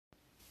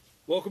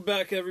Welcome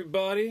back,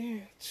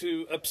 everybody,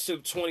 to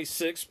episode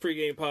 26,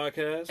 pregame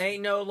podcast.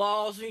 Ain't no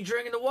laws when you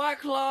drinking the White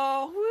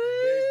Claw.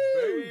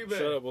 Woo! Baby.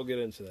 Shut up, we'll get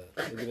into that.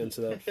 We'll get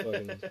into that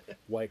fucking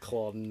White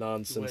Claw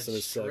nonsense in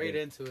a second. Straight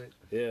into it.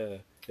 Yeah.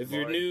 If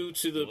you're new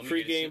to the Let me get a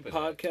pregame sip of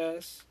that.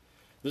 podcast,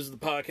 this is the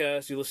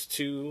podcast you listen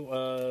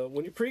to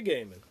when you're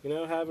pregaming. You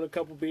know, having a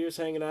couple beers,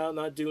 hanging out,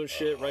 not doing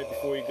shit right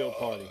before you go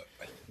party.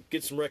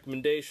 Get some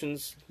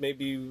recommendations.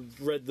 Maybe you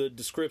read the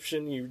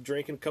description. You're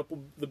drinking a couple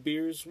of the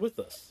beers with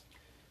us.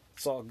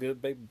 It's all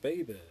good,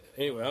 baby.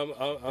 Anyway,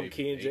 I'm Baby,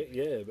 Key and Jay.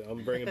 baby. Yeah,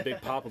 I'm bringing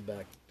Big Papa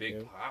back. Big you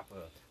know?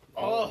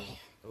 Papa.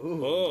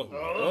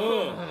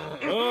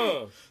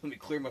 Let me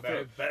clear my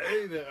throat.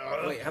 Baby.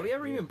 Wait, have we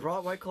ever even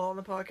brought White Claw on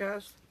the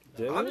podcast?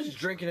 Did I'm we? just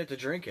drinking it to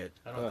drink it.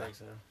 I don't think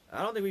so.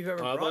 I don't think we've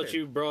ever I brought thought it.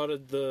 you brought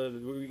it. You're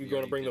going to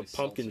already bring the did a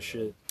pumpkin seltzer,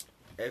 shit.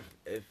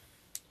 If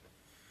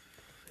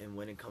and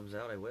when it comes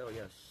out, I will.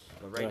 Yes,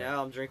 but right Yeah.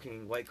 now I'm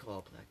drinking White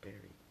Claw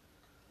Blackberry.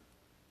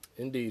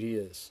 Indeed, he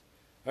is.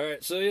 All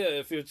right, so yeah,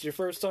 if it's your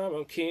first time,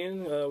 I'm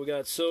Keen. We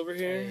got Silver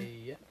here,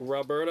 Yeah.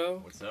 Roberto,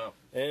 What's up?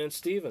 and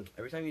Steven.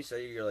 Every time you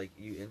say it, you're like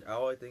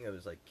all I think of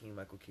is like Keane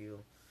Michael Keel.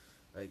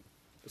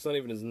 It's not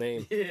even his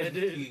name. Yeah,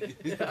 dude.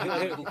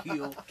 Michael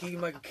Keel. Keane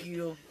Michael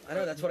Keel. I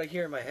know that's what I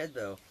hear in my head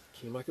though.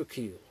 Keane Michael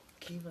Keel.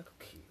 Keane Michael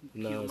Keel.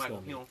 No, it's not. Oh,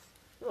 heel.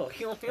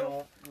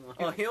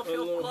 Oh, heel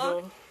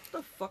clock. What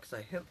the fuck's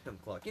a him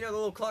clock? You know the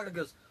little clock that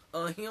goes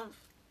him.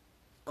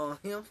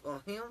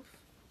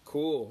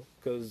 Cool,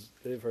 because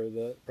they've heard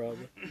that,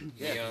 probably.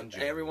 Yeah, Neon Joe.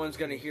 everyone's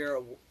gonna hear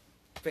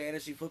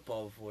fantasy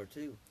football before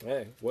too.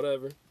 Hey,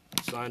 whatever.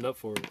 Signed up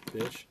for it,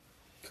 bitch.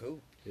 Cool.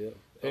 Yeah.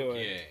 Anyway,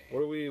 Okay.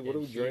 what are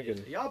we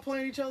drinking? Y'all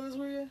playing each other this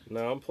weekend?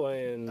 No, I'm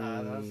playing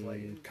that's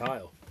like-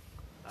 Kyle.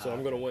 So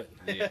I'm going to win.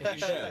 Yeah, you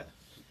should.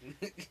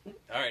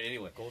 Alright,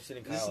 anyway. Golson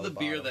and This is Kyle the at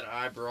beer bottom. that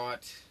I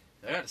brought.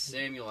 I got a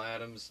Samuel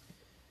Adams.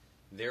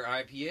 Their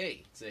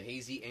IPA. It's a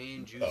hazy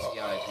and juicy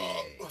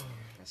IPA.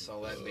 I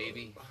saw that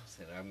baby.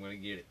 Said I'm going to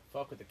get it.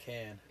 Fuck with the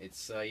can.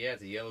 It's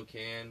it's a yellow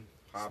can.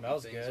 Poppy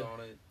Smells things good. on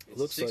it. It's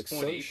Looks like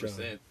 6.8%.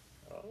 sunshine.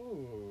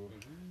 Oh.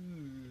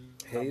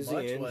 Hazy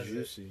much and was it?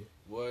 juicy.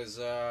 Was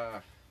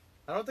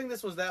I don't think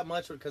this was that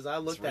much because I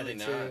it's looked really at it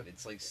not. too.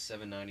 It's like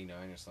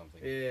 $7.99 or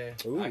something. Yeah.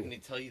 Ooh. I can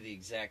tell you the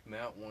exact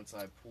amount once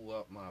I pull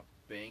up my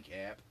bank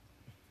app.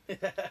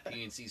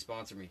 PNC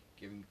sponsor me.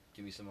 Give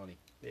me some money.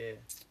 Yeah.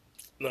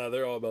 Nah,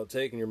 they're all about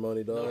taking your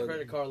money, No dog.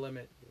 credit card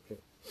limit.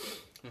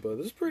 But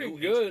this is pretty No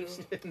good.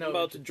 interest. No I'm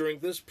about to interest.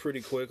 drink this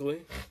pretty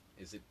quickly.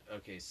 Is it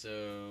okay?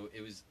 So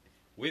it was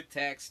with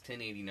tax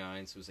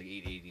 $10.89, so it was like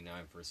 $8.89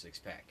 for a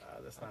 6-pack.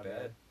 That's Not not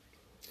bad.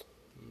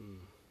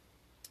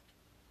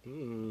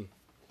 bad.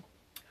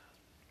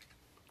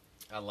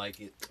 I like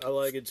it. I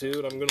like it too,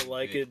 and I'm gonna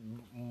like it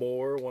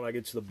more when I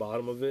get to the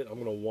bottom of it. I'm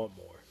gonna want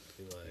more.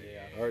 Be like,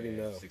 Yeah. I already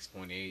know.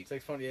 6.8.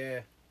 620. Yeah.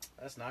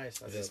 That's nice.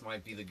 That's This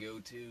might be the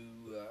go-to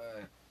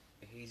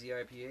hazy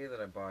IPA that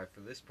I buy for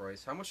this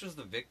price. How much was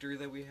the Victor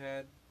that we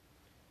had?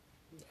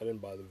 I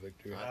didn't buy the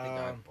Victory. I think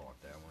I Um,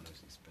 bought that one. It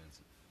was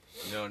expensive.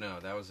 No,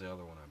 that was the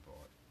other one I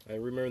bought. I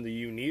remember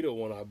the Unita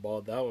one I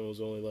bought. That one was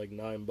only like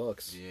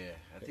 $9. Yeah,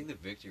 I think the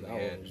Victor That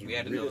one was we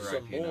had really another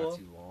some IPA more. not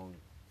too long.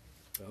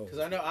 Oh. Because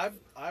I know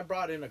I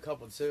brought in a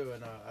couple too,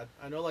 and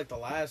I know like the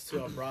last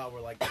two I brought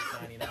were like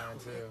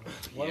 $8.99 too.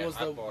 One Yeah, was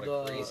I the bought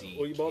a crazy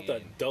Well, you bought can.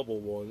 that double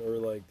one, or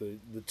like the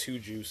too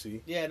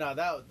juicy. Yeah, no,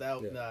 that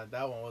Yeah. nah,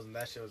 that one wasn't.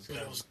 That shit was good.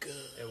 good.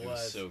 It It was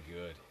was, so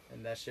good.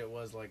 and that shit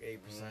was like 8%.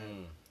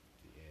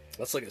 Yeah.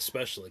 That's like a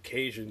special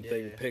occasion thing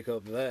to Yeah. pick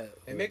up that.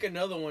 And make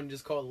another one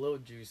just called Little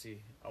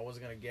Juicy. I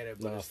wasn't gonna get it,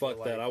 but Nah, it's fuck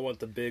still, that. like, I want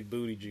the big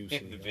booty juicy.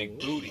 The big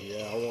booty.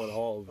 Yeah, I want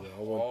all of it. I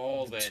want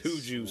All the that too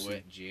juicy.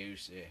 sweat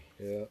juicy.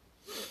 Yeah.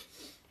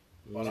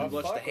 Well, Too I'm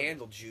much to fucking-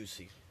 handle,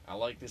 juicy. I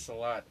like this a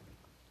lot.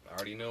 I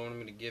already know what I'm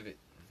gonna give it.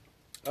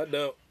 I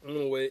don't. I'm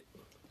gonna wait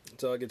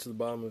until I get to the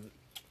bottom of it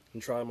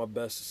and try my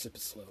best to sip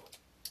it slow.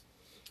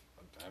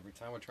 Every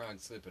time I try and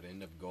sip it, I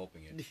end up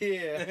gulping it.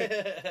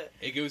 Yeah.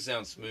 It goes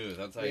down smooth.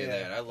 I'll tell you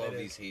Yeah, that. I love it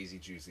these hazy,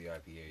 juicy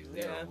IPAs. They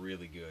Yeah. are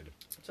really good.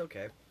 It's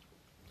okay.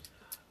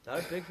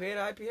 Not a big fan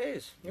of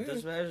IPAs. Yeah. It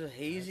doesn't matter if it's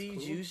hazy, Cool.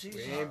 juicy.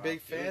 We ain't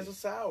big fans of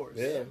sours.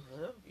 Yeah.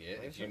 Yeah,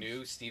 if you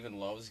knew, Steven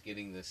loves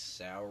getting the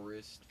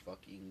sourest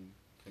fucking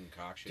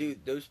concoction.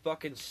 Dude, those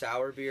fucking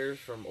sour beers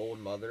from Old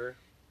Mother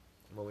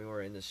when we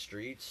were in the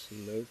streets.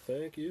 No,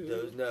 thank you.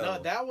 Those No,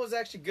 that was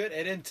actually good.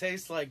 It didn't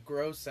taste like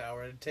gross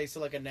sour. It tasted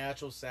like a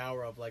natural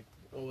sour of like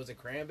what was it,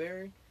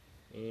 cranberry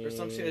or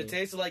some shit. It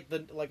tasted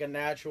like a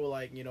natural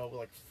like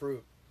like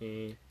fruit.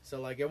 Mm.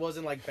 So like it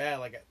wasn't like bad.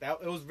 Like that,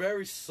 it was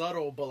very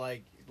subtle, but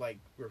like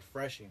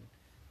refreshing.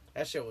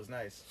 That shit was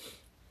nice.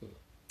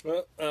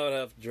 Well, I would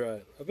have to try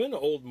it. I've been to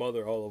Old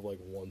Mother all of like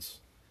once.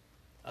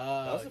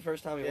 That was the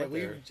first time we yeah, went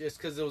there. just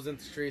because it was in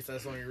the streets.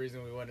 That's the only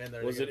reason we went in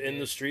there. to Was get it in the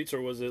beers. streets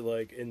or was it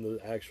like in the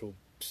actual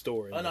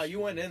store? Oh no, you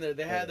went in there.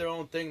 They had Yeah. their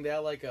own thing. They had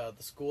like the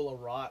School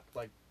of Rock,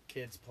 like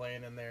kids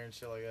playing in there and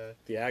shit like that.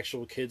 The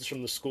actual kids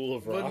from the School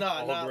of Rock, But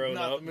all grown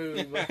not up, the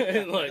movie. But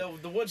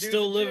like the one dude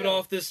still in living jail.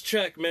 off this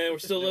check, man. We're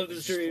still living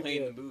this Just dream.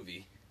 playing Yeah. the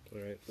movie.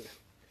 All right.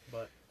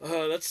 But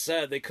That's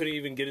sad. They couldn't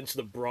even get into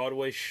the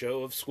Broadway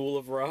show of School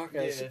of Rock.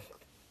 Yeah.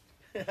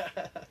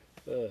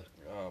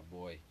 Oh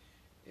boy.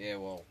 Yeah,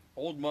 well,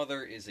 Old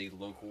Mother is a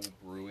local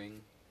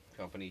brewing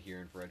company here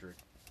in Frederick.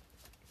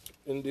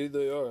 Indeed,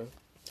 they are.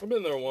 I've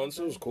been there once.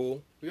 It was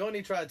cool. We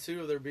only tried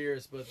 2 of their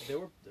beers, but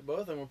both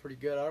of them were pretty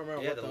good. I don't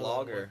remember Yeah, what the other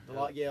lager. one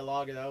was.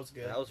 Lager, that was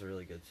good. That was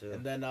really good too.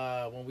 And then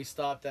when we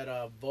stopped at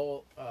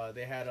Volt,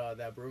 they had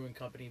that brewing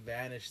company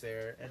Vanish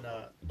there, and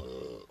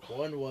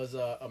one was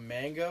a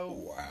mango.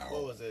 Wow.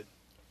 What was it?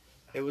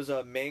 It was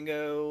a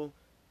mango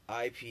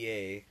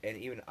IPA, and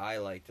even I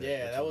liked it.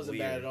 Yeah, which that was wasn't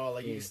weird. bad at all.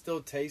 Like you Mm. could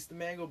still taste the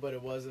mango, but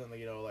it wasn't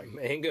like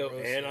Mango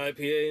gross. and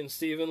IPA, and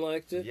Steven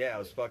liked it. Yeah, it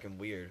was fucking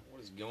weird.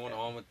 What is going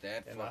on with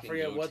that And I fucking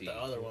forget what goatee? the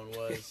other one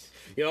was.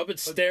 I've been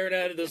staring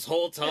at it this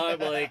whole time.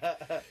 Like,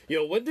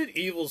 when did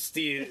Evil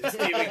Steven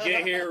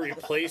get here and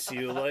replace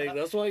you? Like,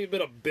 that's why you've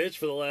been a bitch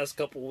for the last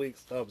couple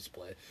weeks. I'm just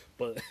playing,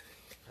 but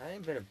I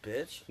ain't been a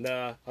bitch.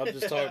 nah, I'm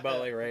just talking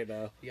about like right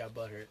now. You got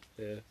butthurt.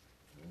 Yeah,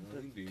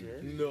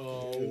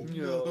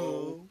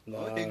 No.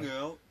 nah. Hang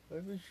out.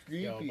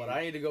 Yo, but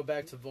I need to go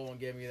back to Vol and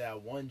get me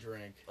that one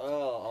drink.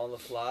 Oh, on the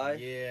fly?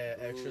 Yeah,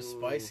 extra Ooh.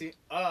 spicy.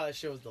 Ah, that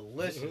shit was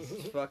delicious.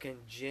 It's fucking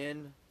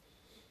gin,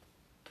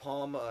 it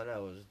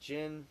was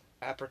gin,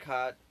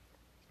 apricot,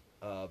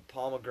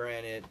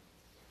 pomegranate,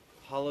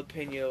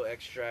 jalapeno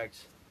extract,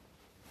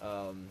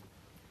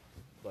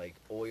 like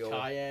oil,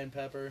 Cayenne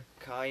pepper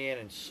cayenne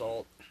and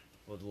salt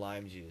with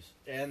lime juice.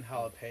 and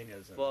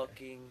jalapenos in there.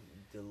 Fucking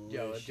delicious.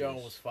 Yo, the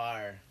joint was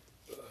fire.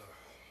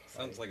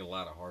 Sounds like a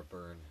lot of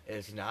heartburn.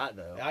 It's not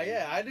though.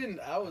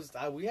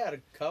 We had a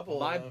couple.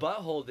 My of them.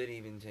 butthole didn't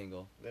even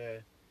tingle. Yeah,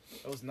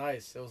 it was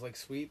nice. It was like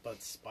sweet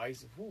but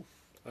spicy. Whew.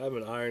 I have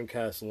an iron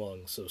cast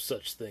lung, so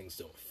such things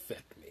don't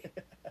affect me.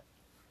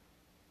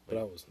 But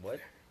I was What?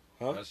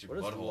 Huh? That's your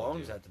What does butthole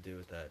lungs do? have to do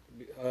with that?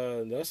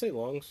 Did I say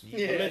lungs?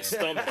 Yeah. I meant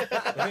stomach.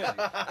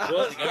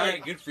 Well,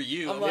 alright, good for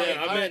you. I'm Yeah, like,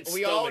 I meant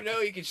we all stomach. know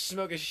you can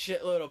smoke a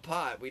shitload of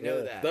pot. We know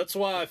Yeah, that. That's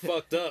why I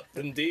fucked up.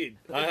 Indeed,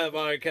 I have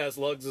iron cast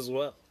lungs as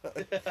well.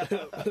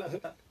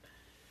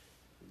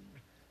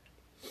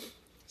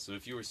 So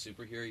if you were a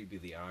superhero, you'd be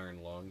the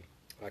Iron Lung.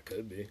 I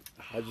could be.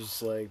 I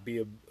just like be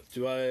a.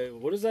 Do I?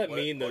 What does that What-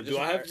 mean though? or Do just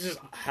I have iron- to just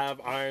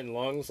have iron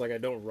lungs? Like I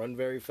don't run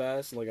very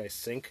fast. Like I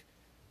sink.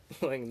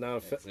 Like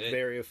not a That's it.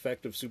 very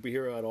effective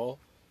superhero at all.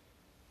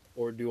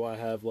 Or do I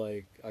have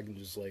like I can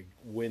just like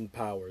wind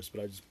powers,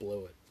 but I just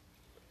blow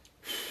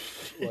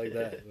it like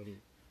that?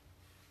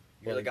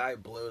 You're the guy who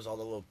blows all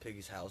the little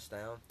piggy's house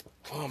down.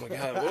 Oh my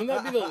god! Wouldn't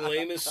that be the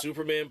lamest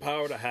Superman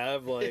power to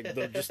have? Like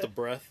just the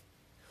breath.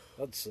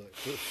 That'd suck.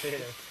 Yeah.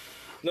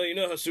 No, you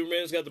know how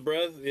Superman's got the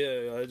breath?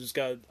 Yeah, I just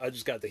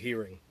got the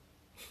hearing.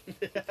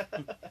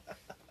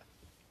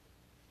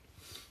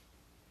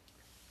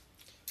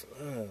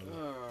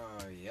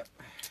 Yep.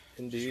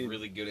 Indeed. Just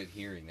really good at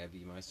hearing. That'd be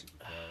my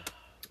superpower.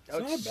 That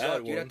would not a suck. bad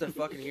You'd one. have to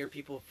fucking hear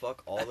people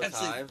fuck all the That's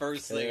time. the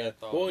first thing Yeah. I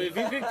thought. Well, if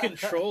you can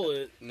control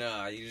it,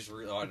 Nah, you just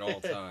at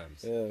all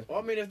times. yeah. Well,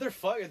 I mean, if they're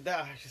fucking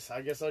that,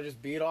 I guess I'll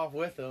just beat off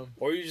with them.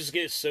 Or you just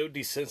get so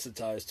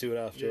desensitized to it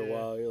after a Yeah.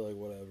 while, you're like,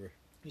 whatever.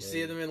 You Yeah.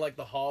 see them in like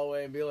the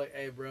hallway and be like,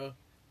 "Hey, bro,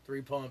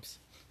 3 pumps."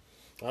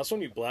 That's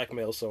when you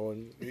blackmail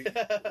someone.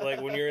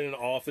 Like when you're in an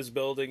office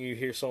building, you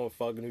hear someone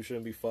fucking who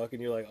shouldn't be fucking.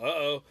 You're like,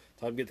 uh-oh,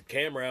 time to get the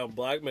camera out and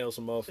blackmail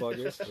some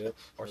motherfuckers. Yep.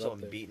 Or I'm up someone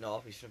there. beating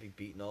off. He shouldn't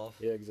be beating off.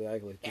 Yeah,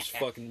 exactly. Just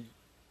fucking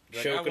Like,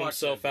 I choking watched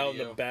himself that out in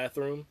the video.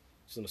 bathroom.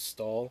 Just in a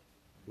stall.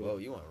 Whoa,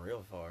 you went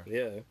real far.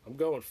 Yeah, I'm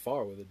going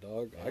far with it,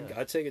 dog. Yeah.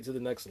 I take it to the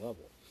next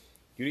level.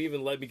 You didn't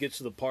even let me get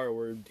to the part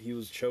where he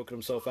was choking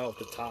himself out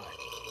with the tie.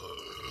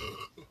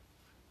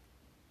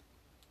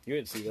 You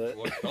didn't see that.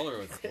 What color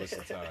was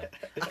the tie?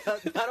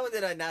 Not only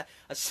did I not,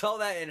 I saw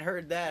that and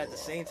heard that at the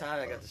same time.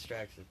 I got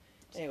distracted.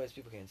 Anyways,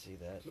 people can't see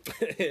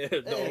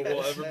that. No one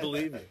will ever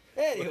believe you.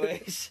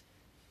 Anyways,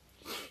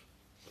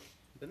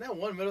 Didn't that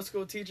one middle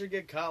school teacher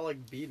get caught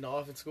like beating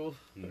off in school?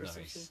 Or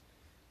some shit? Nice.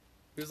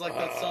 He was like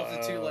that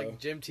substitute like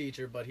gym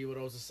teacher, but he would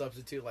also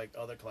substitute like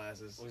other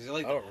classes. Was he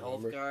like I the don't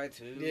health remember. guy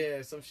too?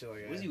 Yeah, some shit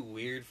like that. Was he a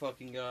weird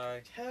fucking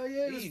guy? Hell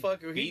yeah, he was He's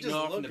fucking. He beating just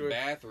off in looked the weird.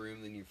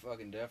 bathroom, then you're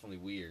fucking definitely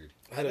weird.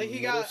 I think he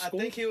got. I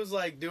think he was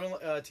like doing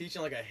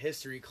teaching like a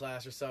history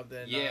class or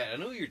something. Yeah, I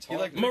know what you're talking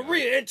like, about.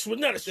 Maria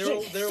Antoinette is They so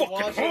were fucking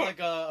watching hot. like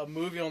a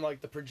movie on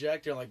like the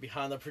projector, and like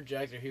behind the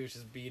projector, he was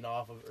just beating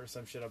off of or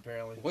some shit.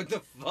 Apparently, What the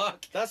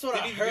fuck? that's what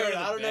Did I he go to heard. the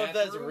I don't know if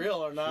that's bathroom? real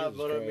or not, Jesus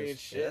but I mean,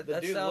 Christ. shit. Yeah, the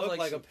that dude sounds looked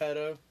like like a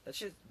pedo.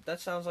 that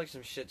sounds like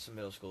some shit some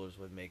middle schoolers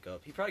would make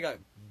up. He probably got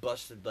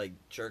busted like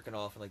jerking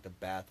off in like the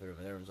bathroom,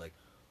 and everyone's like,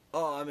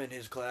 "Oh, I'm in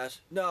his class."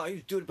 No, he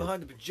was doing it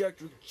behind the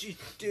projector.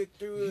 Just dick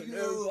through it. and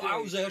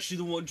everything. actually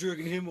the one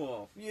jerking him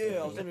off.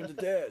 Yeah, I was under the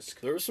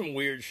desk. There was some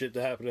weird shit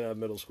that happened in that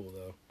middle school,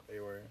 though. They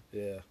were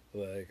Yeah,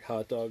 like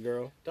hot dog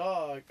girl.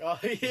 dog. Oh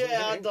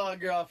yeah, hot dog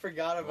girl. I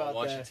forgot about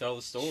Why don't you that. tell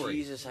the story?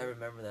 Jesus, I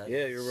remember that.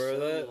 Yeah, you remember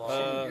that?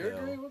 long Your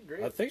ago. grade, what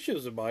grade? I think she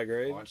was in my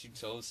grade. Why don't you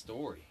tell the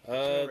story? I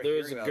remember There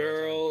was hearing a about it by the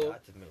time we girl.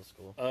 got to middle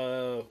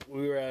school.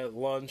 We were at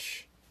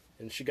lunch,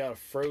 and she got a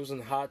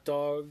frozen hot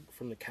dog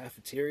from the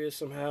cafeteria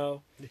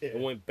somehow,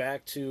 and went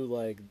back to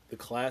like the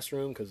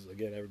classroom because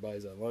again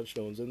everybody's at lunch,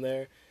 no one's in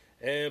there,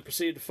 and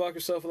proceeded to fuck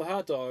herself with a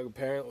hot dog,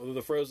 apparently with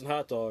a frozen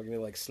hot dog, and it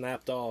like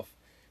snapped off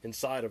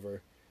inside of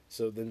her.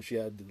 So then she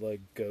had to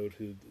like go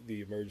to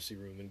the emergency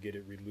room and get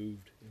it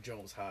removed.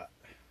 Joan was hot.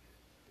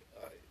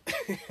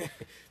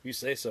 You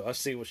say so. I've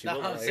seen what she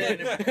looked I'm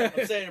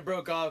like. saying it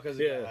broke off because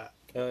Yeah.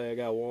 I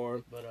got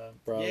warm. But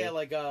Probably. yeah,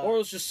 like Or it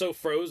was just so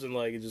frozen,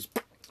 like it just.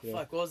 Yeah.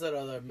 fuck. What was that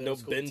other middle No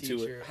school bend to it.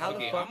 teacher? How the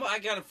Okay, fuck? I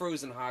got a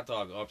frozen hot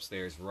dog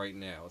upstairs right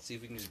now. Let's see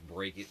if we can just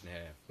break it in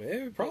half.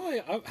 Maybe probably.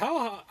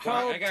 How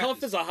I got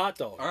tough this. is a hot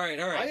dog? All right.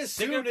 I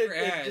Stick assumed up your it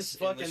ass just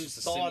and fucking let's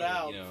just thawed assimilate,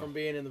 out you know. from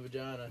being in the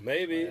vagina.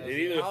 Maybe Yeah. it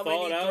either How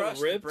thawed many out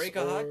thrusts or to ripped. break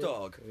a hot or-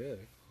 dog? Yeah.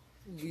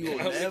 You'll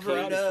How many never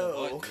crowds?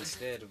 know. Butt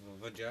instead of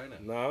a vagina.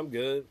 No, I'm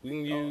good. We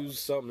can use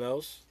something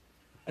else.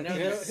 I know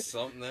Yeah. this,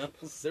 Something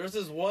else. there was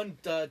this one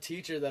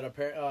teacher that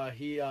apparently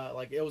he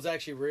like it was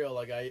actually real.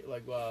 Like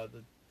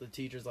the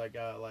teachers like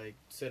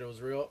said it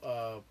was real.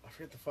 I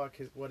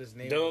forget what his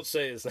name. Don't was.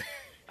 say his name.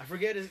 I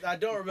forget his. I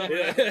don't remember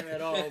Yeah. his name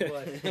at all.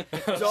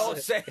 But Don't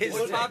say his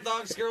What's name. hot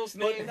dog's girl's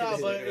But name? no,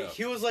 but Look it up.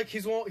 he was like he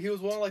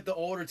was one of like the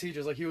older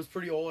teachers. Like he was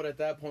pretty old at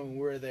that point when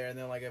we were there, and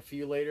then like a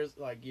few later,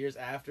 like years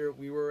after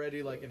we were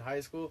already like in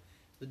high school,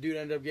 the dude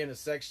ended up getting a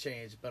sex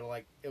change, but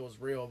like it was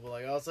real. But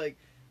like I was like,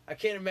 I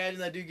can't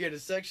imagine that dude getting a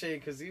sex change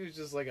because he was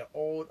just like an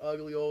old,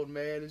 ugly old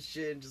man and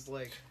shit, and just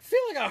like I feel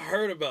like I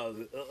heard about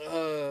it.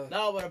 no,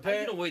 but I'm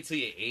apparently, gonna wait till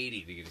you're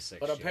 80 to get a sex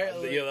But change.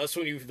 apparently- Yeah, that's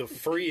when you the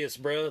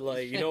freest, bro.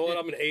 Like, you know what?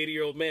 I'm an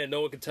 80-year-old man.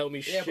 No one can tell me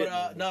yeah, shit. but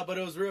anymore. no, but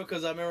it was real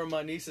because I remember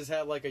my nieces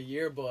had like a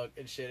yearbook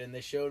and shit, and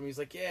they showed me. He's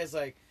like, yeah, it's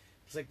like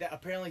that.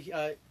 Apparently,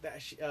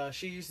 that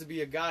she used to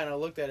be a guy, and I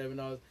looked at him,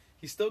 and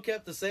he still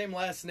kept the same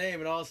last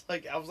name, and I was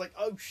like,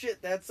 oh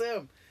shit, that's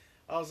him.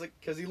 I was like,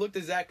 because he looked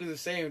exactly the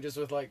same, just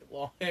with like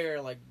long hair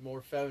and like more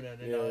feminine,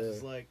 and I was Yeah.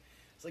 just like,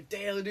 it's like,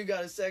 damn, the dude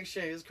got a sex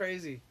change. It's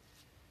crazy.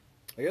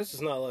 I guess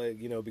it's not like,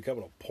 you know,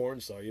 becoming a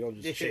porn star. You don't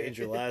just Yeah. change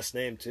your last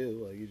name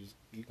too. Like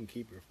you can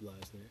keep your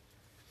last name.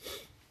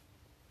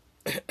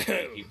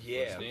 Keep the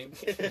Yeah. first name.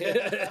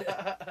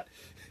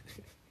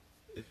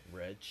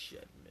 Red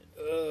Shedman.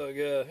 Oh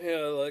god, yeah,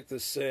 I like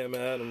this Sam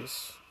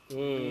Adams.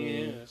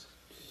 Yes.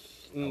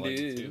 I like it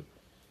Indeed. too.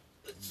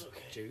 It's okay.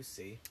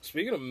 Juicy.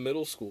 Speaking of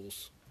middle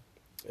schools,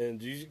 and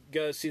do you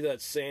guys see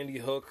that Sandy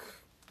Hook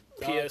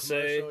PSA?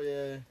 Commercial,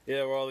 yeah.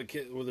 Yeah, where all the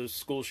kids, where there's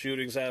school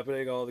shootings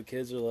happening, all the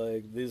kids are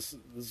like, "This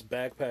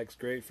backpack's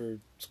great for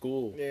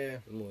school." Yeah.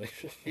 I'm like,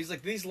 He's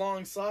like, these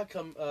long socks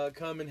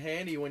come in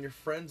handy when your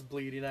friend's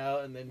bleeding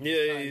out, and then Yeah,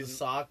 you tie the he's-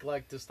 sock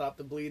like to stop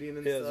the bleeding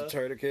and yeah, it's a stuff.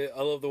 tourniquet.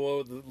 I love the one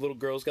with the little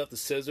girl's got the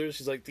scissors.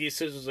 She's like, "These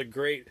scissors are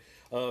great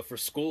for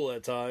school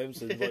at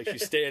times," and like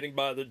she's standing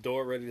by the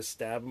door ready to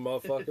stab a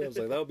motherfucker. I was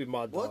like, that would be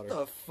my daughter. What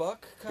the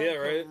fuck kind Yeah,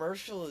 of right?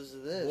 commercial is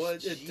this?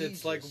 What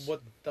it's like Jesus.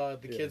 what the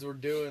Yeah. kids were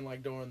doing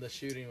like during the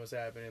shooting was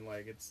happening.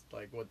 Like it's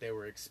like what they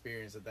were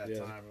experiencing at that Yeah.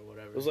 time or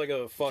whatever. It was like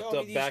a fucked Tell me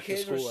up these back to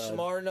kids school were ad.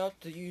 smart enough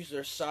to use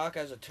their sock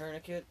as a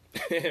tourniquet.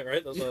 Yeah,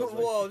 right. That's what I was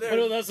like. Whoa, I there's-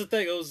 know that's the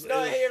thing. It was. No,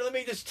 it was- here, let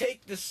me just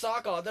take the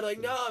sock off. They're like,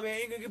 no, man,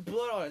 you're gonna get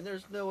blood on it. And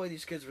there's no way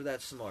these kids were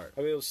that smart.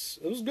 I mean, it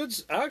was good.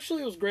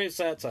 Actually, it was great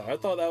satire. I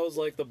thought that was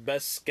like the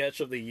best sketch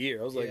of the year.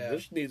 I was like, Yeah.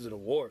 this needs an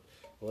award.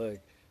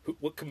 Like,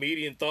 what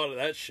comedian thought of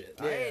that shit?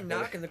 I ain't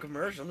knocking the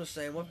commercial. I'm just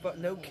saying,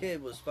 no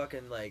kid was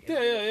fucking like.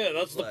 Yeah.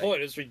 That's the like-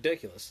 point. It's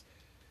ridiculous.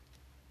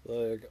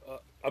 Like,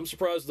 I'm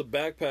surprised the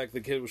backpack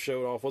the kid was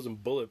showing off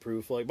wasn't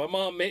bulletproof. Like, my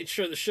mom made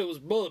sure the shit was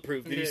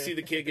bulletproof. Did you Yeah. see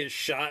the kid get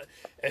shot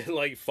and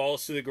like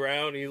falls to the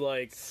ground? He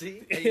like,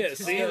 see, yeah,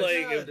 see, all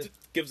like good. it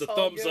gives a It's all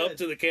thumbs up good.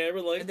 to the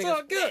camera. Like, And it's they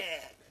all goes, good.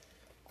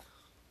 "Bleh."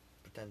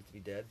 Pretend to be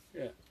dead.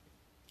 Yeah.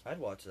 I'd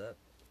watch that.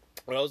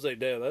 And I was like,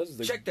 damn, that's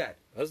the Check that.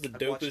 that's the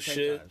I'd watch it dopest 10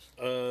 shit.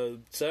 times.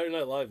 Saturday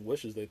Night Live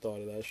wishes they thought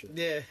of that shit.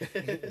 Yeah.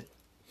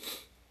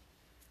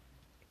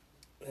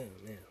 Oh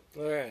man.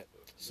 All right.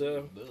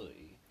 So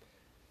Billy.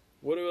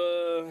 what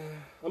do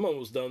I'm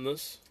almost done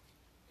this.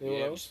 Anyone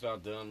Yeah, I'm else? just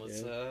about done.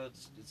 Let's Yeah.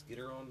 let's get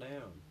her on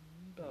down.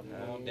 About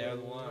Move on down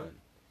the line.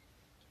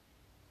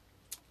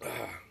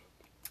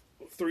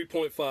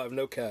 3.5,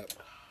 no cap.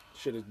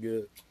 Shit is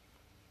good.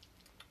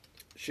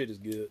 Shit is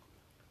good.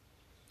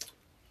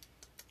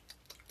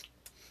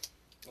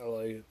 I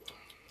like it.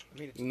 I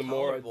mean, it's And the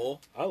more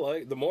tolerable. I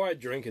like the more I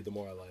drink it, the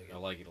more I like I it.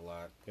 like it a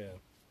lot. Yeah.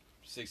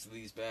 6 of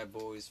these bad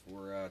boys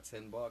for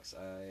 $10.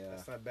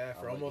 That's not bad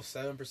for I like almost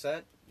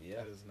 7%. Yeah,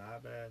 That is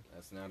not bad.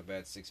 that's not a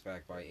bad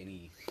 6-pack by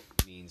any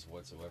means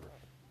whatsoever.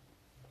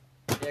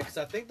 Yeah, because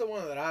I think the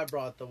one that I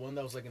brought, the one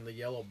that was like in the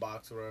yellow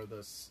box, or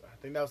this, I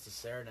think that was the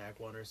Saranac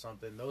one or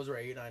something. Those were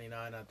 $8.99.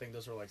 I think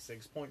those were like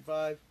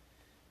 6.5.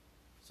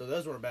 So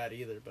those weren't bad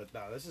either. But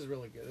no, this is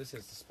really good. This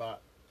is the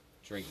spot.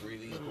 Drink 3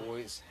 of these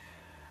boys.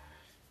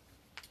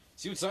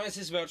 See what science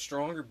is about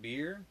stronger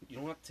beer? You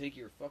don't have to take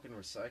your fucking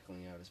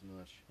recycling out as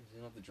much. You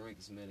don't have to drink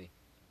as many.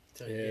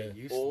 Till you Yeah. get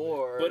used to it.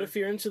 Or But if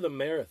you're into the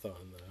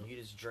marathon, though, you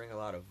just drink a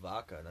lot of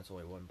vodka, and that's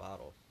only one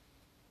bottle.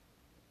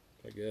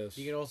 I guess.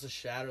 You can also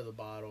shatter the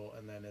bottle,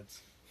 and then it's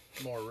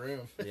more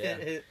room.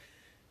 Yeah.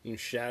 You can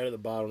shatter the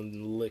bottle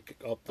and lick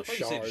up the I thought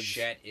you said shards.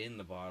 shat in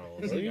the bottle.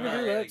 I was Well, like, you can do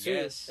alright, that I too.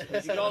 guess.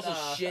 You can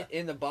also shit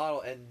in the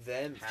bottle and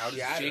then How does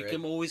shatter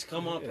Jacob it. always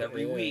come up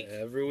every Yeah, week?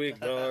 Every week,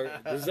 dog.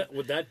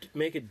 Would that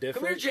make it Come here,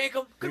 different?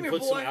 Jacob. You Come here,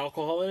 put some boy.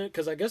 alcohol in it,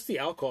 because I guess the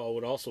alcohol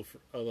would also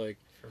like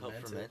Help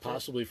ferment it.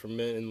 possibly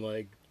ferment and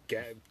like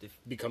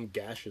become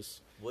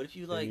gaseous. What if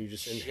you And like you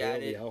just inhale shat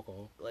the it?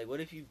 alcohol. Like,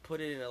 what if you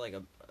put it in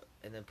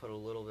and then put a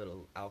little bit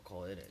of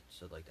alcohol in it,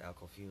 so like the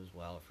alcohol fumes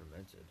while it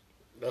fermented.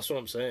 That's what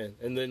I'm saying.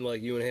 And then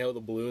like you inhale the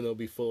balloon, they'll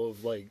be full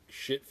of like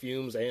shit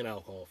fumes and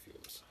alcohol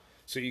fumes,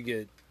 so you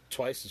get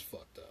twice as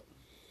fucked up.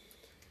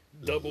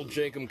 Double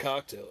Jankum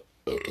cocktail.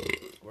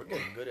 We're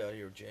getting good out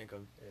here,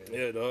 Jacob.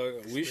 Yeah,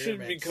 dog. We should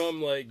Experiments.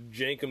 become like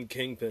Jankum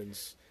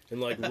kingpins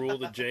and like rule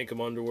the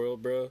Jankum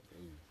underworld, bro.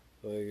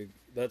 Like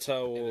that's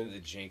how And we'll. then the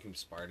Jacob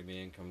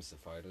Spider-Man comes to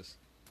fight us.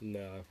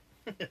 Nah.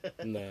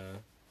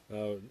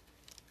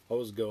 I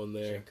was going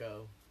there,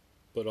 Jinko.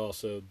 but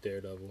also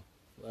Daredevil.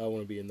 I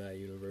want to be in that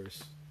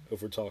universe.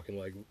 If we're talking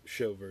like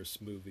show versus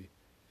movie.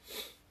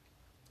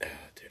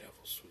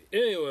 Daredevil's sweet.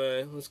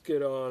 Anyway, let's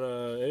get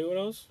on. Anyone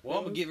else? Well,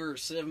 I'm gonna give her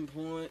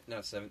 3.7.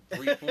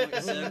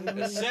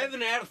 A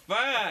 7 out of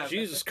 5.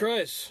 Jesus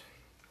Christ.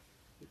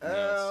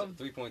 No,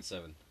 it's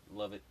 3.7.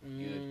 Love it.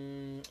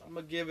 Good. I'm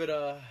gonna give it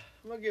a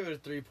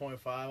 3.5.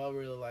 I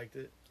really liked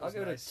it. I'll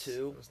give it a nice.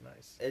 2. It was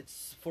nice.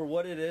 It's for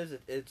what it is.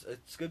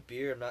 It's good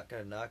beer. I'm not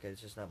gonna knock it.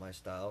 It's just not my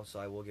style. So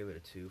I will give it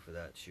a 2 for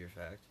that sheer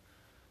fact.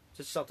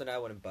 Just something I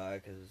wouldn't buy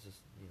because it's just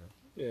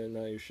Yeah,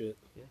 not your shit.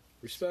 Yeah.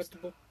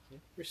 Respectable. Yeah.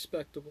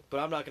 Respectable. But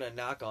I'm not gonna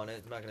knock on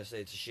it. I'm not gonna say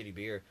it's a shitty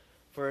beer.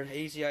 For an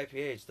hazy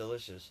IPA, it's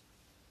delicious.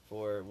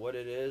 For what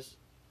it is,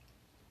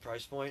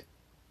 price point,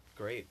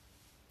 great.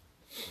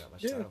 Not my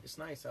Yeah. style. It's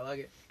nice. I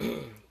like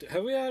it.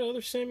 Have we had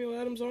other Samuel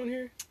Adams on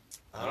here?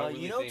 I don't really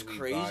you know what's think we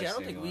crazy? buy I don't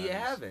think Samuel we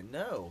Adams. haven't.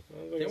 No.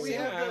 Didn't we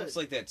have It's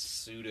like that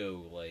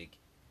pseudo like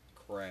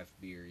craft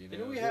beer, you know?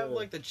 Didn't we have Yeah.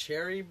 like the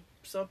cherry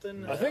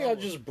something? I think I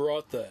just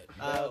brought that.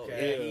 No,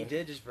 okay. yeah, he Yeah.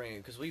 did just bring it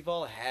because we've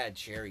all had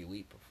cherry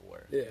wheat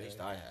before. Yeah. At least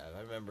I have.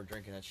 I remember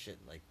drinking that shit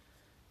in like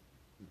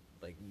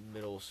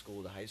middle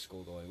school to high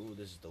school, going, "Ooh,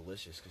 this is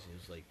delicious," because it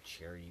was like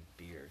cherry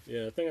beer.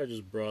 Yeah, I think I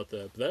just brought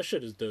that. But that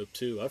shit is dope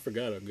too. I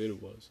forgot how good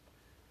it was.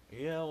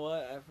 You know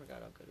what? I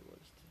forgot how good it was.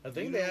 I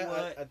think You they know have.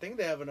 what? I think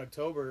they have an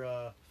October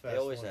fest. They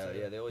always one have. too.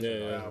 Yeah, they always Yeah,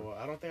 have. yeah. Yeah, well,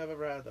 I don't think I've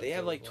ever had that. They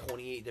have like October one.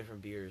 28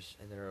 different beers,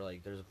 and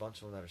there's a bunch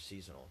of them that are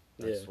seasonal.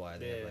 That's Yeah. why Yeah.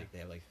 they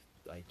have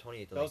like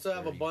 28. To They also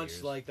have a 30 bunch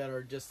beers. like that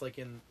are just like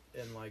in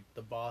like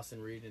the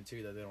Boston region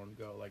too, that they don't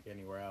go like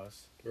anywhere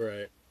else.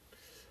 Right.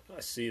 I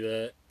see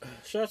that.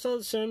 Shouts out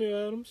to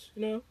Samuel Adams.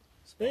 You know,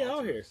 they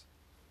out here.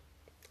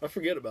 I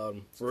forget about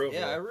him for real.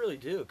 Yeah, I for real. really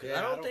do. Because Yeah, I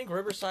I don't don't- think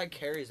Riverside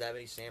carries that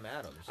many Sam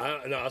Adams.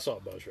 No, I saw a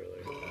bunch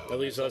earlier. At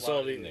least there's I a saw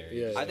lot the. in there.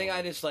 Yeah. I think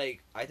I just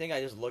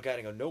look at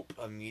it and go nope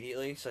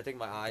immediately. So I think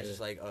my eyes Yeah. just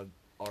like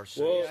are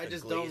so Well, Yeah, used I to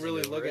just don't glazing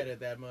really over look at it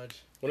that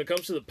much. When it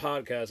comes to the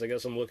podcast, I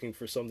guess I'm looking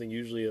for something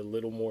usually a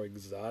little more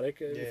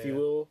exotic, if Yeah. you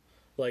will.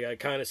 Like I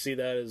kind of see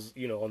that as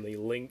on the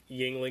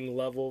Yingling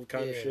level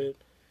kind of Yeah. shit.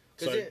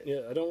 So 'Cause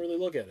I don't really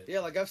look at it.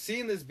 Yeah, like I've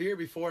seen this beer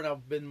before and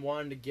I've been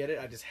wanting to get it.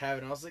 I just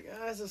haven't. I was like,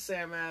 it's a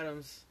Sam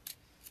Adams.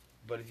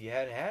 But if you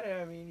hadn't had it,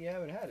 I mean, you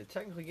haven't had it.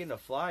 Technically, getting a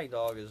Flying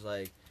Dog is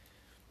like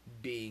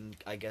being,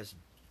 I guess,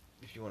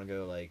 if you want to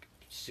go like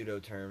pseudo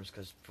terms,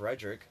 because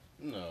Frederick.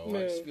 No, Yeah,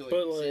 I just feel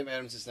but, like like- Sam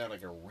Adams is not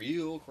like a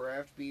real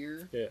craft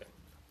beer. Yeah,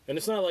 and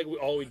it's not like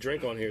all we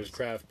drink on here is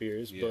craft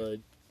beers, Yeah. but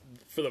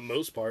for the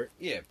most part.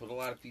 Yeah, but a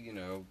lot of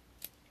people,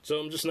 So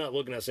I'm just not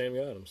looking at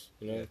Samuel Adams.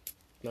 Yeah.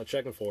 Not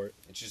checking for it.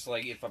 it's just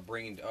like if I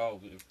bring in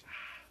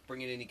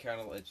any kind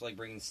of, it's like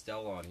bringing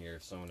Stella on here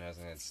if someone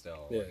hasn't had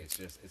Stella. Yeah. Like, it's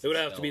It would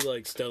have to be Stella.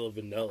 like Stella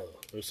Vanilla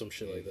or some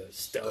shit like that.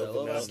 Stella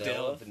Stella Vanilla.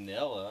 Vanilla.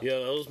 Vanilla.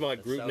 Yeah, that was my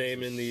That group sounds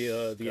name in the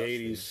disgusting.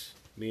 80s.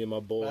 Me and my I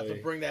have to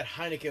boy. bring that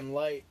Heineken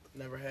Light.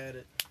 Never had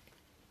it.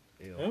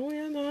 Ew. Oh, we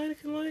had the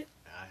Heineken Light?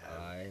 I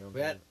have. I don't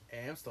We had know.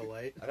 Amstel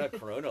Light. I've had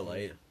Corona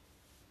Light.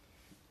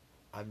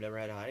 I've never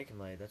had a Heineken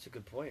Light. That's a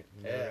good point.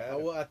 Never Yeah, had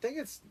it. well, I think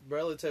it's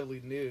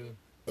relatively new.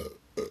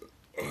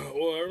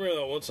 Well, I remember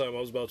that one time I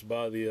was about to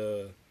buy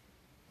the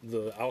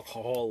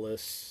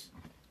alcoholless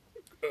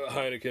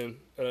Heineken,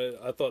 and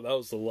I thought that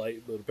was the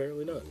light, but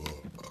apparently not.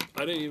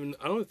 I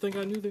don't think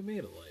I knew they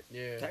made a light.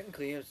 Yeah.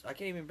 Technically, I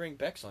can't even bring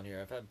Beck's on here.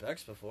 I've had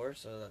Beck's before,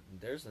 so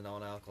there's a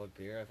non-alcoholic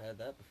beer. I've had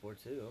that before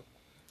too.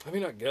 I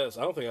mean, I guess.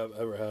 I don't think I've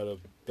ever had a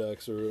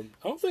Beck's I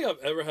don't think I've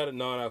ever had a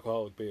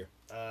non-alcoholic beer.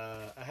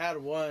 I had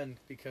one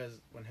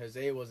because when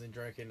Jose wasn't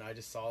drinking, I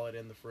just saw it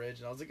in the fridge,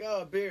 and I was like,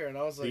 "Oh, a beer!" And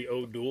I was like, The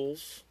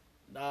O'Douls.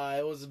 "Nah,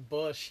 it was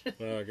Bush."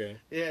 Oh, okay.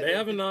 Yeah, They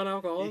have a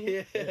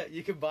non-alcoholic? Yeah,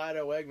 you can buy it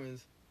at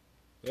Wegmans.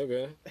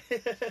 Okay.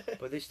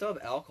 But they still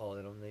have alcohol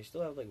in them. They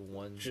still have like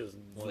one. Just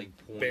It's like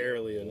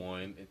barely in.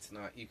 one. It's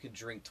not. You could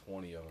drink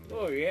 20 of them.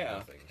 Oh yeah,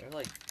 Nothing. they're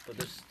like, but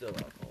there's still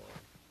alcohol.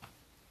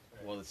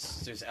 Well,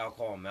 there's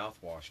alcohol in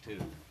mouthwash too.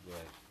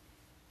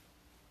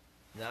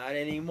 But Not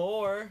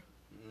anymore.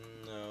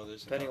 no,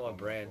 there's Depending on alcohol what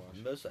brand.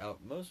 in Most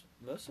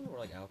of them are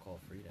like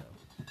alcohol free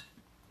now.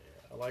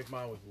 I like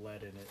mine with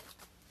lead in it.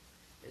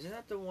 Isn't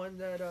that the one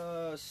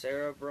that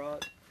Sarah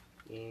brought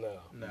No.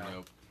 No.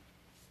 Nope.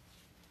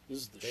 This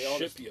is the Shipyard.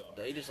 shipyard.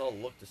 They just all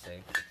look the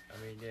same.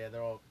 I mean, yeah,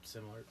 they're all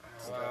similar.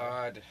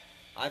 God.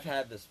 I've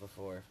had this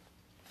before.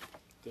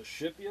 The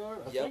shipyard?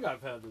 I Yep. think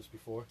I've had this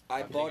before.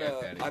 I think bought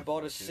I've had it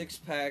a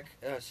 6-pack.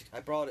 too. I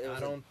brought it. It was, I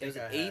don't it was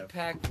think an I have.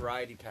 8-pack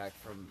variety pack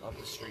from up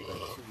the street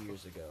like 2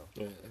 years ago.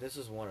 Yeah. And this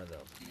is one of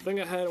them. I think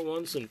I had it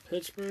once in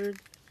Pittsburgh.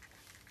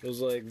 It was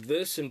like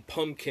this and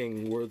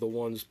Pumpkin were the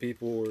ones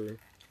people were.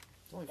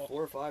 It's only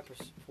 4 or 5%,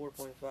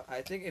 4.5.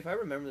 I think if I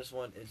remember this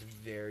one, it's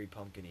very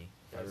pumpkin-y.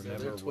 If I Yeah,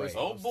 remember they're right.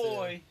 twisted. Oh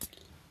boy.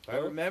 If I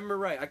remember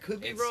right, I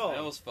could be It wrong.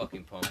 smells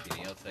fucking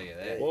pumpkin-y, I'll tell you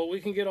that. Well, we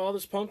can get all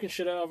this pumpkin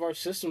shit out of our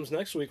systems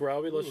next week,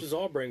 Robbie. Let's just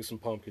all bring some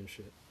pumpkin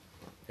shit.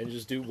 And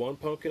just do one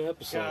pumpkin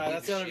episode. God,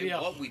 that's gonna Shit, be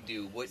a- what we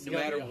do. No gonna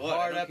matter be a what, I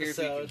hard don't care if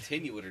we episode.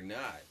 continue it or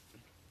not.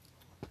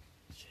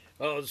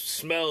 Oh, it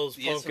smells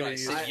Yes, what I pumpkin.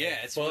 said.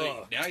 Yeah, it's Fuck.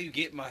 like, now you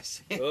get my.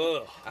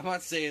 Ugh. I'm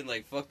not saying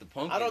like fuck the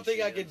pumpkin. I don't think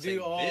shit. I I'm could saying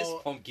do all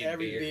this pumpkin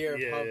every beer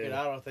Yeah. pumpkin.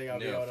 I don't think I'll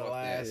be No, able to fuck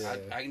last. that.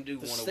 Yeah. I can do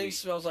This one a thing week.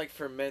 smells like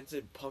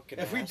fermented pumpkin.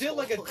 If we did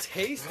like a asshole.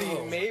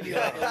 tasting, maybe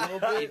like a little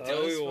It bit. Oh,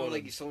 does we smell want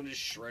like 'em. someone just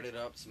shredded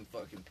up some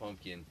fucking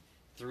pumpkin,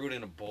 threw it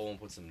in a bowl,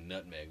 and put some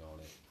nutmeg on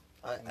it.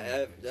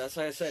 That's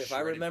why I said if I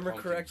Shredded remember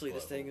pumpkin correctly,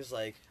 this flour. thing is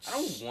like I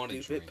don't want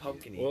to stupid drink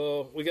pumpkin-y.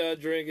 Well, we gotta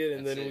drink it,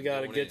 and That's then it, we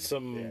gotta going get in.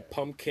 some Yeah.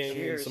 pumpkin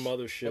Cheers. and some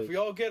other shit. If we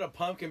all get a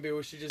pumpkin beer,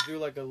 we should just do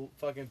like a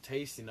fucking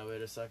tasting of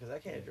it or something. Cause I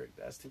can't drink.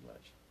 That's too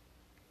much.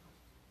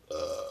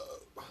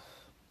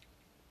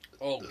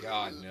 Oh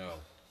God, no.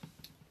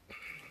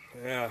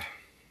 Yeah.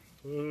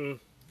 Mm.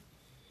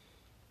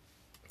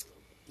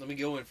 Let me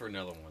go in for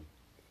another one.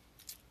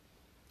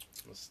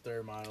 Let's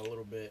stir mine a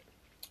little bit.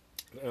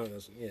 Oh,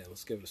 yeah,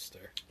 let's give it a stir.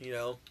 You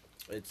know,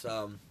 it's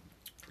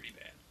Pretty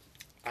bad.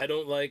 I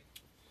don't like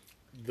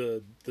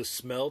the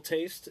smell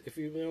taste, if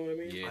you know what I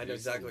mean. Yeah, I know there's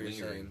exactly the what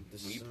you're lingering. saying.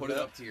 The When you put it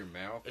smell- up to your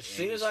mouth, as and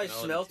soon you as I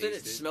smell smelt it,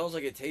 taste it smells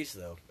like it tastes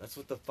though. That's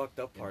what the fucked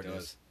up part It is.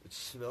 does. It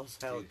smells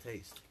how Dude. it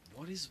tastes.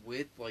 What is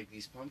with like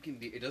these pumpkin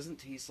beer? It doesn't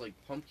taste like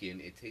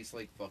pumpkin. It tastes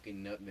like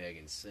fucking nutmeg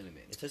and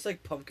cinnamon. It tastes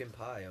like pumpkin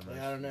pie almost.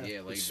 I don't know. Yeah,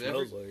 It like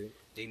smells like it.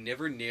 they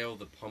never nail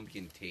the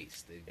pumpkin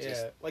taste. They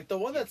just. Yeah, like the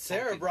one that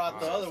Sarah pumpkin brought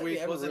the pie. other Like week we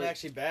ever wasn't really-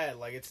 actually bad.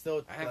 Like it's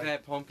still. I have like,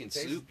 had pumpkin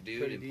tastes soup, dude,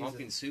 pretty and decent.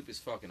 pumpkin soup is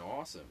fucking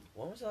awesome.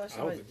 When was the last I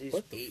time I don't- just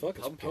what the ate fuck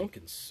is pumpkin?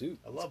 pumpkin soup?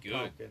 I love good.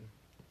 pumpkin.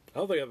 I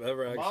don't think I've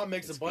ever actually. Mom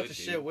makes a it's bunch good, of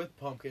dude. shit with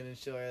pumpkin and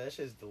shit like that. That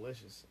shit's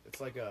delicious.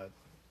 It's like a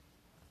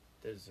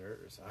dessert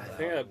or something. I don't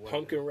think I know had what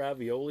pumpkin it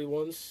ravioli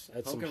once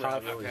at some Pumpkin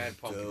hot. ravioli. I've had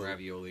pumpkin dope.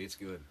 ravioli. It's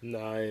good.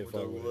 Nah, I ain't With a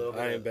fuck with little it. I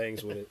bit ain't of-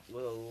 bangs with it.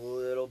 With a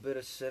little bit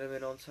of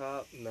cinnamon on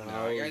top. Nah, No,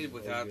 I got was- it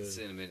without the was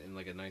good. cinnamon and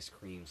like a nice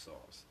cream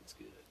sauce. It's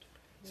good.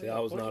 See, I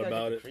was Where not did I get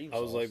about the it. cream I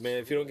was sauce? like, man,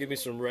 if you don't give me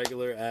some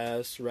regular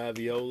ass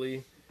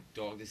ravioli,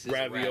 Dog, this is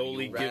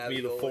ravioli, a give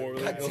me the Ravioli.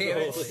 formula. God damn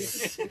it. I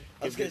was Give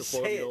me gonna the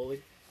say it. formioli.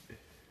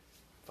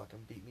 Fucking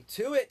beat me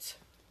to it.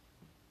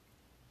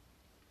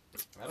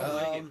 I don't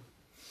like it.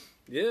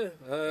 Yeah,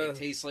 It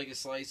tastes like a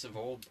slice of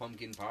old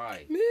pumpkin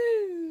pie.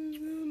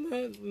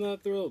 I'm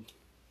not thrilled.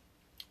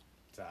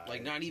 It's alright.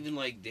 Like not even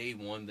like day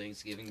one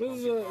Thanksgiving It's,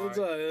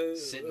 pumpkin pie.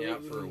 it's, Sitting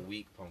out for a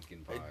week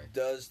pumpkin pie. It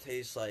does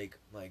taste like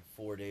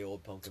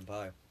 4-day-old pumpkin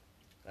pie.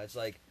 That's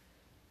like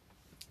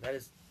that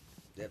is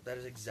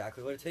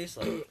exactly what it tastes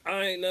like.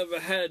 I ain't never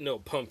had no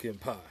pumpkin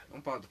pie. I'm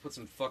about to put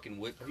some fucking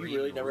whipped Have cream. you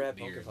really and never root had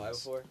beer pumpkin in pie this.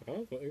 before? I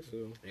don't think so.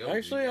 Yo,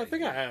 Actually, yeah, I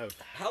think yeah. I have.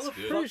 How the It's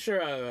good. Pretty fuck?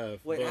 sure I have.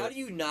 Wait, but- how do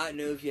you not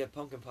know if you have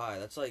pumpkin pie?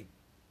 That's like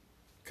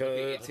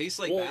It tastes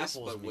like well, this,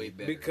 apples but way meat.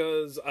 better.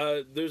 because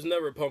there's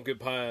never pumpkin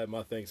pie at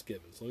my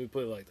Thanksgivings. Let me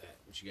put it like that.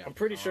 What you got? I'm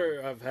pretty pecan?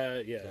 sure I've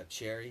had got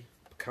cherry.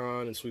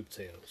 pecan and sweet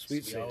potato.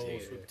 Sweet Yo,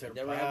 potato. sweet potato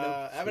Never pie. had no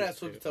I haven't had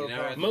sweet potato You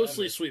never pie. had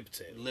Mostly sweet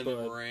potato. lemon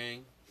but,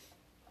 meringue.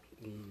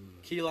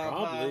 Key lime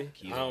probably. pie.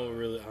 Key I don't lime.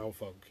 really. I don't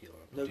fuck with key lime.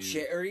 No Dude.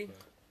 cherry.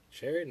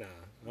 Cherry, nah.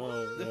 I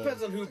don't know.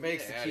 Depends on who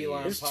makes Get the outta key here.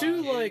 lime It's pie.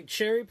 too like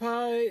cherry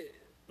pie.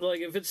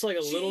 Like if it's like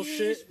a little Cheese,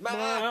 shit, my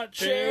not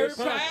cherry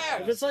cherry pie. pie.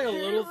 If it's like a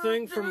little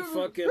thing from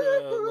fucking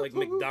like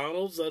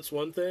McDonald's, that's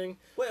one thing.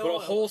 Wait, But a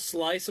hold on. whole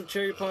slice of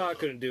cherry pie, I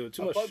couldn't do it.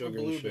 Too I much fuck sugar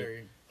with and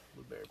shit.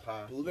 blueberry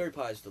pie. Blueberry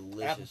pie is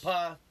delicious. Apple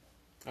pie.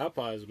 Apple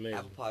pie is amazing.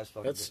 Apple pie is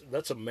fucking good.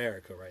 That's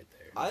America right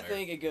there. I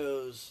think it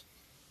goes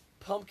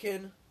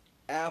pumpkin,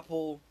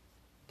 apple,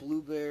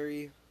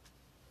 blueberry.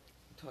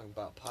 I'm talking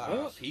about pie.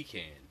 Oh.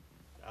 Pecan.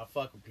 I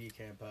fuck with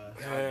pecan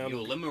pie.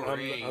 Yo, lemon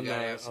meringue. you I'm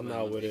gotta not- have some I'm not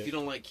lemon. with If it. you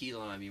don't like key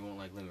lime, you won't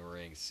like lemon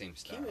meringue. Same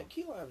style.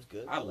 Key lime's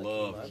good. I like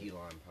love lime. key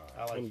lime pie.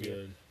 I like I'm it.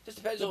 good. Just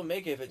depends on what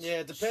make it. If it's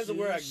Yeah, it depends on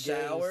where I too get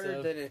it and sour,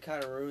 stuff. then it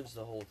kind of ruins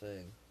the whole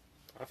thing.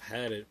 I've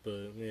had it,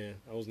 but yeah,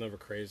 I was never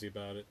crazy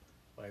about it.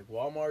 Like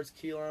Walmart's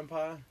key lime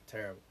pie,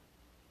 terrible.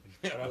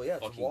 Well, yeah,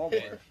 it's Fucking- Walmart.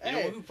 You know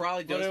Hey, who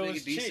probably but does it make a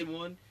was decent cheap.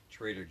 one?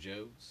 Trader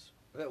Joe's.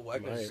 I bet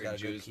Wegmans Right. got a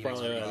good Juice key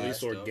Probably lime at pie. least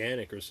stuff.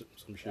 organic or some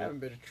I shit. haven't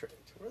been to Trader.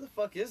 Where the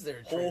fuck is there?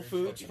 a Whole Trader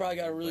Foods Joe's? probably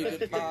got really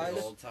good pies.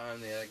 All the time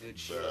they had good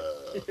shit.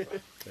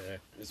 Yeah.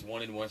 There's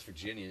one in West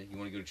Virginia. You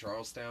want to go to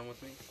Charlestown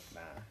with me?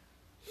 Nah.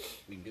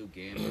 We can go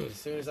gamble. As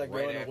soon as I go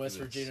Right into after West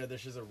this. Virginia,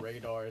 there's just a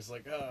radar. It's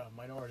like,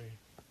 minority.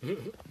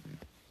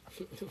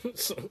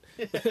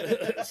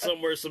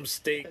 Somewhere some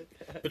state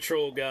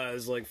patrol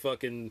guys like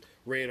fucking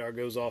radar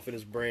goes off in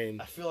his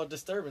brain. I feel a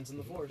disturbance in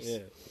the force. Yeah,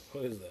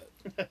 what is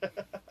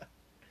that?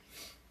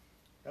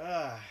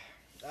 I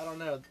don't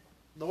know.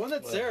 The one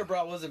that Sarah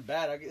brought wasn't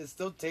bad. It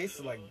still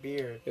tasted like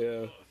beer. Yeah.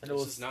 And it This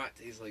was, does not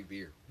taste like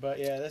beer. but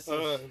yeah, this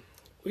is.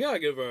 We gotta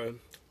give her.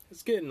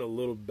 It's getting a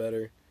little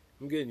better.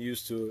 I'm getting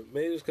used to it.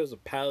 Maybe it's because the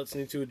palates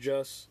need to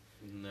adjust.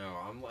 No,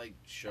 I'm like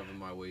shoving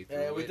my way through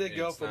Yeah, it. we did and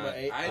go it's from not-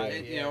 an 8 I,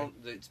 IPA. you know,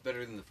 it's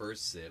better than the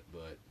first sip,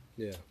 but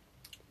Yeah.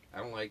 I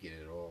don't like it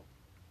at all.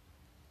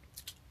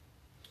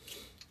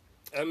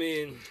 I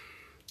mean,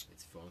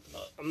 It's funky.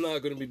 I'm not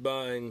gonna be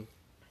buying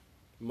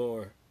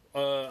more.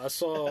 I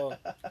saw.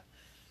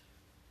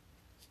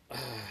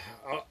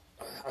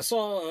 I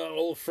saw an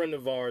old friend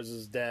of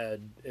ours'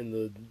 dad in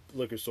the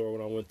liquor store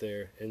when I went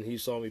there, and he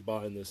saw me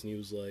buying this, and he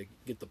was like,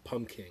 "Get the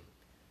pumpkin."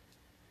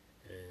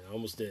 And I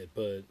almost did,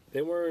 but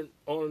they weren't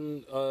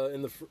on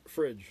in the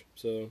fridge,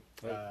 so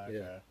yeah.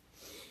 Okay.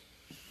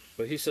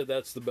 But he said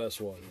that's the best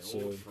one. Your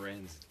So old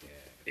friend's dad.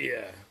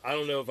 yeah, I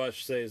don't know if I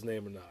should say his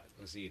name or not.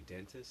 Was he a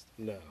dentist?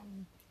 No,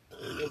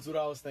 That's what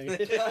I was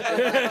thinking.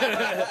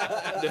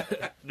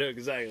 no,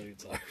 exactly.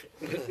 Sorry.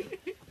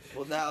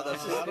 Well, now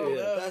that's I just, don't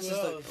know. that's just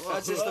Who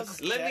the, else?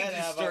 the. Let me Dad just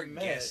have I start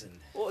met? guessing.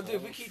 Well, dude,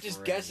 if we keep just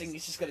Friends. guessing,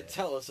 he's just gonna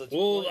tell us. So it's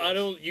Well, pointless. I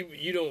don't.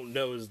 You don't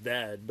know his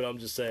dad, but I'm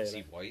just saying. Was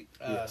he white?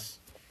 Yes.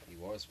 He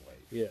was white.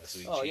 Yes. So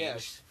he Oh changed.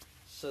 yes.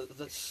 So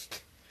that's.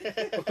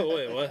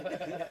 Wait,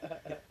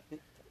 what?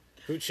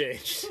 Who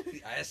changed?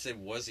 I said,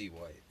 was he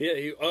white? Yeah,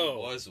 he. Oh,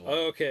 was one.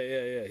 Oh,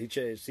 okay, yeah. He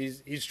changed.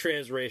 He's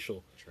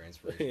transracial.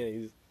 Transfer.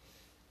 Yeah,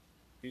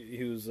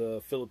 he was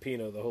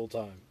Filipino the whole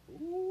time.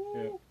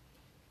 Yeah.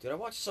 Dude, I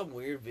watched some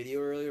weird video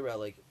earlier about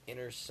like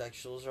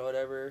intersexuals or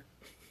whatever.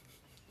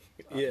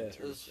 Yeah.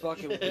 It was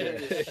fucking weird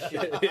as shit.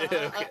 Yeah,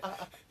 okay.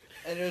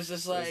 And it was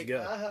just Let's like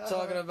go.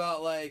 talking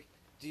about like,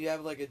 do you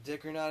have like a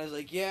dick or not? It's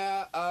like,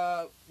 yeah.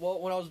 Well,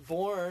 when I was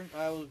born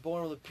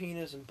with a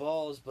penis and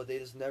balls, but they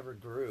just never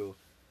grew.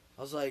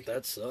 I was like,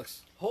 That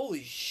sucks.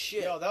 holy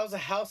shit. Yo, that was a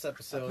house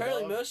episode.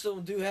 Apparently, dog. most of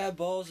them do have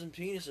balls and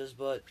penises,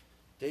 but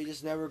they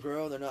just never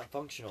grow. They're not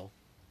functional.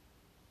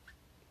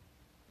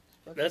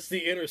 That's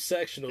the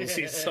intersectionals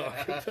he's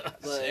talking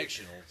about. Like-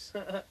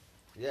 Sectionals.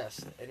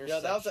 Yes. Yeah,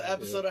 that was an intersectional.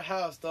 episode of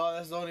House, dog.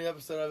 That's the only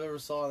episode I've ever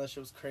saw, and that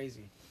shit was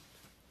crazy.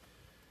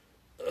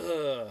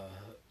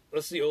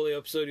 That's the only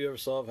episode you ever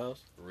saw of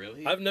House.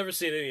 Really? I've never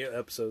seen any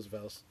episodes of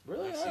House.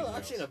 Really? I've seen I've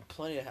those. seen a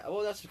plenty of.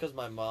 Well, that's because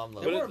my mom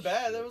loved They But weren't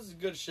bad. That was a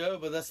good show,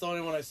 but that's the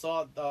only one I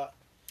saw. I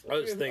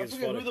just think it's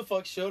forget funny. who the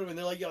fuck showed him, and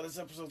they're like, "Yo, this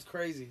episode's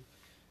crazy."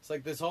 It's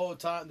like this whole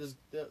time,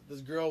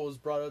 this girl was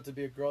brought up to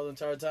be a girl the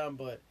entire time,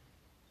 but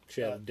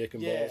She had a dick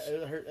and yeah,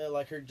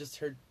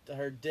 balls.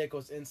 her dick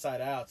was inside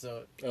out,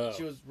 so Oh.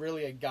 she was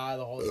really a guy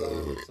the whole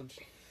time.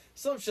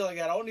 Some shit like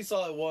that. I only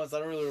saw it once. I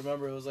don't really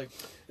remember. It was like,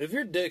 If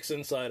your dick's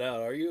inside out,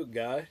 are you a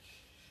guy?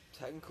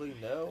 Technically,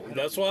 no.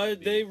 That's why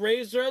they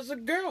raised her as a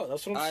girl.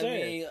 That's what I'm I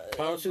saying. mean,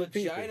 Power a to the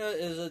people. vagina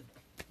is a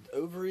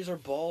ovaries are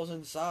balls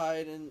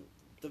inside, and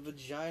the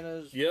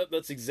vagina's Yep,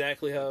 that's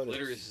exactly how it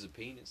Clitoris is. is a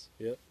penis.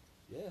 yeah.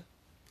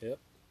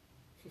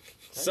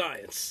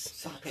 Science.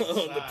 Science. On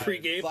the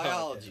pregame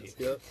Biology. podcast.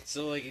 Yep.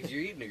 So, like, if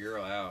you're eating a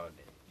girl out,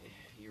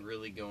 you're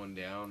really going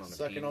down on a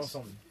sucking on penis.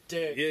 some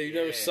dick. Yeah, you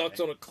never Yeah. sucked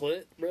on a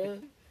clit,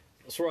 bruh?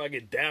 That's where I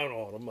get down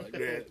on. I'm like,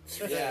 man.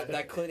 Yeah, if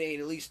that clit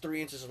ain't at least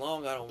 3 inches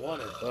long, I don't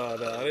want it. Oh,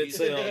 no, I didn't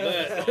say all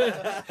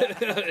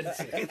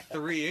that.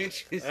 3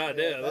 inches. God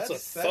damn, that's a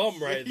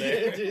thumb right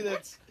there. Yeah, dude,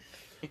 that's.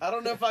 I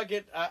don't know if I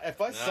get. If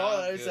I saw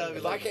that, I just good.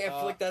 If I can't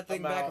flick that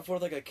thing I'm back out. and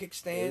forth like a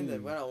kickstand,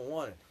 then I don't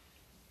want it.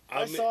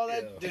 I saw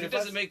that, yeah. dude. If it If I,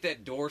 doesn't make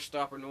that door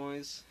stopper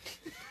noise,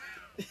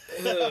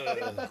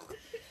 Ugh.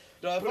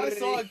 no, if I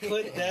saw a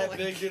clit that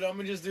big, dude, I'm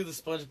gonna just do the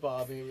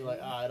SpongeBob and be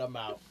like, alright, I'm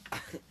out.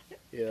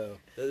 Yeah.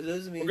 That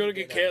doesn't mean We're gonna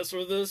get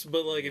canceled for this,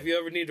 but like, if you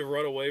ever need to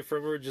run away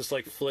from her, just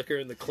like flick her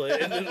in the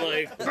clit and then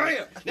like,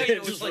 bam! Now you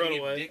know just it's like run you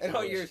get away. dick And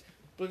all punched. yours.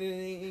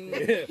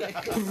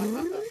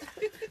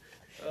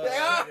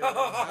 Yeah.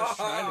 I was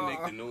trying to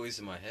make the noise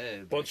in my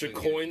head. but Bunch I of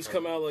couldn't get it coins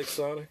come out like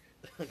Sonic.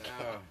 Ah,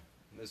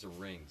 those are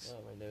rings. Oh,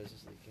 my nose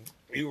is leaking.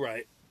 You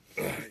right.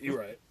 You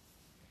right.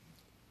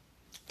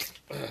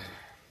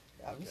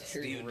 I'm just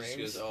hearing Steven just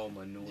rings. goes, "Oh,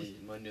 my nose,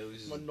 my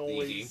nose is My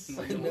bleeding." noise.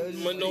 My nose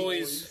is My leaking.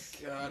 noise.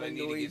 God, My I need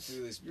to get noise.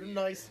 through this. You're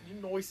nice.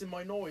 You're noise in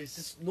my noise.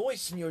 Just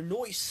noise in your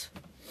noise.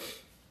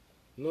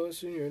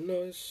 Noise in your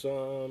noise,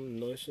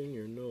 noise in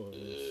your noise.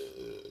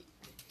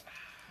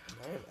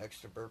 I am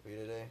extra burpy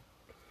today.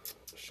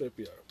 Should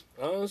be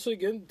alright. Honestly,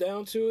 getting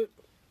down to it,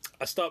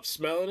 I stopped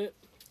smelling it.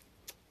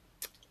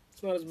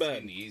 It's not as It's bad.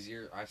 getting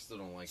easier. I still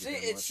don't like it See,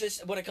 that it's much.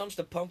 just when it comes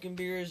to pumpkin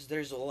beers,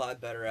 there's a lot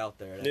better out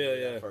there. I Yeah, know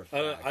that yeah. for a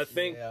fact. I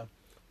think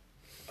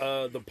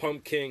Yeah. the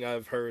Pump King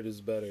I've heard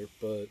is better,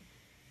 but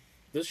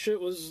this shit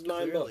was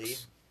 $9. Clearly.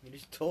 You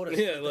just told us.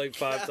 Yeah, like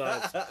 5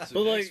 times.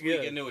 So but next like,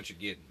 week, yeah. I know what you're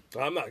getting.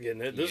 I'm not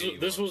getting it. Yeah, you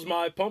This are. was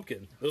my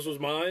pumpkin. This was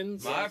mine.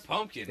 My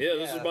pumpkin. Yeah,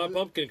 this is Yeah. my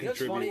pumpkin You know what's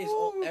funny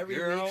contribute. is every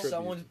Girl. week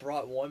someone's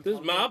brought one This is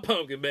pumpkin, my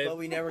pumpkin, but babe.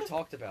 we never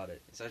talked about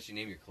it. Is that your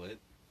name, your clit?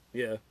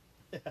 Yeah.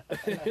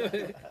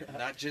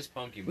 Not just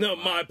pumpkin. No,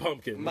 but my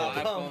pumpkin. My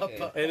My pumpkin.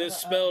 pumpkin. And it's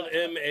spelled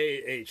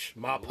M-A-H.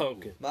 My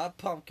pumpkin. My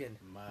pumpkin.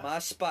 My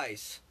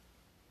spice.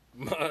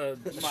 My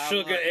My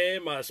sugar life.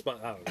 and my spice.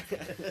 I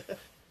don't know.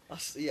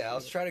 I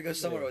was trying to go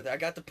somewhere with it. I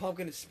got the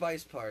pumpkin and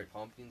spice part.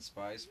 Pumpkin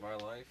spice, my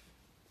life.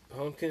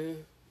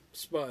 Pumpkin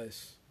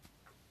spice.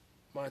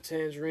 My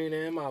tangerine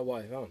and my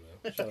wife. I don't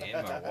know. Shut up.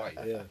 And my wife.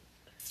 Yeah.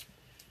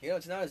 You know,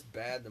 it's not as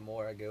bad the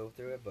more I go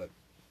through it, but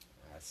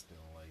I still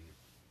like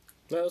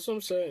it. No, that's what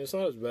I'm saying. It's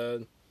not as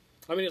bad.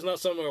 I mean, it's not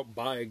something I'll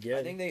buy again.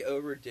 I think they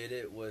overdid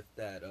it with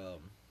that,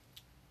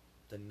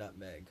 the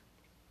nutmeg.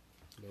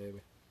 Maybe.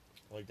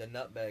 Like, the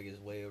nutmeg is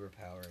way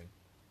overpowering.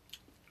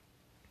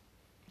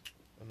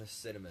 And the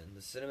cinnamon.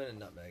 The cinnamon and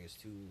nutmeg is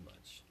too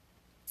much.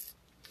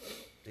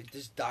 They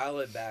just dial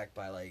it back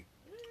by, like,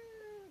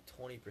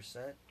 20%.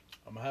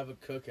 I'm gonna have a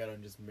cookout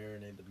and just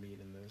marinate the meat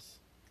in this.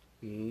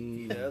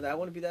 You know, that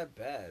wouldn't be that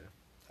bad.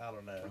 I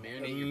don't know.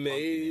 Marinate your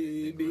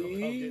Maybe. pumpkin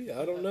in it, then grill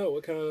it. I don't know.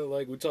 What kind of,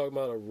 like, we talking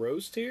about a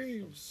roast here?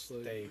 You just,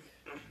 like, Steak.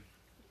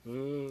 I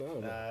don't know.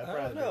 Nah, I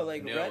probably don't know,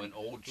 like, No, red, an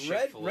old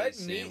red, Chick-fil-A red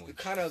sandwich. meat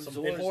kind of Some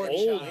absorbs pork the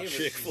Old flavors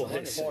Chick-fil-A you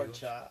want it to. pork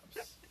chops.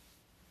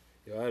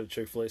 Yo, I had a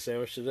Chick-fil-A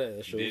sandwich today.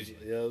 That shit Did was, you?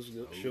 yeah, it was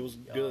good. Shit was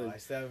Yo, good. I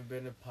still haven't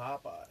been to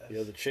Popeyes.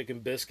 Yeah, the chicken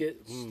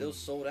biscuit. Still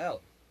sold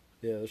out.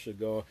 Yeah, that shit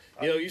going.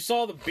 Yo, you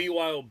saw the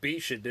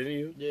BYOB shit, didn't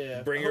you?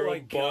 Yeah. Bring Oh your my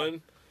own God.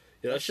 bun.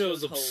 Yeah, that shit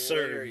was shit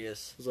absurd.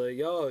 hilarious. It's like,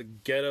 y'all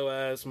ghetto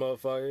ass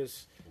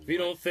motherfuckers. If you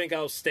don't think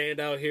I'll stand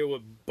out here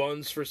with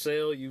buns for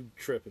sale, you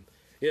tripping.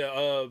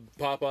 Yeah,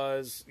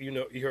 Popeyes, you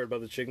know, you heard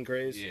about the chicken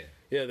craze? Yeah.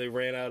 Yeah, they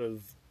ran out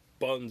of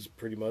buns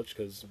pretty much,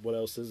 because what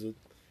else is it?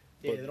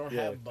 Yeah, But, they don't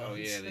yeah. have buns. Oh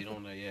yeah, they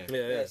don't know. Yeah. Yeah,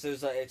 Yeah, yeah.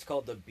 so it's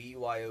called the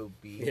BYOB.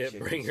 Yeah, chicken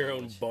bring your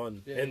own sandwich.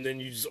 bun. Yeah. And then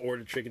you just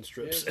order chicken Yeah,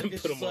 strips it's like, and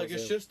it's put just them on like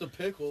it's sale. just a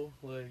pickle.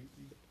 Like,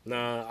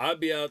 Nah, I'd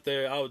be out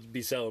there, I would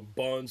be selling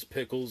buns,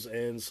 pickles,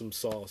 and some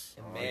sauce.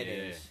 And Oh,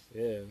 mayonnaise.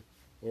 Yeah.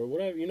 Or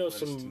whatever, you know, Lettuce,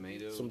 some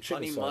tomato. chicken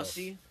Honey sauce.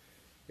 mussy.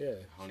 Yeah.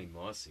 Honey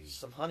mussy.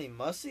 Some honey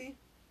mussy.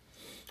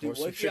 Or Dude,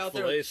 some what if you're out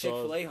there with Chick-fil-A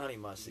sauce. Chick-fil-A honey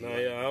mussy? No, Like,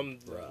 yeah, I'm.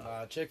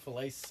 bruh. Chick-fil-A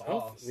I don't-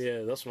 sauce.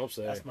 Yeah, that's what I'm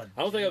saying. That's my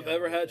I don't think I've jam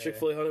ever right had there.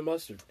 Chick-fil-A honey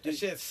mustard. That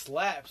shit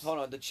slaps. Hold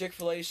on, the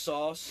Chick-fil-A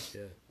sauce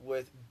Yeah.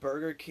 with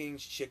Burger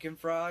King's chicken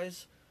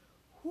fries.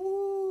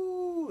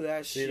 Whoo,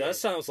 that See, shit. that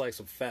sounds like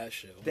some fat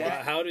shit.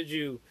 That- How did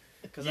you?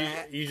 Cause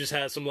You just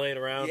had some laying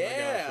around.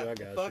 yeah, I got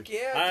you. fuck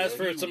yeah. I asked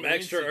dude. for You some went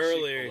extra to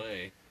earlier.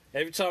 Chick-fil-A.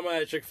 Every time I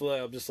had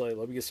Chick-fil-A, I'm just like,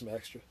 let me get some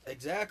extra.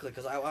 Exactly,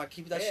 because I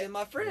keep that shit in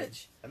my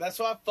fridge. And that's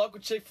why I fuck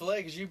with Chick-fil-A,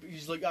 because you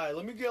just like, all right,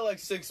 let me get like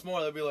 6 more.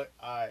 They'll be like,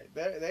 all right,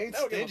 they ain't They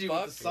don't give a stingy with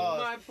fuck. the sauce.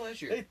 My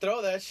pleasure. They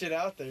throw that shit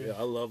out there. Yeah,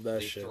 I love that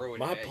They shit. throw it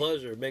My at you.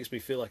 pleasure makes me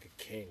feel like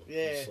a king. Yeah.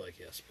 It's like,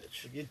 yes,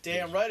 bitch. You're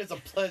damn right, it's a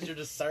pleasure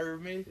to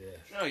serve me.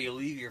 Yeah. No, you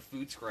leave your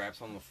food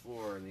scraps on the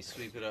floor and they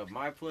sweep it up.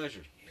 My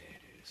pleasure.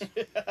 Yeah,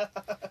 it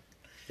is.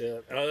 Yeah,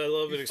 and I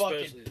love You it fucking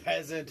especially.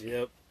 peasant.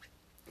 Yep.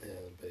 Yeah,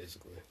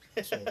 basically.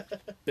 So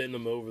bend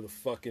them over the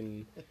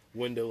fucking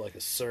window like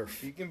a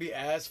surf. You can be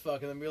ass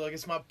fucking and be like,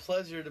 it's my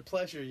pleasure to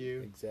pleasure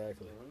you.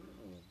 Exactly.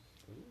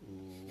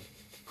 Ooh.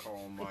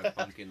 Call my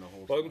pumpkin the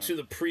whole Welcome time. to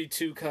the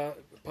Pre-2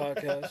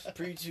 podcast.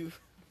 Pre-2.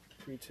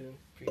 Pre-2.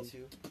 Pre-2.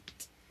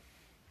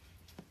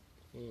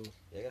 Mm.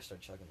 Yeah, I gotta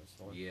start chugging this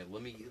one. Yeah,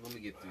 let me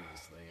get through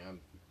this thing.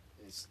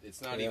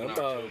 It's not Yeah, even I'm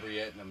about- October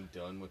yet, and I'm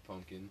done with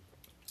pumpkin.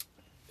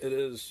 It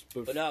is.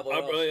 But no, what I,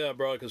 else? yeah, I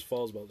brought it because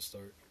fall's about to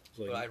start. It's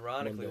like But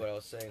ironically, Monday. what I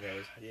was saying though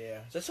is, Yeah.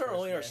 is this our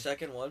only our First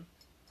second one?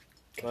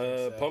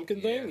 so.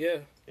 Pumpkin thing? Yeah.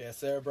 Yeah,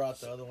 Sarah brought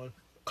the other one.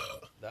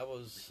 That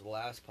was the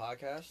last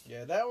podcast.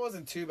 Yeah, that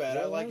wasn't too bad.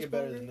 Is I that like last it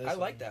better one? than this I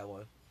like one. that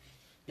one.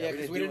 Yeah,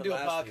 because we didn't do a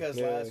it last week. podcast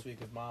Yeah. last week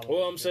because Mom. Well,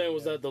 I'm wasn't saying doing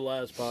was that the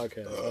last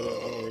podcast?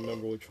 I don't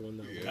remember which one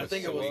that was. I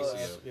think it So was.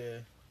 easy. Yeah.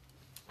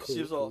 Cool,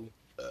 She was all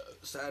cool.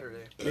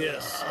 Saturday.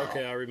 Yes.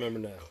 Okay, I remember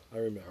now. I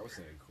remember. That was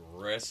an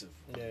aggressive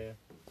one. Yeah.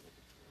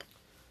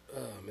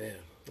 Oh man.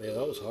 Yeah,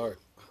 that was hard.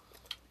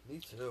 Me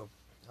too.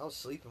 I was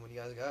sleeping when you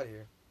guys got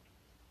here.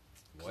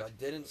 'Cause What? I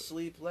didn't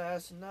sleep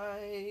last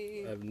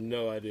night. I have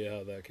no idea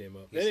how that came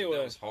up. He said Anyway.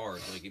 that was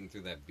hard, like getting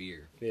through that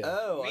beer. Yeah.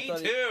 Oh, Me I thought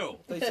too.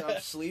 They said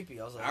I'm sleepy.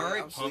 I was like, All yeah,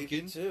 right, I'm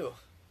sleepy pumpkin. too.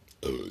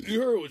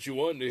 You heard what you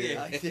wanted to hear.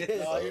 Yeah. I did.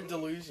 Oh, you're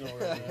delusional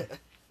right now.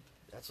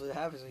 That's what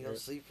happens when you don't Yeah.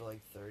 sleep for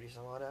like 30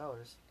 some odd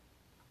hours.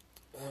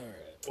 All right.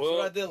 That's what I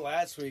Well, did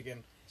last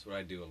weekend. That's what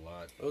I do a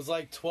lot. It was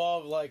like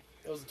 12,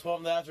 it was 12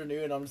 in the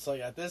afternoon. I'm just like,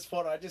 at this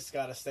point, I just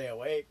gotta stay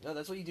awake. No,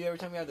 that's what you do every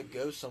time you have to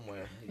go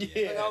somewhere.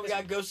 Yeah. Like, oh, we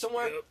gotta go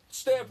somewhere? Yep.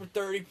 Stay up for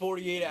 30,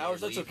 48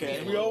 hours. That's leave me okay.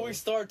 And alone. we always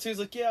start too. He's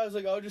like, yeah. I was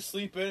like, I'll just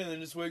sleep in and then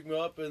just wake me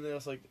up. And then I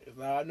was like,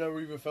 nah, I never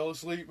even fell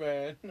asleep,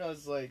 man. And I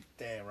was like,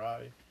 damn,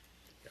 Robbie.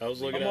 I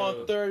was looking I'm at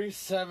on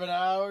 37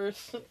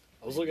 hours.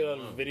 I was looking at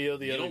a video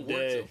the you other don't work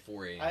day. till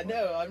 4 a.m. I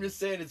know. I'm just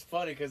saying it's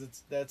funny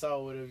because that's how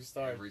it would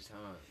start. every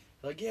time.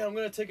 Like, yeah, I'm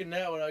gonna take a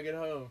nap when I get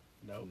home.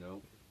 No,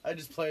 Nope. I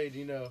just played,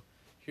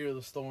 Hear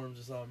the Storms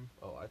or something.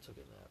 Oh, I took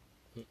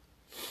a nap.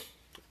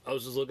 I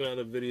was just looking at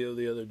a video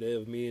the other day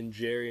of me and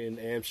Jerry in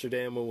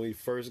Amsterdam when we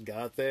first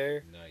got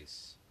there.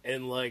 Nice.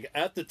 And like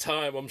at the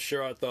time, I'm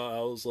sure I thought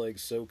I was like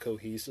so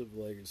cohesive,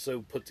 like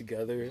so put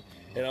together.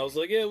 And I was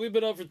like, yeah, we've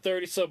been up for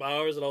 30 some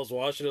hours. And I was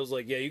watching it. I was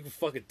like, yeah, you can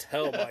fucking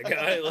tell, my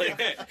guy.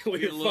 Like We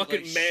we're look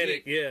fucking like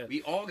manic. shit. Yeah.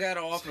 We all got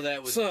off of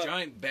that with So-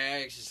 giant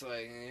bags, just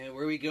like,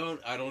 where are we going?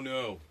 I don't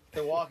know.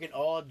 They're walking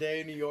all day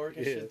in New York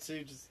and Yeah. shit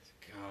too. Just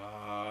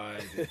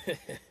God. That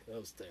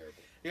was terrible.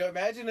 you know,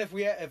 imagine if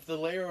if the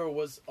layover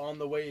was on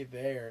the way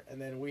there,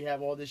 and then we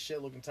have all this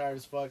shit looking tired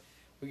as fuck.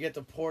 We get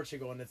to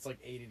Portugal and it's like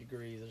 80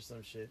 degrees or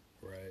some shit.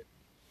 Right.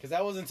 Because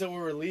that was until we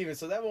were leaving,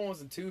 so that one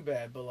wasn't too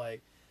bad. But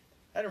like,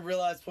 I didn't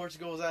realize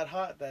Portugal was that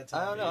hot that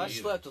time. I don't know. I Me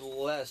either. slept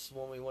less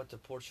when we went to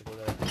Portugal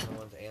than when we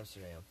went to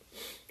Amsterdam.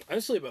 I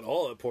sleep at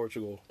all at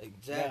Portugal.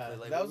 Exactly. Yeah,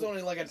 like, that was we-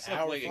 only like an It's like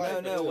hour like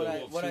flight. No, what a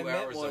I few meant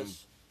hours on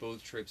was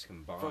both trips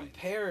combined. from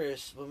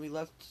Paris, when we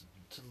left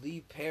to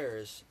leave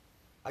Paris,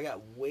 I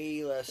got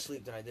way less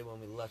sleep than I did when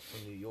we left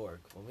from New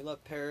York. When we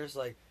left Paris,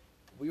 like,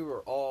 we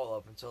were all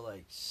up until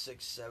like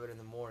 6, 7 in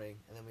the morning,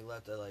 and then we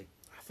left at like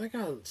I think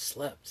I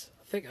slept.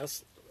 I think a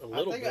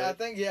little bit. I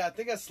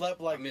think I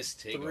slept I like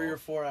missed 3 takeoff. or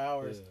 4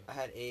 hours. Yeah. I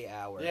had 8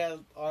 hours. Yeah,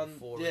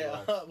 Before we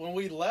left. when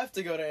we left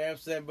to go to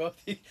Amsterdam,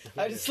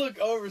 I just look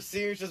over,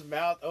 Sirius's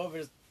mouth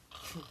over,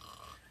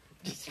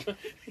 just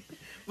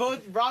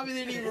both. Robbie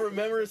didn't even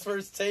remember his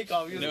first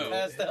takeoff. He was No,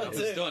 passed I out was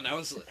too. done. I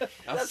was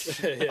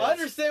Yeah. I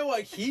understand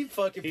why he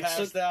fucking He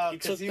passed took- out he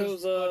because took he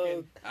was those,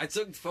 fucking. I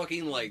took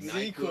fucking like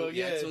ZzzQuil, NyQuil.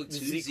 Yeah, I yeah. took 2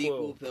 ZzzQuil.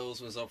 ZzzQuil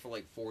pills. Was up for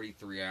like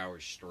 43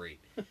 hours straight.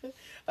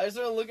 I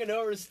started looking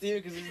over to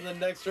Steve because he's in the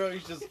next row.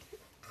 He's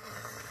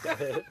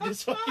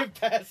just fucking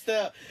passed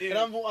out, and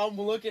I'm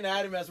looking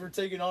at him as we're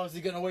taking off. Is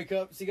he gonna wake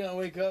up? Is he gonna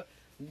wake up?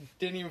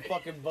 Didn't even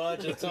fucking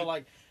budge until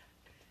like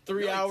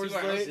 3 Like, hours 2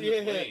 hours later.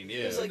 in the plane, yeah.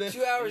 It's like And then-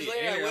 2 hours In the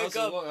later, air, I was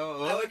wake up. like,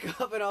 I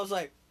wake up and I was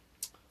like,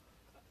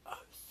 I'm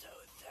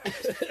so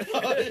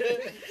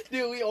thirsty.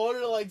 Dude, we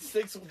ordered like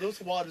 6.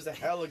 Those waters are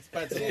hell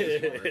expensive.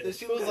 This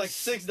shit was like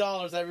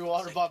 $6 every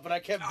water bottle, but I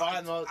kept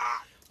buying them.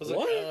 I was like,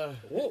 What?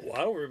 Whoa, I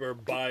don't remember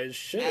buying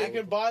shit. I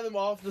could buy them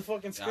off the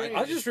fucking screen.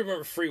 I just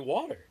remember free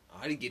water.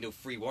 I didn't get no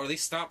free water. They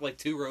stopped like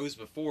 2 rows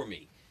before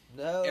me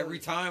No. every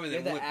time, and You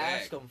then had to went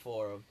ask back. them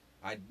for them.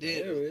 I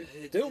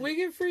did. Did we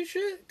get free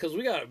shit? Because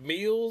we got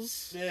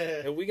meals. Yeah.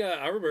 And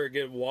I remember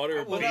getting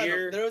water, I would-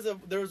 beer.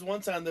 There was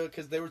one time though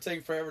because they were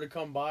taking forever to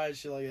come by and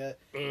shit like that.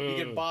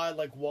 You can buy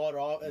like water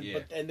off, and, Yeah.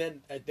 and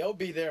then they'll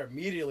be there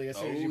immediately as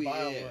soon as you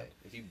buy them.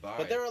 If you buy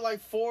But they were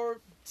like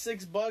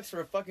 $4-6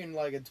 for a fucking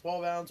like a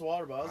 12-ounce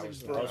water bottle. I was I like,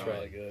 was bro, That's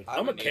probably good. I I'm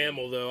a wouldn't even-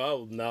 camel though. I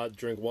will not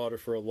drink water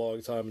for a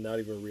long time and not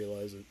even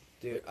realize it.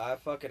 Dude, I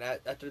fucking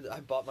after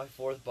I bought my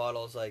 4th bottle,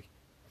 I was like,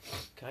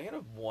 "Can I get a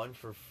 1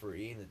 for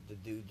free?" And the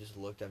dude just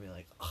looked at me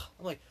like, ugh.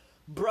 I'm like,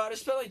 "Bro, I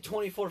just spent like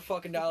 $24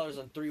 fucking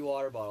on 3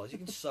 water bottles. You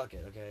can suck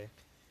it, okay?"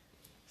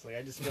 it's like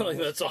I just Like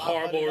that's a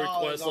horrible $500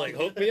 request. on Like it.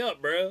 hook me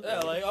up, bro. Yeah,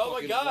 like, oh my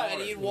Fucking god, I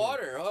water. need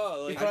water.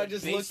 Oh, He like probably the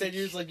just looked at basic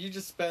you. It's like you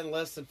just spent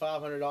less than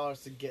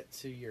 $500 to get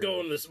to your.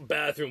 Go in this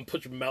bathroom,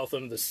 put your mouth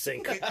under the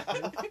sink.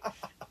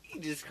 He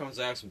just comes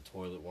out with some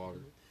toilet water.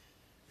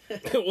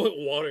 What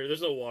water?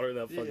 There's no water in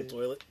that fucking Yeah.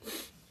 toilet.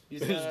 You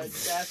just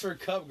gotta ask for a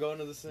cup, go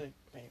into the sink.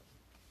 Bam.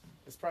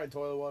 It's probably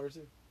toilet water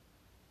too.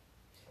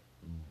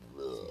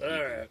 All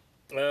right.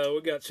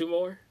 We got 2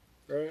 more.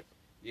 All right.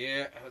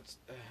 Yeah,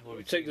 what do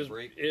we Take take this a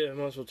break? Yeah,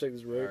 might as well take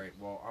this break. All right.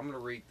 Well, I'm gonna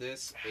rate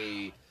this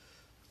a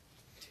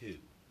 2.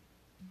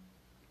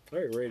 I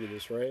already rated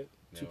this, right?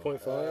 No.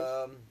 2.5.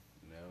 No,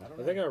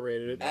 I think I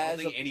rated it. I don't As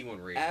think a-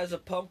 anyone rated As it. a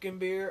pumpkin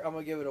beer, I'm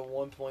gonna give it a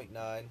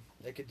 1.9.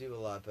 It could do a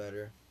lot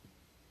better.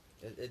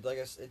 It like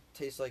it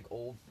tastes like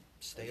old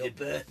stale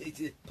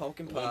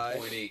pumpkin pie.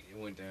 1.8. It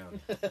went down.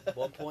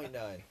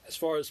 1.9. As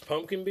far as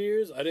pumpkin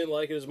beers, I didn't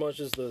like it as much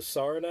as the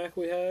Saranac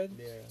we had.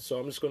 Yeah. So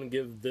I'm just going to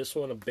give this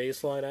one a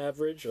baseline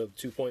average of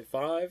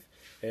 2.5,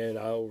 and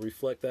I'll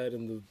reflect that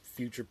in the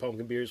future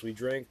pumpkin beers we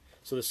drink.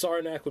 So the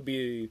Saranac would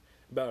be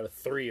about a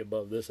 3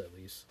 above this at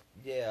least.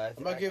 Yeah,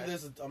 I'm gonna give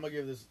this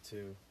a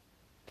 2.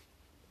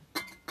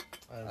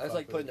 I was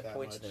like putting the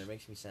points in there. It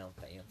makes me sound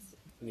fancy.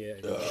 Yeah.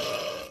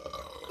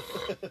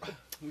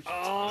 We should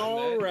All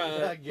time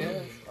that. I right.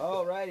 guess.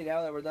 Alrighty,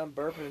 now that we're done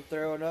burping and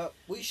throwing up,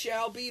 we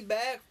shall be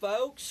back,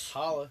 folks.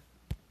 Holla.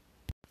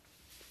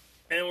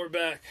 And we're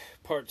back.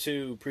 Part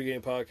 2,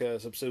 pregame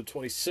podcast, episode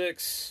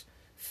 26.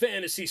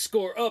 Fantasy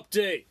score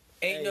update.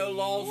 Ain't no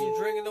laws in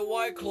drinking the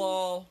White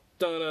Claw.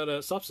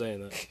 Dun-dun-dun. Stop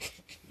saying that.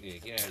 Yeah,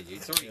 get out of here.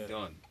 It's already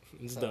done.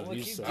 It's So done. what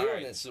You you suck. doing?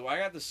 Alright, so I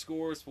got the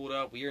scores pulled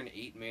up. We are an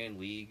 8-man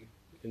league.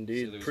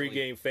 Indeed. So there's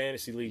Pre-game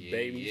fantasy league, Yeah,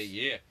 babies.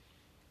 yeah.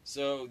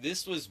 So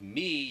this was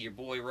me, your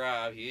boy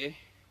Rob here,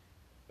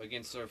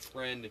 against our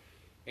friend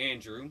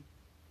Andrew.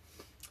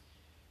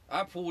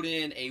 I pulled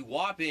in a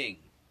whopping.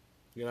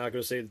 You're not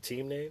going to say the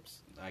team names?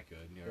 I could.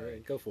 All All right,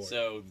 right. go for it.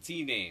 So the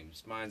team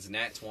names. Mine's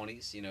Nat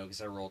 20s,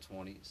 because I roll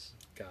 20s.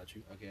 Got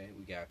you. Okay,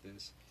 we got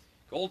this.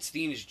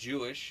 Goldstein is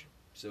Jewish,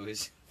 so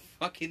his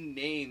fucking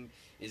name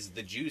is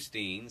the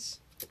Jewsteins.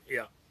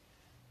 Yeah.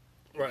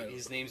 Right.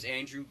 His name's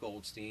Andrew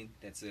Goldstein.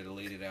 That's it. I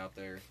laid it out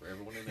there for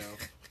everyone to know.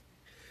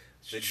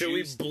 The Should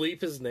we Jews-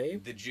 bleep his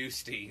name? The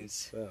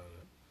Jewsteins. I don't know.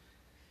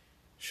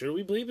 Should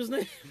we bleep his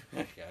name?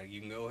 Yeah, you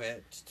can go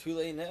ahead. It's too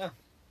late now.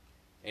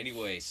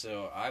 Anyway,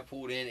 so I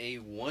pulled in a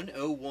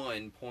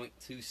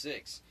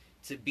 101.26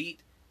 to beat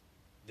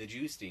the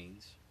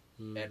Juicings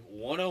at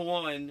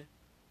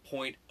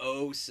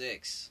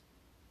 101.06.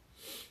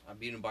 I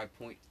beat him by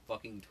 .20.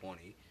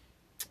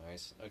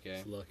 Nice. Okay.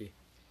 It's lucky.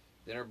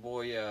 Then our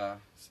boy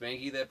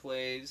Spanky that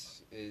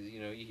plays,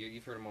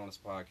 you've heard him on this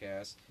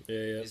podcast.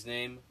 Yeah. His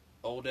name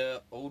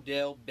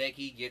Odell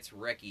Becky Gets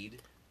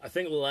Wrecked. I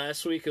think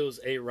last week it was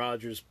A.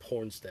 Rogers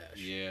porn stash.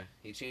 Yeah,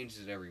 he changes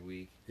it every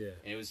week. Yeah.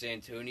 And it was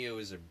Antonio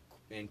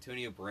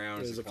Brown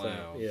It as was a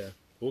clown. Yeah.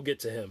 We'll get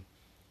to him.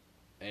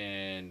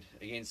 And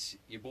against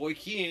your boy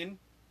Kian,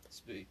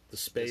 The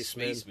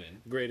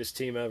Spaceman. Greatest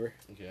team ever.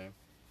 Okay.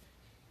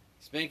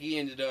 Spanky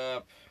ended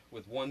up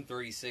with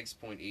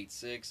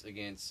 136.86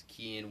 against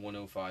Kian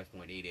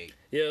 105.88.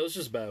 Yeah, it was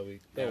just a bad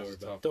week. That was a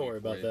tough Don't week worry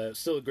for about you. that.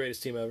 Still the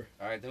greatest team ever.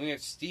 All right, then we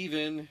have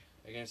Steven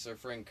against our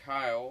friend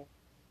Kyle.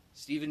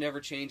 Steven never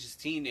changed his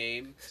team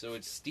name, so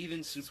it's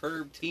Steven's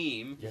Superb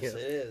Team. Yes, Yeah. it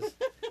is.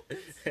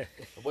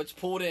 What's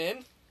pulled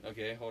in?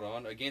 Okay, hold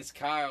on. Against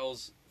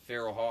Kyle's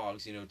Feral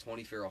Hogs,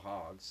 20 Feral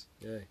Hogs.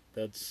 Yeah,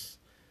 that's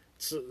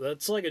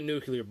like a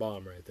nuclear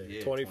bomb right there.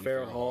 Yeah, 20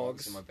 feral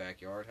hogs. in my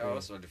backyard. How Yeah.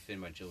 else do I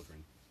defend my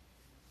children?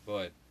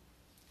 But,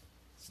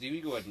 Steve, you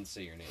go ahead and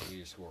say your name. Get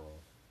your score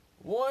off.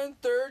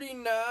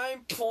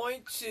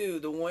 139.2,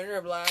 the winner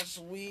of last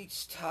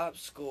week's top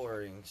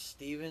scoring,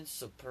 Steven's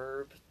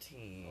Superb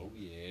Team. Oh,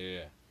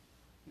 yeah.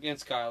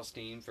 Against Kyle's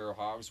team, Feral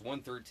Hogs,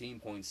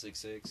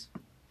 113.66.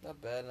 Not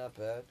bad, not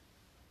bad.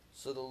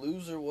 So the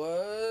loser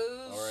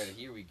was... All right,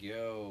 here we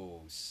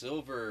go.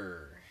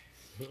 Silver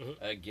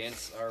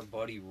against our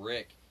buddy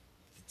Rick.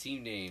 The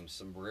team name,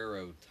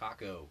 Sombrero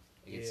Taco.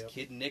 Against Yep.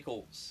 Kid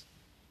Nichols.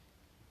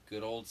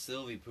 Good old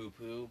Sylvie Poo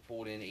Poo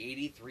pulled in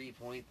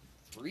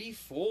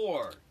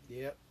 83.34.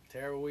 Yep,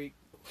 terrible week.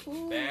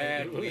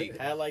 Bad week.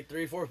 Had like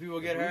 3-4 people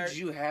get Who hurt. did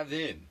you have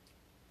in?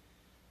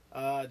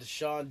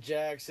 Deshaun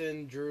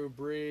Jackson, Drew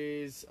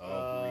Brees. Oh,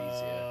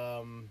 Brees,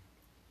 yeah.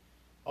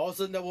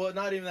 Also, no, well,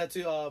 not even that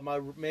too. My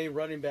main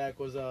running back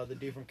was the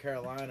dude from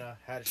Carolina.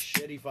 Had a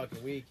shitty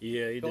fucking week.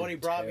 Yeah, he He only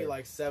did brought me terrible.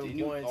 like 7 Didn't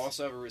you points.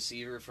 also have a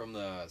receiver from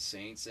the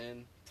Saints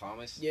in?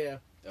 Thomas? Yeah.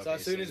 So Okay,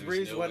 as soon as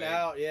there's Brees no went way.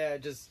 out, yeah,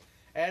 just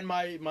and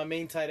my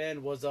main tight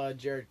end was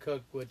Jared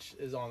Cook, which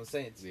is on the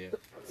Saints. Yeah.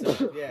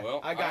 So yeah, Well,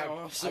 I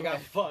got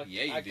fucked.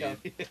 Yeah, you I did.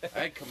 I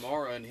had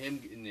Kamara and him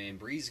and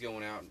Breeze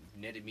going out and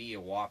netted me a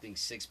whopping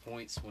 6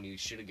 points when he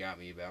should have got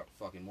me about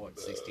fucking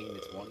 16 to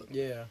 20.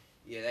 Yeah.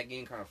 Yeah, that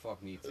game kind of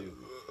fucked me too.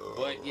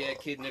 But yeah,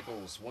 Kid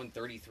Nichols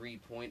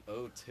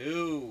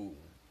 133.02.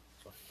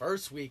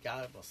 First week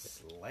I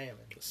was slamming.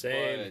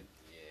 Same. But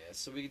yeah,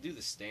 so we could do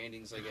the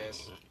standings, I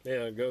guess.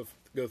 Yeah, go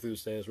through the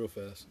stands real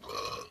fast. Yeah,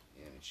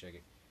 let me check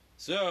it.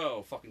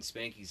 So, fucking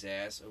Spanky's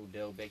ass.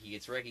 Odell Becky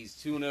Gets Recky's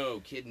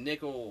 2-0. Kid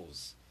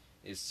Nichols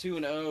is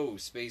 2-0.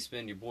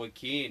 Spaceman, your boy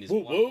Keen, is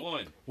Whoa,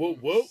 1-1. whoa.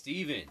 Whoa.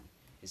 Steven,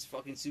 his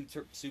fucking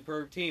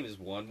superb team is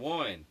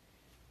 1-1.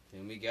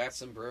 Then we got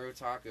Sombrero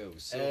Taco,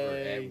 Silver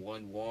Hey. at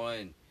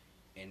 1-1.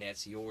 And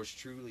that's yours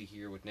truly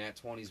here with Nat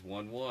 20's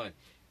 1-1.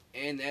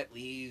 And that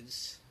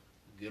leaves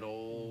good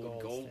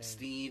old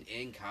Goldstein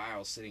and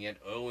Kyle sitting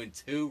at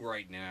 0-2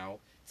 right now.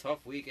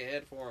 Tough week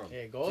ahead for him.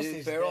 Yeah, Dude,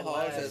 Goldstein's Feral dead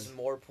Hogs last. has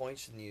more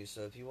points than you,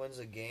 so if he wins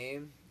a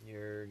game,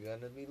 you're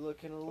gonna be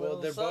looking a little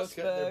Well, they're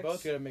suspect.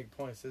 both gonna make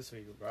points this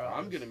week, bro.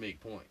 I'm going to make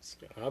points.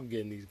 I'm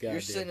getting these guys.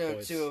 You're sitting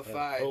at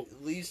 205. Oh,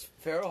 At least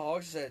Feral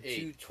Hogs is at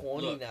Hey,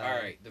 220 Look, now. all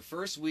right. The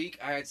first week,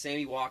 I had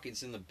Sammy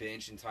Watkins in the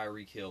bench and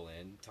Tyreek Hill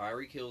in.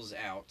 Tyreek Hill's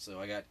out, so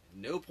I got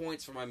no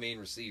points for my main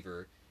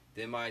receiver.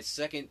 Then my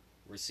second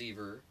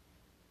receiver,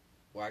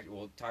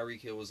 well,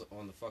 Tyreek Hill was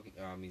on the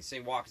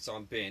Sammy Watkins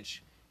on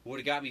bench. Would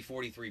have got me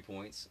 43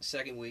 points.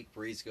 Second week,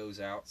 Breeze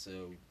goes out,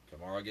 so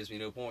Kamara gives me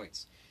no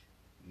points.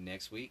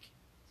 Next week,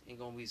 ain't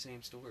going to be the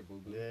same story,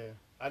 boo-boo. Yeah,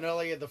 I know.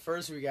 Like at the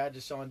first week, I had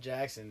Deshaun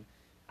Jackson.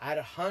 I had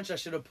a hunch I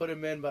should have put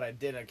him in, but I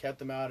didn't. I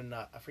kept him out, and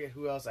I forget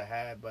who else I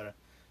had, but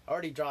I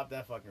already dropped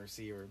that fucking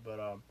receiver. But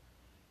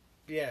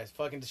yeah, it's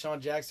fucking Deshaun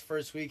Jackson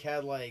first week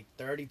had like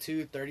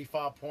 32,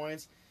 35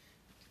 points.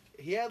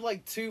 He had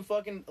like 2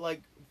 fucking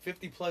like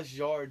 50+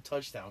 yard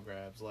touchdown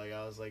grabs. Like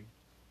I was like,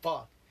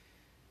 fuck.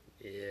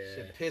 yeah.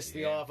 Shit pissed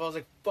me Yeah. off. I was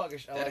like, fuck.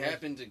 That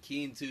happened to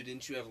Keen, too.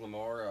 Didn't you have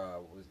Lamar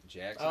was it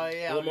Jackson? Oh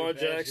yeah, Lamar on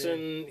the bench,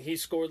 Jackson, he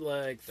scored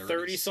like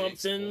 36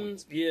 30-something.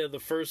 points. Yeah, the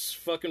first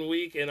fucking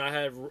week, and I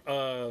had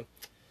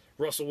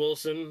Russell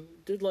Wilson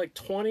did like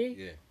 20.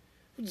 Yeah.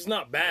 It's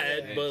not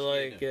bad, Yeah. but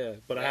like, yeah.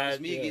 But I that had was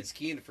me yeah. against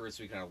Keen the first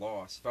week and I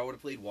lost. If I would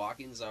have played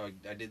Watkins, I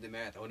did the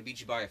math. I would have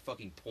beat you by a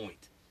fucking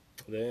point.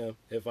 Yeah,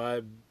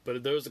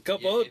 but there was a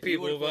couple Yeah, other if you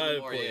people. would've If put I had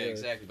Lamar, put, yeah,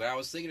 exactly. But I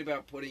was thinking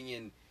about putting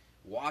in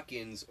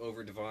Watkins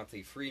over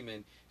Devontae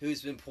Freeman,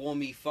 who's been pulling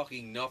me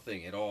fucking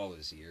nothing at all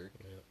this year.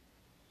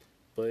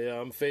 But yeah,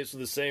 I'm faced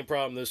with the same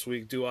problem this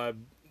week.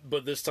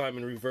 But this time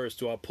in reverse.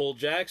 Do I pull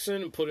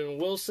Jackson and put in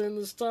Wilson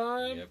this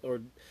time? Yep.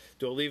 Or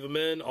do I leave him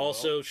in?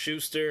 Also,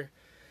 Schuster.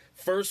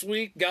 First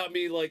week got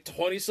me like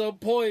 20-some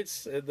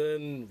points, and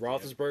then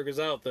Roethlisberger's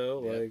out,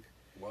 though. Yep. Like,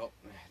 Well,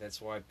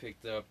 that's why I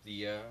picked up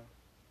the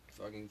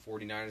fucking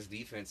 49ers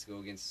defense to go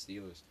against the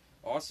Steelers.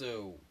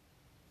 Also,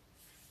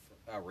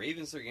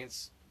 Ravens are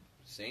against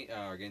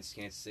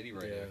Kansas City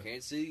right now.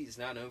 Kansas City is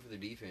not known for their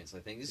defense. I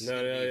think this is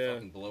going to be a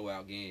fucking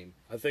blowout game.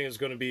 I think it's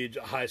going to be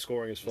high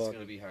scoring as fuck. It's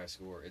going to be high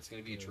score. It's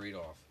going to be a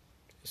trade-off.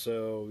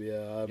 So,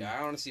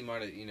 I honestly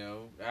might have,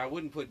 I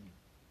wouldn't put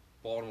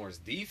Baltimore's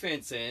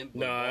defense in. But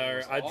no,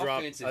 I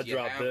dropped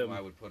them. I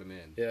would put them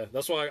in. Yeah,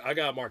 that's why I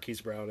got Marquise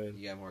Brown in.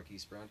 You got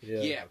Marquise Brown?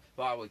 Yeah.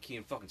 By the way,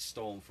 Keenan fucking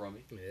stole him from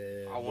me.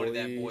 Yeah, I wanted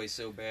that boy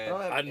so bad.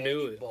 I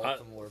knew it.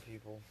 Baltimore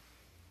people.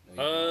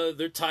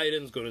 Their tight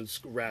end's going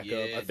to rack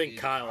up. I think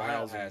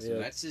Kyle has him. Yeah.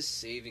 That's his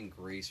saving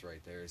grace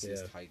right there. Is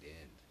his tight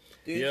end.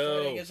 Dude, his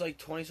tight end gets like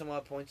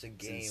 20-some-odd points a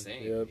game. It's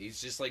insane. Yep.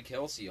 He's just like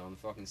Kelsey on the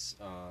fucking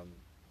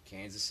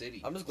Kansas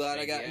City. I'm just glad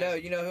I got... No,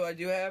 you know who I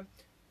do have?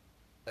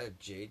 I have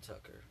Jade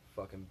Tucker.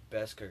 Fucking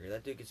best kicker.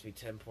 That dude gets me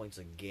 10 points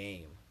a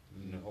game.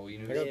 I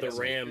got the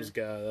Rams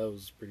guy. That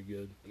was pretty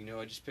good.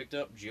 I just picked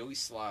up Joey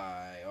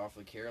Sly off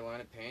the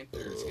Carolina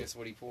Panthers. Guess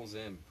what he pulls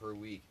in per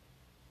week?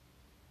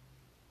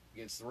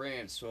 Against the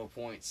Rams, 12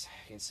 points.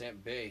 Against Tampa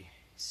Bay,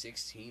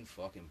 16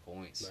 fucking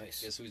points.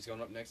 Nice. Guess who's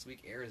going up next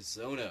week?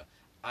 Arizona.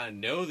 I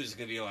know there's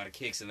going to be a lot of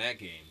kicks in that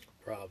game.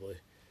 Probably.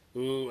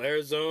 Ooh,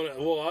 Arizona.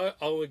 Well, I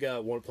only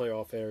got one player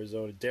off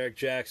Arizona. Derek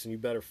Jackson, you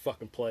better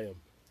fucking play him.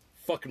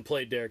 Fucking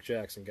play Derek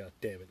Jackson, god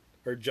damn it.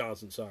 Or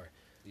Johnson, sorry.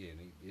 Yeah,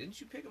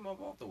 didn't you pick him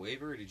up off the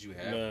waiver, or did you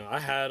have him? No, I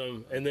had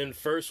him. And then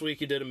first week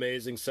he did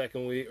amazing.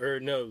 Second week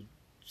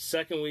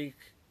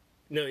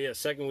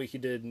he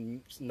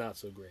did not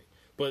so great.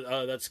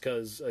 But that's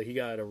because he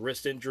got a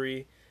wrist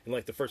injury in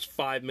like the first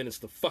 5 minutes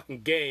of the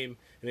fucking game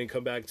and then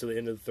come back to the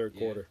end of the third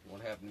quarter.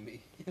 What happened to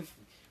me?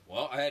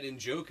 Well, I had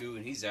Njoku,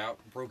 and he's out.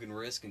 Broken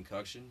wrist,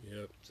 concussion.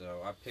 Yep.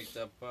 So I picked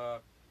up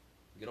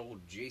good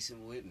old Jason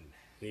Witten.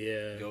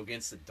 Yeah. Go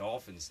against the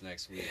Dolphins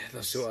next week. Yeah,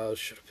 that's who I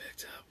should have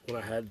picked up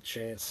when I had the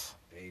chance.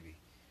 Oh, baby.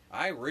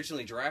 I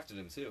originally drafted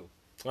him, too.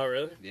 Oh,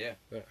 really? Yeah.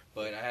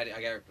 But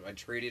I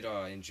traded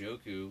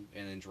Njoku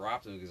and then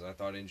dropped him because I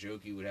thought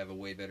Njoku would have a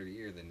way better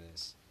year than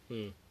this.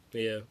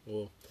 Yeah,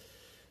 well,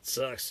 it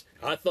sucks.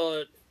 I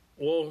thought,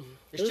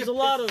 there's a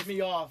lot of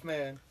me off,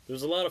 man.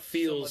 There's a lot of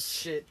feels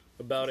shit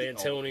about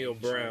Antonio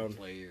Brown.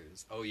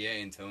 Players. Oh yeah,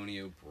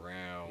 Antonio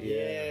Brown.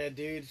 Yeah,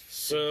 dude.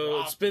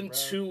 So it's been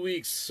 2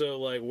 weeks.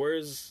 So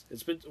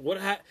it's been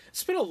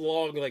a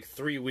long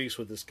 3 weeks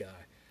with this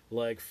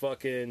guy.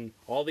 Fucking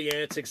all the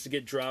antics to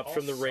get dropped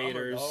from the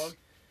Raiders.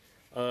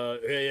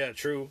 Yeah,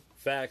 true.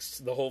 Facts.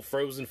 The whole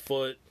frozen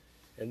foot,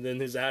 and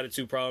then his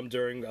attitude problem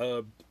during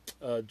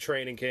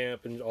training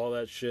camp and all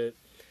that shit,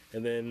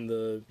 and then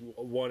the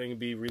wanting to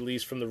be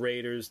released from the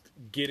Raiders,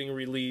 getting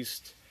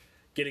released,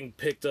 getting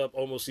picked up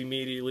almost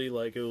immediately,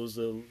 like it was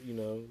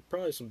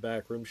probably some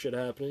backroom shit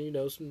happening,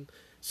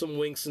 some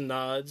winks and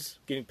nods,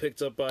 getting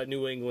picked up by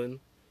New England,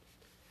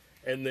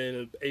 and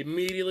then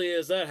immediately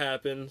as that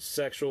happened,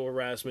 sexual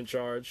harassment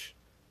charge.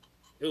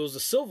 It was a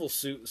civil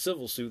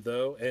suit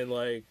though,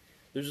 and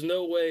there's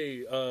no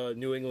way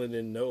New England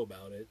didn't know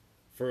about it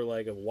for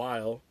a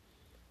while,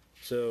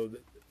 so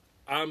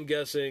I'm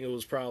guessing it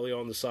was probably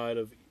on the side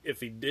of if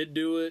he did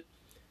do it,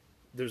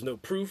 there's no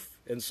proof,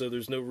 and so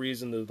there's no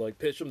reason to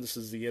pitch him. This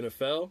is the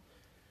NFL.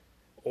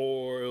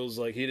 Or it was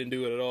he didn't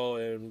do it at all,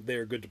 and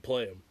they're good to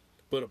play him.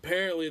 But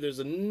apparently there's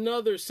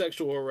another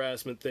sexual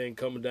harassment thing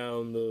coming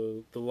down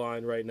the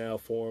line right now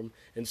for him.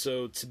 And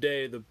so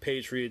today the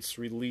Patriots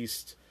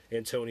released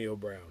Antonio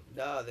Brown.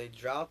 No, they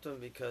dropped him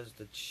because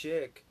the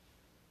chick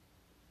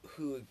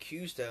who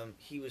accused him,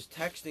 he was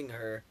texting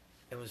her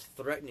and was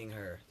threatening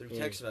her through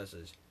text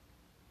message.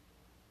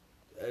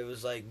 It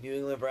was New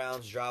England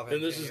Browns dropping.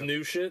 And this is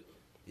new shit?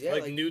 Yeah,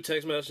 new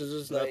text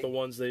messages, not the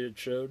ones they had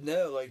showed?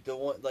 No, the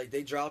one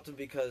they dropped him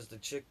because the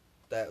chick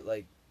that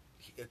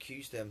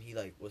accused him, he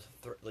was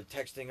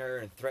texting her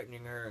and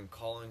threatening her and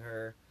calling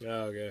her.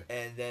 Oh, okay.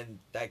 And then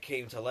that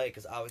came to light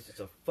because obviously it's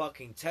a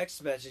fucking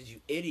text message, you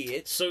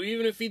idiot. So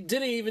even if he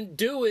didn't even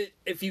do it,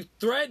 if you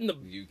threaten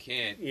them, you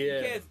can't. Yeah.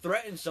 You can't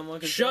threaten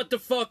someone. Shut the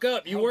fuck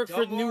up. You work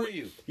for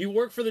You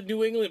work for the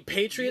New England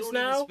Patriots you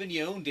don't now. Even spend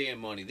your own damn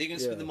money. They're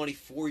gonna spend the money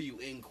for you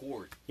in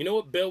court. You know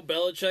what Bill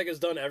Belichick has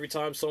done every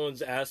time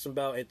someone's asked him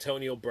about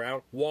Antonio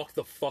Brown? Walk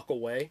the fuck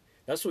away.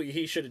 That's what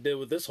he should have did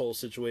with this whole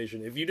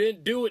situation. If you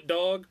didn't do it,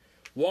 dog,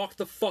 walk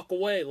the fuck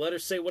away. Let her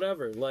say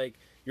whatever.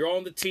 You're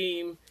on the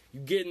team.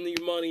 You getting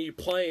your money. You're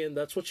playing.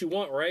 That's what you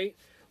want, right?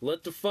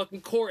 Let the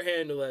fucking court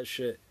handle that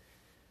shit.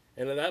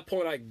 And at that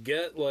point, I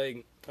get,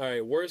 all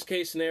right, worst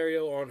case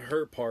scenario on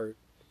her part.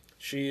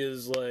 She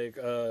is,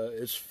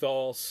 it's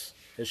false,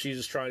 and she's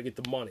just trying to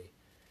get the money.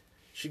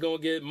 She gonna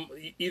get,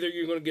 either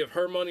you're gonna give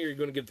her money or you're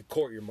gonna give the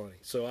court your money.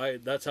 So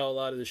that's how a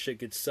lot of this shit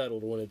gets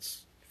settled when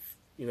it's,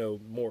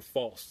 more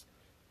false.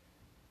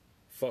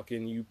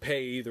 Fucking you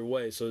pay either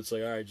way, so it's all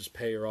right, just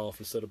pay her off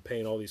instead of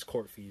paying all these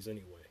court fees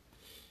anyway.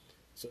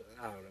 So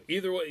I don't know.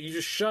 Either way, you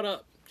just shut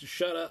up. Just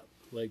shut up.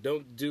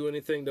 Don't do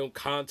anything. Don't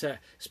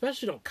contact.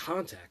 Especially don't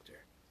contact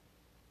her.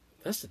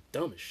 That's the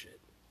dumbest shit.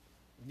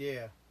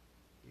 Yeah,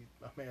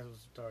 my man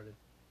was retarded.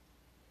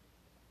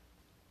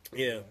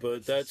 Yeah,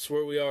 but that's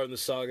where we are in the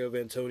saga of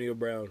Antonio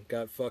Brown.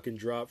 Got fucking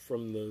dropped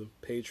from the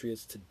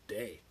Patriots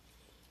today.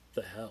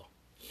 The hell?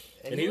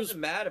 And he wasn't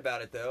mad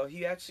about it though.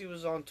 He actually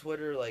was on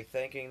Twitter like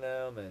thanking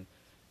them, and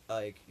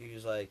like he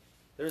was like,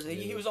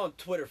 he was on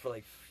Twitter for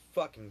like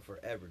fucking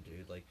forever,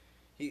 dude. Like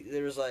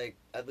there was like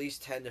at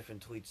least 10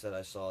 different tweets that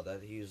I saw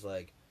that he was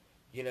like,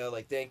 you know,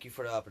 like thank you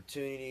for the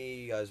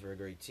opportunity. You guys were a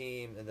great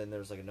team. And then there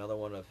was like another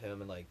one of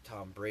him and like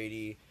Tom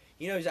Brady.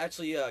 You know, he's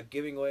actually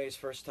giving away his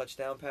first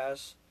touchdown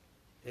pass.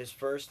 His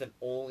first and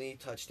only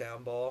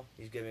touchdown ball.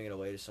 He's giving it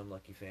away to some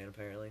lucky fan,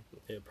 apparently.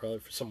 Yeah, probably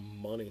for some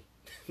money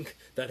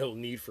that he'll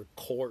need for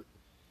court.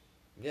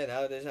 Yeah,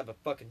 now he doesn't have a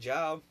fucking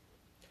job.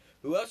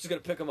 Who else is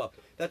going to pick him up?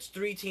 That's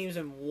 3 teams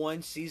in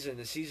one season.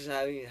 The season's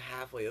not even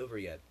halfway over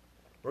yet.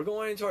 We're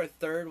going into our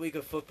 3rd week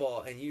of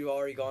football, and you've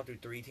already gone through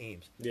 3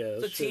 teams. Yeah,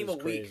 it's a team a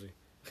week.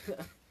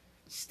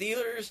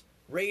 Steelers,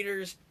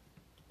 Raiders,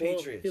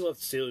 Patriots. Well, he left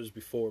the Steelers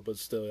before, but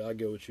still, I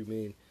get what you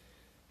mean.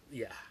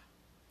 Yeah.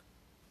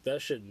 That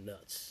shit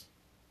nuts.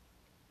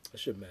 That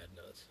shit mad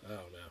nuts. I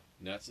don't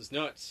know. Nuts is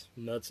nuts.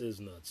 Nuts is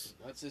nuts.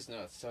 Nuts is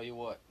nuts. Tell you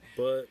what.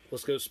 But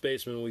let's go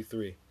Spaceman week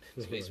 3.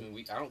 Spaceman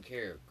week. I don't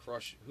care.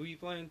 Crush. Who you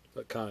playing?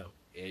 Kyle.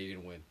 Yeah, you're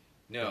gonna win.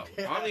 No,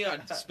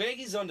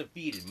 Spanky's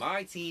undefeated.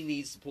 My team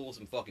needs to pull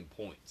some fucking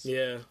points.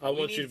 Yeah, I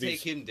want you to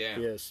take him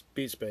down. Yes,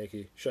 beat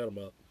Spanky. Shut him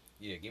up.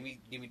 Yeah, give me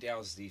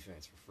Dallas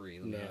defense for free.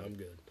 Nah, I'm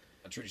good.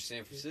 I trade you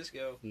San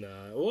Francisco.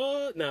 Nah,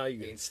 what? Nah, you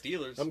good. Against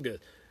Steelers. I'm good.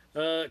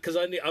 Cause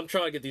I'm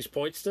trying to get these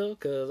points still,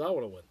 cause I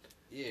want to win.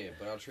 Yeah,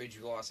 but I'll trade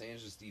you Los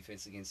Angeles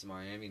defense against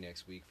Miami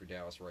next week for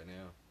Dallas right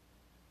now.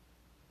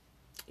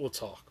 We'll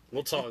talk.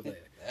 We'll talk later.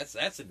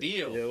 That's a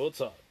deal. Yeah, we'll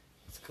talk.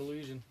 It's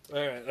collusion. All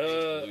right.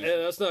 Yeah,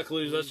 that's not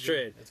collusion. That's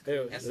trade.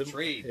 That's a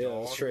trade. Yeah,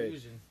 dog. that's trade.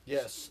 Collusion.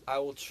 Yes, I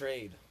will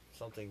trade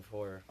something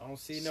for I don't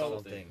see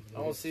something. I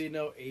don't see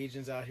no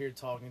Asians out here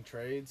talking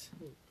trades.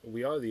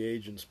 We are the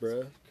agents,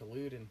 bruh.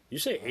 Colluding. You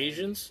say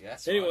Asians? Yeah,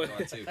 that's Anyway. what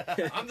I thought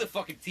too. I'm the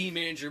fucking team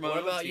manager. of my What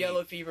own about team.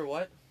 yellow fever?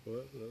 What?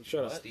 What? No,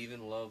 shut up.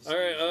 Steven loves. All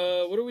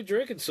right. What are we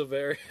drinking,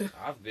 Silveria?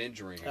 I've been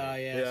drinking. Yeah,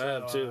 Yeah, I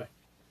have too.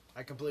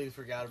 I completely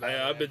forgot about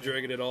it. I've been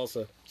drinking it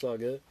also. It's all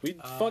good. We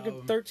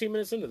fucking 13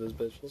 minutes into this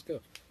bitch. Let's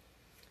go.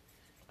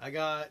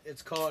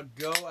 It's called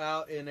Go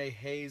Out in a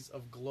Haze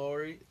of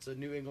Glory. It's a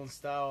New England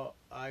style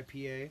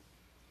IPA.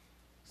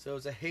 So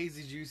it's a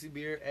hazy, juicy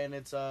beer, and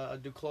it's a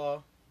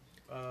DuClaw.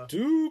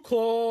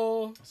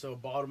 DuClaw. So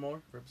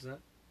Baltimore, represent.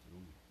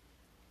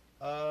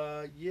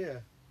 Yeah.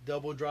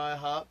 Double dry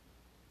hop.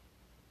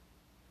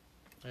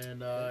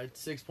 And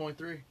it's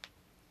 6.3.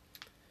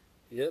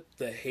 Yep,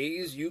 the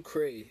haze you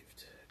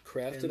craved.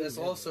 Crafted. And this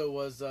also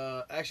was,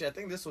 actually, I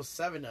think this was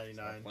 $7.99.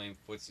 Stop playing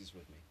footsies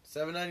with me.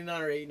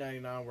 $7.99 or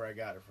 $8.99 where I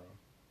got it from.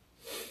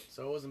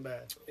 So it wasn't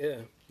bad.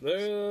 Yeah,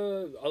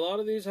 a lot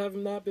of these have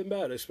not been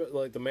bad.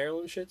 Like the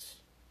Maryland shits.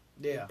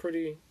 Yeah.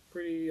 Pretty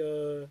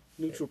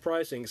neutral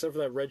pricing, except for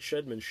that Red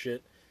Shedman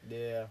shit.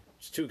 Yeah.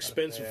 It's too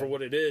expensive for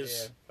what it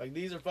is. Yeah. Like,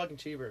 these are fucking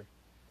cheaper.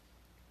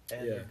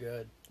 And Yeah. they're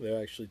good.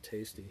 They're actually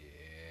tasty.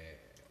 Yeah.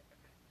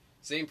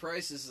 Same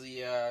price as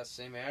the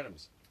Sam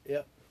Adams.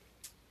 Yep.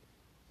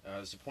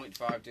 There's a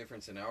 0.5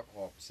 difference in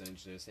alcohol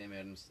percentage. The Sam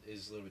Adams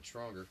is a little bit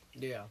stronger.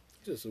 Yeah.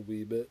 Just a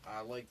wee bit.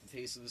 I like the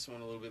taste of this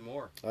one a little bit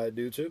more. I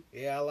do too.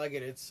 Yeah, I like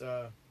it. It's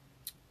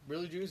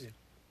really juicy.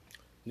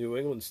 New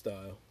England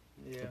style.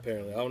 Yeah.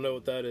 Apparently, I don't know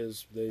what that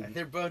is. And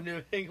they're both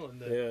New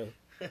England, though.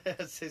 Yeah.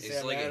 It's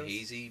It's like a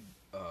hazy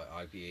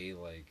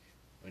IPA, like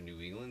a New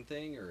England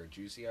thing, or a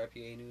juicy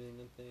IPA New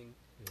England thing.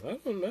 I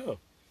don't know.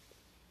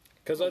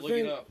 Because I Look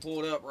think it up.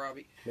 Pull it up,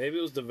 Robbie. maybe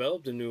it was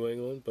developed in New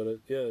England,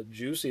 but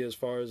juicy as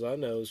far as I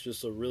know. It's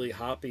just a really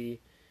hoppy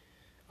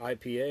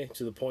IPA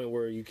to the point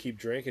where you keep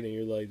drinking and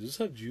you're like, does this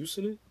have juice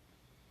in it?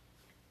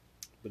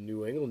 But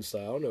New England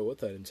style, I don't know what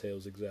that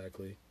entails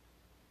exactly.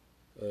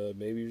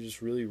 Maybe you're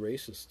just really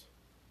racist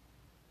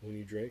when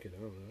you drink it.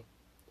 I don't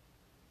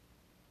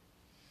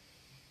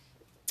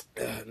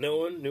know. No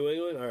one? New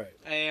England? All right.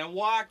 Hey, I'm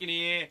walking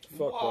here.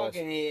 Fuck us.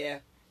 Walking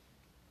here.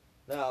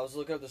 No, I was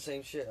looking up the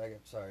same shit.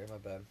 Sorry, my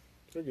bad.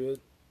 They're good.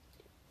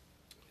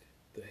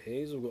 The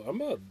hazel. I'm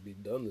about to be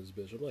done this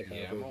bitch. I'm like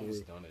halfway Yeah, I'm through.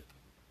 almost done it.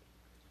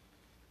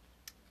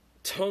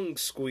 Tongue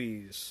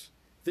squeeze.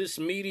 This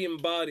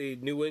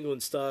medium-bodied New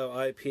England-style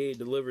IPA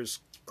delivers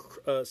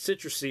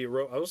citrusy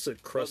aroma. I almost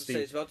said crusty.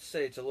 It's about to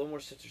say it's a little more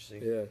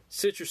citrusy. Yeah,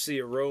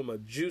 citrusy aroma,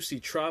 juicy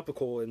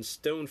tropical and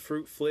stone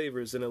fruit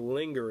flavors, and a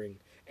lingering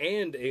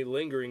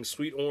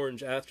sweet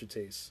orange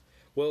aftertaste.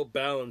 Well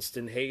balanced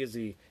and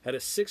hazy. At a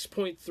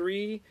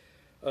 6.3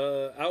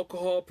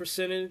 alcohol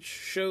percentage,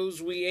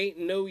 shows we ain't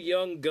no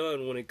young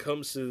gun when it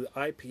comes to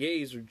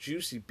IPAs or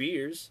juicy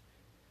beers.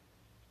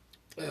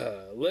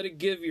 Let it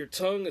give your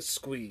tongue a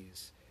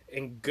squeeze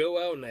and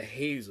go out in a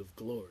haze of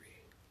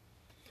glory.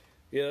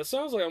 Yeah, it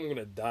sounds like I'm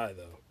gonna die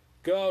though.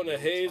 Go out in a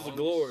haze of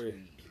glory.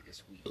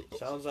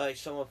 Sounds like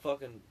someone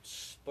fucking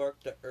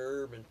sparked the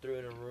herb and threw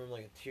it in a room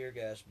like a tear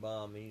gas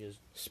bomb, and you just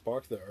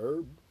Spark the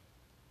herb?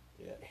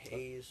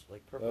 haze,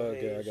 like purple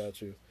Okay, haze. I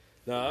got you.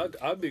 Nah,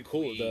 I'd be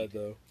cool with that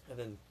though. And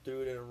then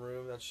threw it in a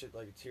room, that shit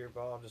like a tear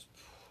bomb, just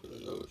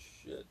Oh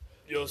shit.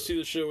 You'll see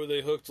the shit where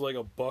they hooked like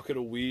a bucket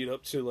of weed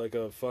up to like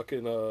a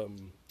fucking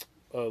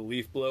a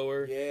leaf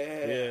blower.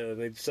 Yeah. Yeah,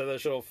 and they set that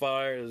shit on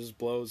fire and just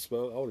blow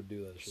smoke. I want to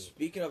do that shit.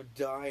 Speaking of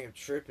dying of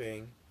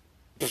tripping,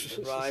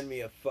 remind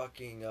me of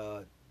fucking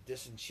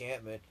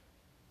Disenchantment.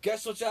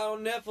 Guess what's out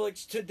on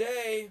Netflix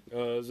today?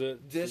 Is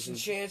it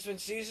Disenchantment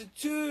season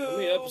 2. How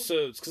many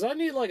episodes? Because I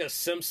need like a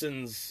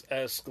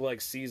Simpsons-esque like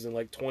season,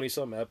 like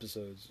 20-something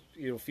episodes.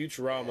 You know,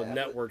 Futurama Yeah,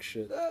 network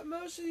shit.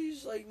 Most of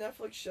these like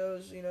Netflix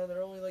shows, you know,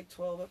 they're only like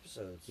 12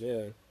 episodes.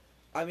 Yeah.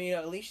 I mean,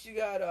 at least you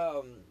got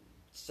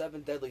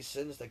Seven Deadly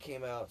Sins that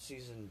came out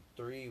season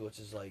 3, which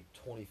is like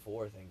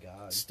 24, thank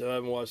God. Still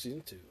haven't watched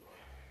season 2,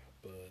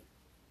 but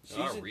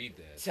I'll read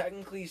that.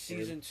 Technically,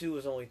 season 2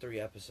 is only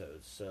 3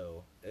 episodes,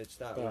 so it's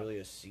not really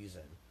a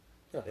season.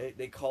 Huh.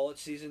 They call it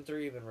season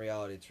 3, but in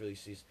reality, it's really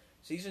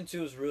season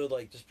 2 is really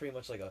like just pretty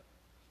much like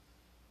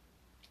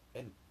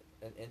an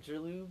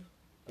interlude,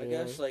 I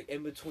guess, like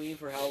in between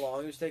for how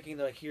long it was taking.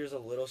 Like, here's a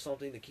little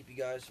something to keep you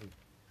guys from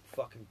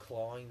fucking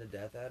clawing the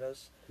death at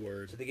us.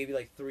 word. So they gave you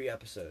like 3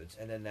 episodes,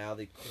 and then now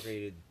they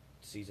created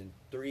season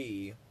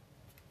 3,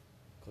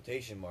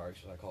 quotation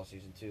marks, what I call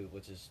season 2,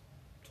 which is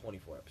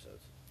 24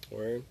 episodes.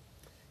 Word.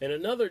 And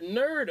another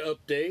nerd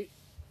update.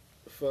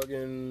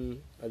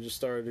 I just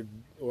started,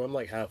 or I'm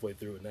like halfway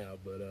through it now,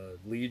 but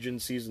Legion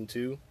season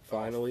 2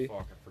 finally. Oh,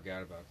 fuck, I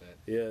forgot about that.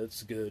 Yeah,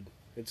 it's good.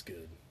 It's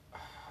good.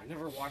 I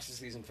never watched the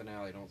season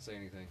finale. Don't say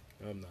anything.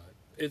 I'm not.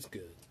 It's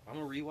good. I'm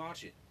gonna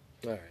rewatch it.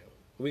 All right,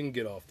 we can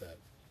get off that.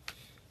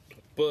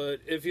 But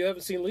if you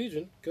haven't seen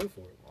Legion, go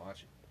for it.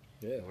 Watch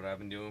it. Yeah. What I've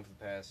been doing for the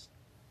past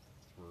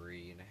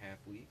 3.5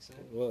 weeks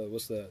now.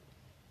 What's that?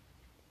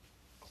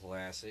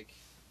 Classic.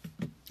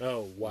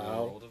 Oh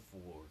wow. World of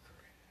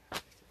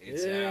Warcraft.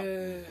 It's Yeah. out.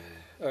 Man.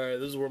 All right,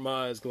 this is where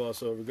my eyes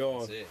gloss over. Go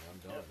That's on. it.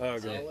 I'm done. Oh,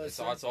 That's, okay. it.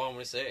 That's all I'm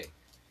gonna say.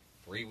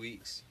 3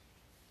 weeks.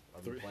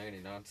 I've been playing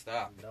it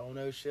nonstop. Don't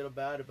know shit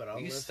about it, but I'll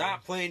You listen.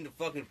 stop playing the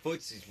fucking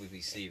footsies with me,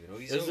 Steven. Oh,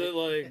 Is it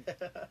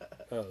like?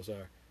 Oh,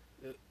 sorry.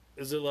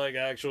 Is it like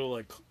actual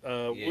like?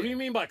 What do you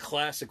mean by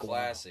classic? WoW?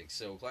 classic?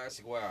 So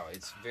classic WoW.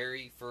 It's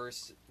very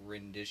first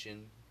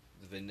rendition,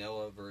 the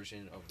vanilla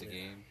version of the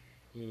game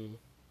Mm.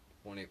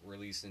 when it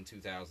released in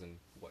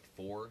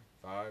 2004,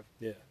 5.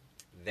 Yeah.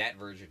 That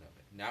version of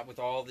it, not with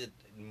all the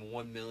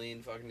 1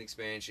 million fucking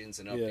expansions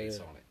and updates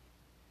yeah. on it.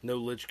 No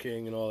Lich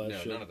King and all that No,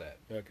 shit. none of that.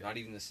 Okay. Not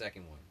even the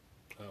second one.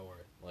 Oh, all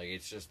right. Like,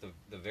 it's just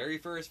the very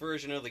first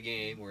version of the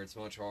game where it's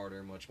much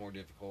harder, much more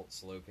difficult,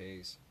 slow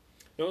pace.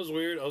 It was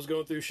weird. I was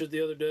going through shit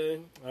the other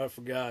day. I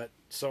forgot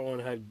someone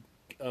had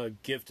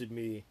gifted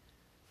me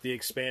the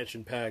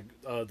expansion pack,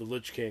 the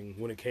Lich King,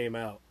 when it came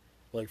out,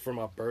 like for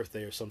my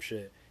birthday or some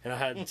shit. And I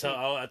had to tell.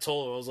 I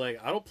told them, I was like,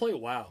 I don't play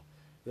WoW.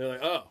 They're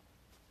like, oh,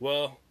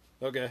 well,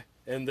 okay.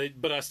 And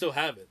but I still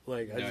have it.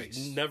 Like, I Nice.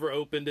 just never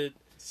opened it.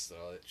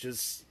 So,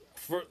 Just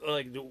for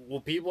like,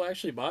 will people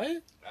actually buy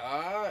it?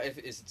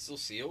 is it still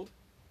sealed?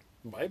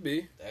 Might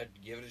be. I'd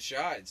give it a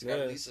shot. It's got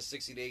Yeah. at least a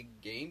 60-day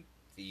game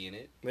fee in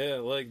it. Yeah,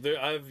 like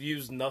I've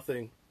used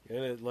nothing in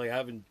it. Like I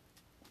haven't.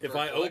 If For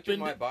a I collector,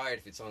 opened, might buy it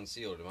if it's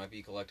unsealed. It might be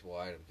a collectible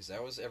item because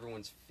that was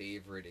everyone's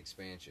favorite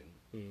expansion.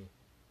 Hmm.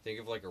 Think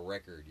of like a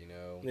record, you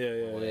know? Yeah,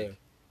 Or yeah, like,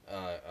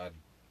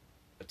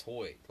 a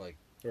toy, like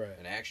right?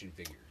 an action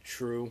figure.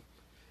 True.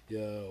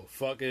 Yo,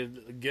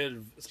 fucking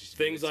good Just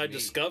things give it to I me.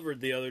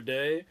 discovered the other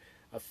day.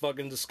 I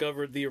fucking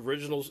discovered the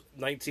original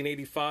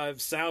 1985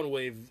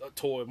 Soundwave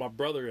toy my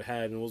brother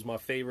had and was my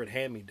favorite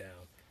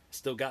hand-me-down.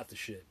 Still got the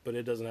shit, but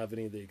it doesn't have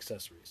any of the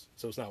accessories,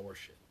 so it's not worth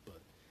shit. But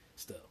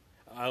still,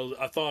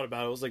 I thought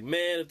about it. I was like,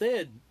 man,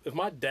 if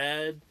my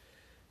dad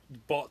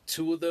bought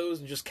 2 of those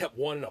and just kept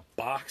one in a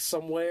box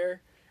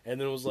somewhere, and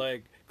then was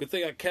like, good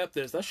thing I kept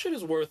this. That shit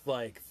is worth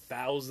like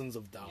thousands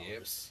of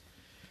dollars.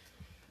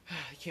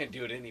 You can't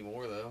do it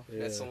anymore though. Yeah.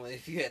 That's only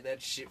if you had that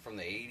shit from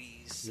the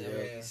 80s, 70s,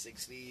 Yeah.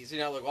 60s. You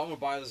know, like, well, I'm gonna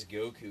buy this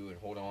Goku and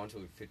hold on to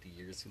it 50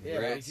 years. Yeah, but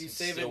Congrats. if you It's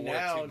save still it worth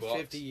now in $2.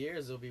 50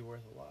 years, it'll be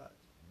worth a lot.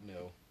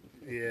 No.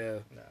 Yeah.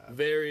 Nah.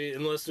 Very,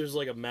 unless there's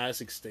like a mass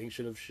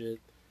extinction of shit.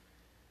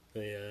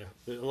 Yeah,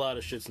 a lot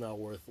of shit's not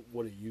worth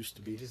what it used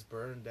to You be. just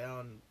burn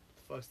down.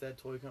 The fuck's that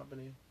toy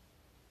company?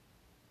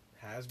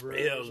 Hasbro.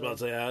 Yeah, I or was about to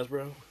something? say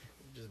Hasbro.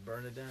 Just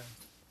burn it down.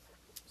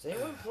 Has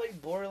anyone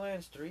played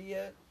Borderlands 3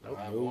 yet? Nope.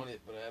 I want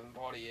it, but I haven't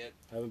bought it yet.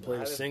 I haven't played I a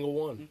haven't- single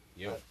one.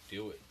 Yo,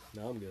 do it.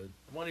 No, I'm good.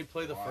 I want to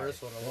play the Why?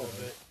 first one a little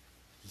bit.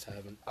 Just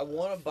haven't. I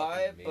want to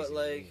buy it, Fucking but amazing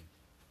like, game.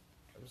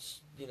 I'm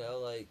just, you know,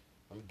 like,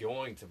 I'm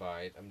going to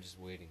buy it. I'm just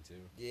waiting to.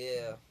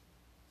 yeah.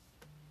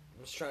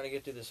 I'm just trying to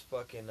get through this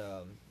fucking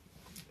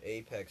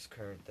Apex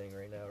current thing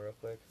right now, real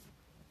quick.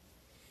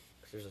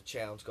 'Cause there's a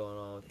challenge going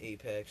on with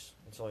Apex.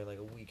 It's only like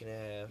a week and a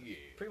half. Yeah.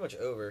 Pretty much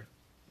over.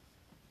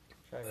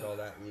 Trying to get all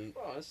that loot.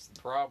 Well, that's the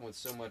problem with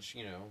so much,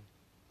 you know,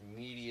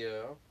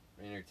 media,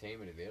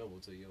 entertainment available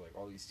to you. Like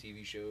all these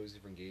TV shows,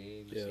 different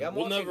games. Yeah, Yeah, I'm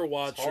we'll watching- never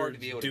watch it's hard or to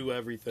be able do to-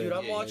 everything. Dude,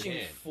 I'm Yeah, you watching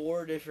can.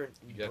 4 different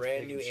You have to brand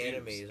pick new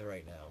and choose. animes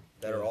right now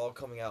that are Yeah. all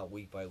coming out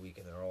week by week,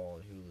 and they're all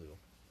on Hulu.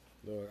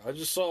 I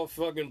just saw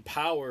fucking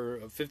Power,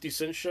 a 50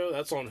 Cent show.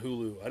 That's on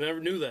Hulu. I never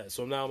knew that,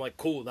 so now I'm like,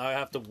 cool. Now I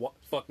have to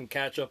fucking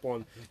catch up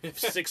on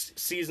 6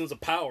 seasons of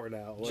Power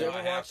now. Did you Like, ever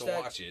I have watch to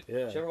that? watch it. yeah.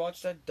 Did you ever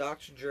watch that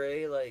Dr.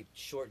 Dre like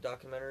short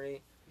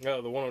documentary?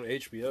 Oh, the one on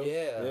HBO.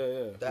 Yeah.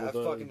 With, That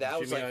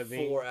was Jimmy like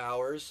Iovine. 4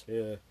 hours.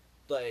 Yeah.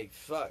 Like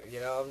fuck,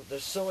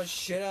 there's so much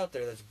shit out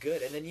there that's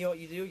good, and then you know what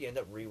you do? You end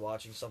up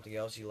rewatching something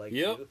else you like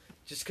Yep. too,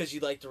 just because you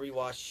like to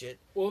rewatch shit.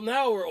 Well,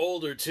 now we're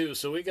older too,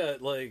 so we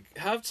got like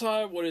have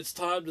time when it's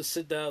time to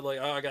sit down. Like,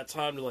 oh, I got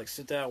time to like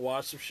sit down and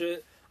watch some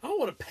shit. I don't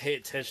want to pay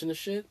attention to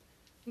shit.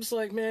 I'm just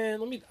like, man,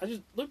 let me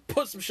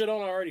put some shit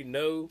on I already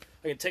know.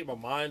 I can take my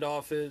mind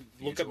off it.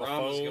 Look at my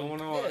Futurama's phone.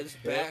 going on. Yeah, it's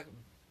back.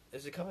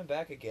 Is it coming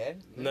back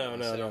again? No.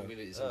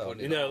 You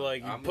You know,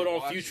 like you put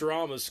on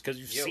Futuramas because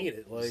you've Yo, seen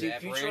it. Like, See,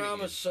 Zap Futurama's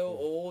Brannigan. so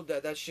old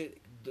that shit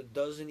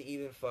doesn't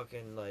even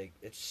fucking like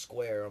it's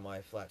square on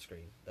my flat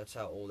screen. That's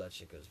how old that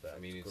shit goes back. I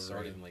mean, it It's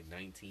started great. in like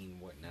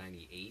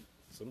 98.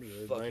 some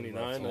shit, Fucking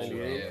 99, rough. It's old.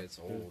 Yeah, 98. it's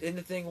old. And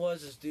the thing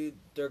was, dude,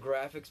 their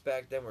graphics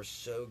back then were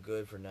so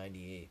good for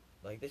 '98.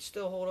 Like they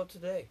still hold up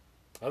today.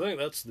 I think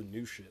that's the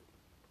new shit.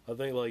 I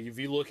think like if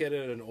you look at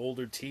it at an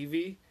older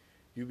TV,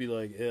 you'd be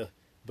like, yeah.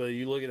 But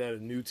you look at it at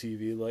a new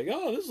TV, like,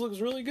 oh, this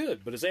looks really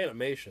good. But it's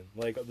animation.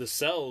 Like the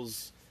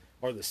cells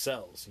are the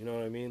cells. You know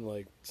what I mean?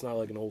 Like it's not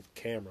like an old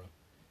camera.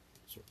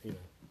 So, you know.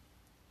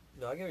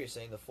 No, I get what you're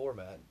saying. The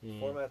format,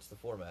 format's the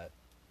format.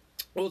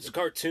 Well, it's a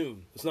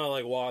cartoon. It's not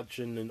like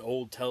watching an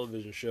old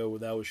television show where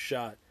that was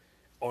shot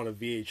on a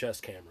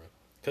VHS camera.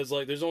 Because,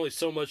 like, there's only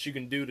so much you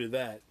can do to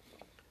that.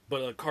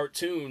 But a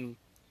cartoon,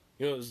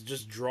 is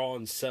just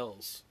drawn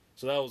cells.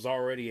 So that was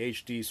already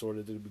HD sort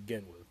of to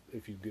begin with,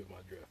 if you get my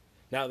drift.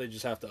 Now they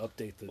just have to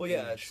update the Well,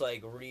 yeah, image. it's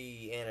like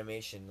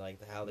re-animation, like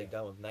how they've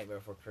done with Nightmare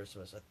Before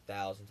Christmas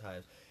 1,000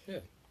 times.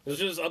 It's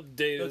just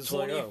updated. The It's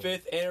like, 25th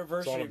it's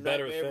anniversary on a of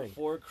better Nightmare thing.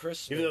 Before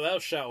Christmas. even though that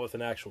was shot with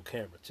an actual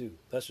camera, too.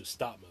 That's just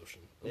stop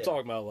motion. I'm Yeah.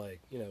 talking about, like,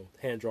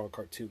 hand-drawn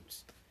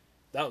cartoons.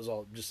 That was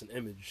all just an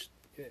image,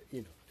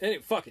 Anyway,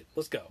 fuck it.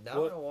 Let's go. Now I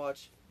What- want to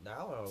watch.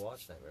 Now I want to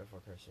watch Nightmare Before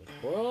Christmas.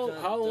 Well,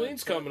 Dun,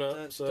 Halloween's dun, coming dun, up,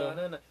 dun, so... dun,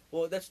 dun, dun.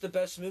 Well, that's the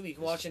best movie you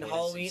can watch in This is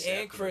Halloween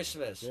exactly- and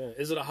Christmas. Yeah.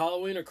 Is it a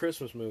Halloween or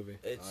Christmas movie?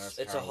 It's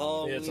that's a Halloween.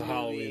 Halloween, Yeah, it's a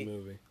Halloween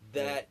movie.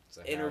 that It's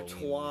a Halloween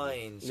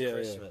intertwines Yeah,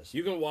 Christmas. yeah.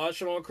 You can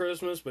watch it on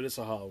Christmas, but it's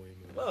a Halloween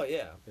movie. Oh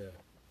yeah.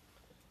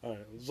 All right,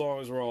 as long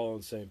as we're all on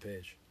the same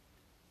page.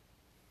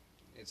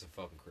 It's a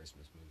fucking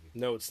Christmas movie.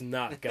 No, it's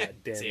not. God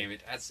damn it. Damn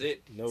it. That's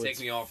it. No, Take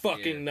it's me off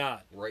fucking the air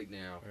not. right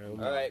now.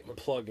 All right, I'm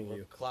plugging We're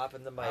you.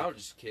 clapping the mic. I'll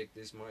just kick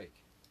this mic.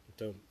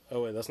 Don't.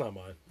 Oh wait, that's not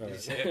mine. All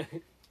right. Hey.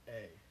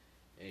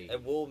 Hey.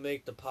 And we'll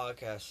make the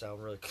podcast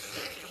sound really.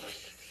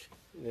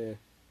 Yeah,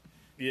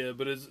 yeah,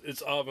 but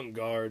it's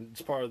avant-garde.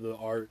 It's part of the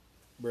art,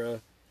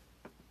 bruh.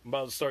 I'm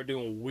about to start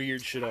doing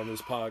weird shit on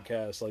this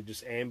podcast, like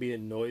just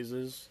ambient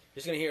noises.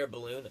 Just gonna hear a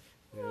balloon.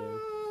 Yeah.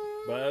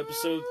 By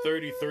episode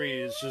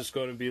 33, it's just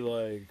going to be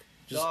like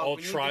just Dog, all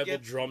we need to tribal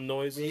get- drum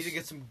noises. We need to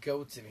get some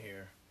goats in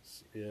here.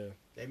 Yeah.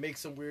 They make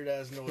some weird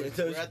ass noises.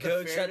 Those We're at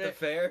goats the at the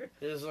fair.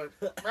 They're just like,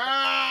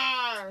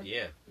 "Rah!"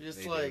 Yeah. Just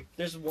they do. like,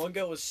 There's one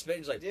goat with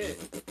spitting. He's like, yeah.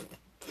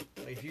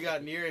 Like, if you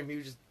got near him, he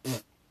would just.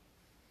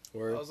 I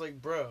Word. was like,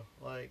 bro,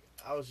 like,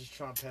 I was just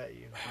trying to pet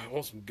you. I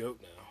want some goat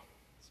now.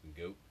 Some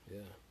goat. Yeah.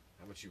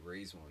 How about you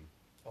raise one?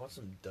 I want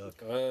some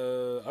duck.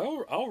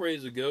 I'll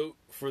raise a goat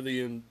for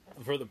the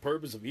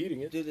purpose of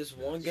eating it. Dude, this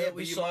one Yeah, goat but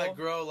we you saw. might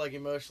grow like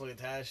emotionally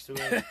attached to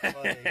it.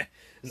 Like,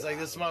 it's like,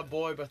 this is my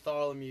boy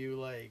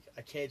Bartholomew. Like,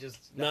 I can't just.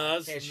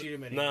 I can't shoot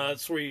him anymore. Nah,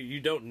 that's where you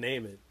don't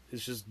name it.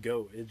 It's just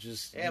goat. It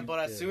just Yeah, but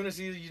as soon as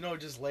he,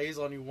 just lays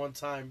on you one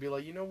time, be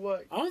like, you know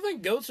what? I don't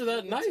think goats are that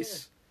It's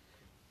nice.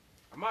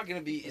 I'm not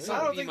gonna be. It's I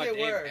not don't gonna be in think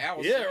my they damn were.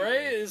 house. Yeah, anyway.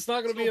 right. It's not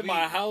gonna It's be in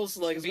my house.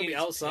 Like It's it's gonna be in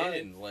its outside.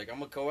 pen. Like I'm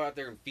gonna go out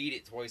there and feed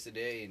it twice a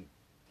day. And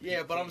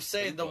Yeah, but I'm Please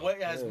saying the think way,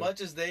 about it. as Yeah.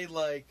 much as they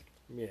like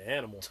Yeah,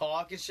 animal.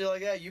 talk and shit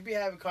like that, you be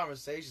having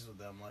conversations with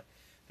them. Like,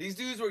 these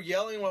dudes were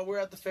yelling while we were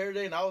at the fair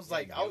today, and I was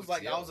like, goats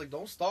yell.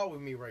 don't start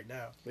with me right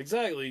now.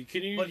 Exactly.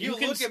 Can you? But you you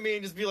can, look at me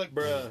and just be like,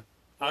 bruh.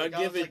 I Like,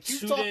 give was it like, you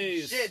 2 talking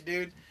days. shit,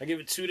 dude. I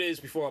give it 2 days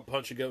before I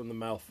punch a goat in the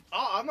mouth.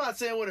 I'm not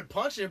saying I wouldn't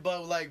punch it,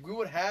 but like we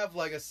would have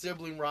like a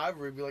sibling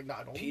rivalry. Be like,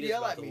 nah, don't PETA's yell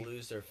about at to me.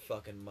 lose their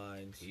fucking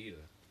minds. pita.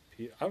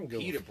 I don't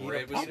give a Pita fuck.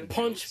 bread. with I'll some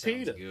punch goat sounds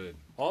PETA. Good.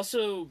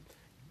 Also,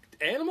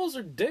 animals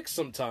are dicks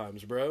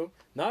sometimes, bro.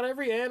 Not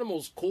every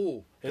animal's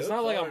cool. It's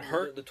not like I'm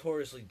hurt.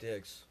 Notoriously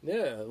dicks.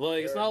 Yeah,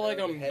 like it's They're- not like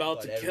they're I'm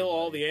about to headbutt kill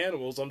all everybody. the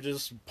animals. I'm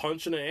just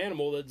punching an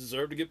animal that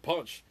deserved to get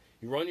punched.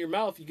 You run your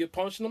mouth, you get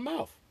punched in the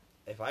mouth.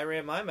 If I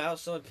ran my mouth,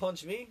 someone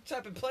punched me. It's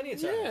happened plenty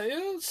of times. Yeah,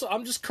 yeah. So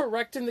I'm just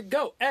correcting the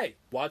goat. Hey,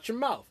 watch your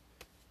mouth.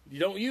 You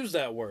don't use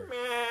that word.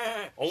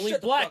 Only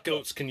Shut the black fuck up.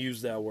 goats can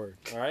use that word.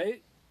 All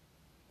right,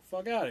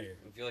 fuck out of here.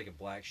 I feel like a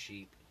black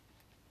sheep.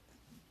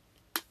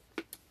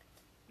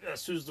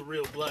 Yes, who's the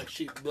real black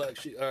sheep? Black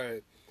sheep. All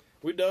right,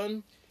 we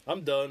done.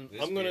 I'm done.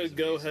 This I'm gonna beer is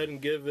go amazing. ahead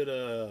and give it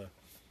a.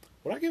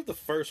 What I give the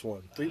first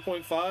one?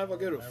 3.5. I'll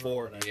give it a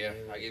 4. Yeah,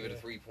 I gave it a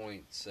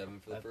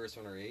 3.7 for the first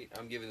one or 8.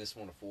 I'm giving this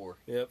one a 4.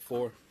 Yep,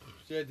 4.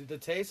 Yeah, the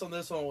taste on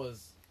this one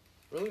was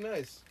really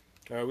nice.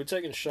 All right, we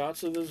taking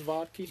shots of this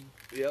vodka.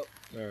 Yep.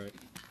 All right.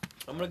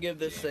 I'm gonna give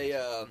this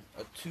a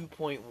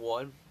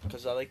 2.1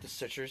 because I like the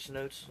citrus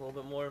notes a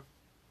little bit more.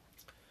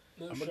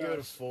 No I'm gonna give it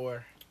a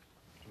 4.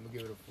 I'm gonna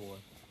give it a 4.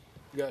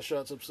 You got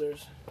shots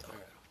upstairs. All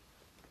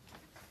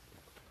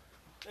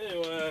right.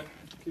 Anyway,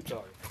 keep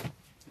talking.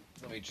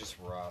 Let me just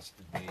roast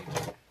the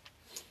beef.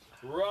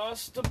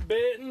 Rasta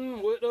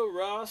bitten with a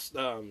Rasta.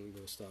 I'm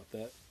gonna stop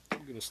that.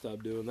 I'm gonna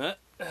stop doing that.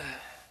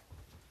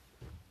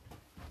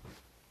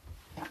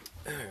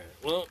 Alright,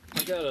 well,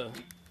 I got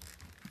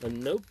a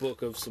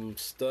notebook of some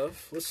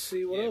stuff. Let's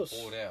see what else.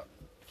 Pull it out.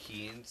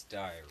 Kian's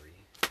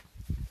diary.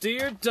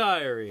 Dear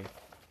Diary,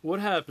 what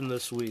happened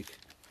this week?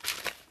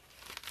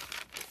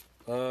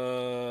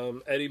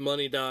 Eddie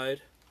Money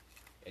died.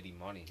 Eddie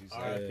Money. Who's that?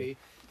 R.I.P.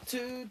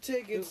 2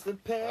 tickets to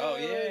Oh,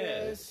 yeah.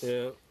 Paris.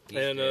 Yeah. He's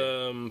And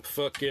dead.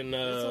 fucking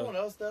Did someone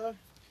else die?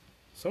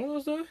 someone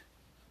else died?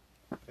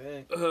 I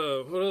think.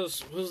 What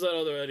else? What was that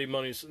other Eddie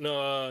Money?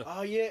 No,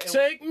 Oh yeah.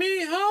 Take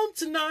Me Home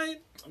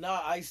Tonight.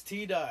 Nah,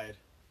 Ice-T died.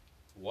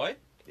 What?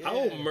 I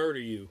will murder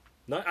you.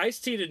 Not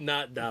Ice-T did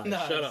not die. Nah,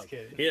 Shut just up.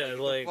 kidding. Yeah,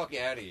 like Fuck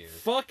out of here.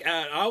 fuck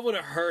out. I would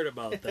have heard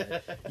about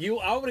that.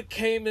 I would have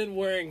came in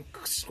wearing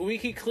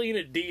squeaky clean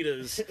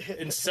Adidas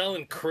and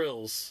selling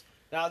krills.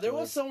 Now there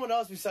was someone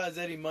else besides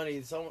Eddie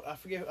Money. Someone I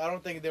forget. I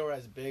don't think they were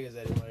as big as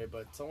Eddie Money,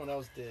 but someone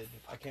else did.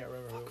 I can't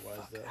remember who it was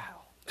though.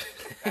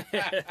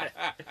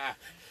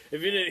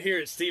 If you didn't hear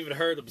it, Steven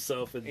hurt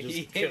himself and He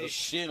just hit his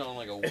shin on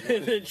like a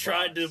and then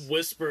tried to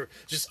whisper,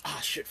 just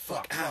shit,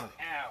 fuck, ow.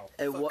 Ow.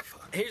 And what?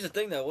 Here's the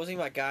thing though, it wasn't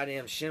even my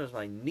goddamn shin, it was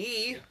my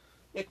knee,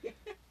 and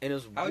it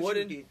was How would you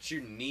wooden get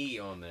your knee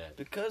on that?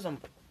 because I'm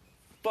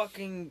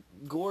fucking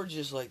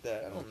gorgeous like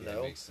that. I don't Okay,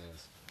 know. makes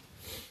sense.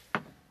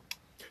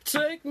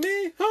 Take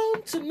me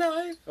home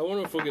tonight. I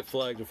wonder if we'll get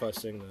flagged if I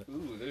sing that.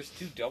 Ooh, there's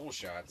 2 double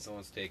shots.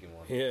 Someone's taking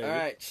one. Yeah. All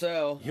right,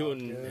 so You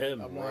and Dude,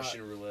 him. I'm not-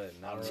 Russian roulette.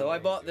 Not so I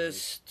really bought easy.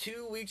 this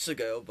 2 weeks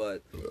ago,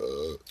 but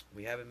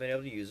we haven't been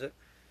able to use it.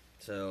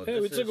 So Hey,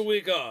 we this took a is-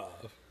 week off.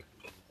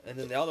 And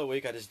then the other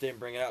week I just didn't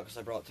bring it out because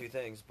I brought 2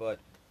 things. But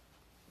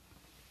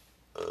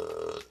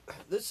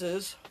this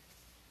is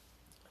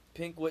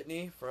Pink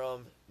Whitney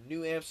from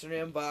New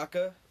Amsterdam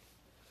Vodka.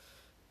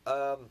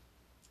 I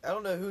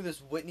don't know who this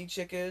Whitney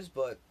chick is,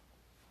 but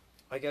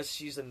I guess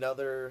she's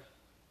another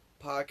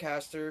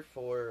podcaster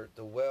for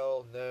the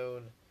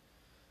well-known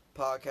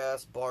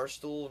podcast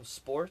Barstool and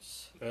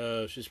Sports.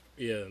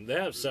 They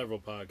have several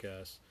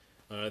podcasts.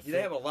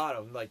 They have a lot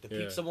of them. Like the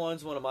Yeah. Pizza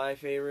one's one of my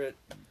favorite.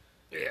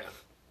 Yeah.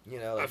 You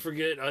know, I like,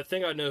 forget. I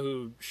think I know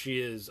who she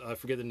is. I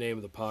forget the name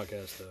of the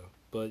podcast though.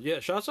 But yeah,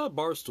 shouts out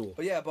Barstool.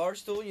 but yeah,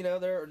 Barstool, you know,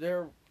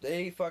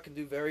 they fucking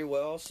do very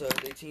well. So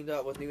they teamed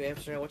up with New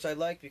Amsterdam, which I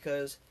like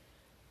because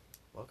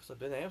I've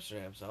been to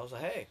Amsterdam, so I was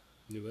like, hey,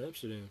 New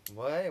Amsterdam.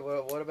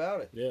 what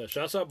about it? Yeah,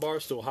 shouts out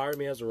Barstool. Hire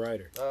me as a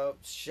writer.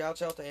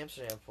 Shouts out to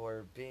Amsterdam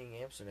for being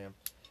Amsterdam.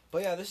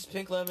 But yeah, this is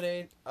pink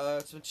lemonade.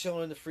 It's been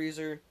chilling in the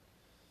freezer.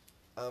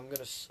 I'm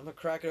gonna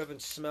crack it up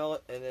and smell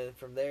it, and then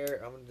from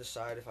there I'm gonna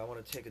decide if I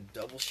want to take a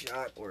double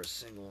shot or a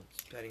single,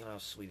 depending on how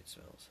sweet it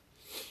smells.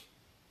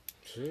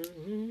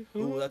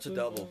 Ooh, that's a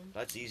double.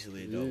 That's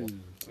easily a double. Ooh.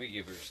 Let me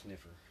give her a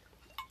sniffer.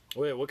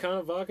 Wait, what kind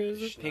of vodka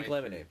is it? Pink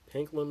lemonade.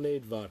 Pink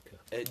lemonade vodka.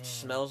 It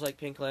smells like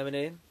pink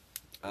lemonade.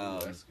 Ooh,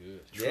 that's good.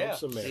 Yeah.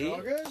 Trump's a See? man.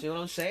 All good? See what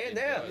I'm saying? It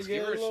Yeah. does. You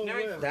Give get her a a little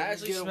sniper. whiff. That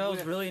actually Get a smells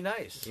whiff. really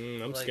nice. I'm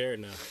Like- scared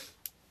now.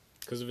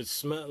 Because if it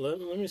smells,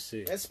 let me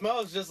see. It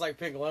smells just like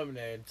pink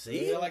lemonade.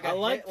 See? Yeah, like I a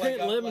like hint- pink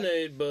like a-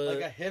 lemonade, but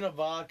like a hint of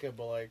vodka,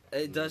 but like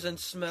It doesn't Drop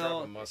a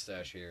smell.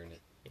 mustache hair in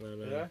it. I don't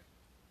know. yeah,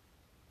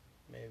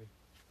 maybe.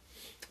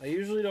 I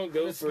usually don't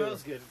go It for.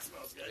 smells good. It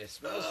smells good. It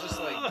smells just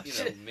like,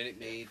 shit. Minute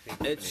Maid.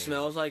 It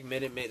smells like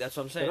Minute Maid. That's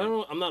what I'm But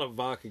saying. I'm not a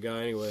vodka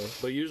guy anyway.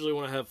 But usually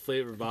when I have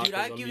flavored vodkas, Dude,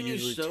 I've I'm given you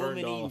usually so turned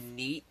many off.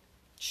 neat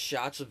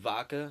shots of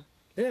vodka.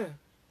 Yeah,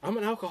 I'm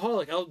an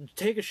alcoholic. I'll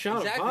take a shot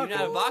Exactly, of vodka. you're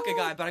not a vodka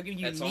guy, but I'm giving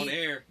you That's neat. on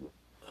air.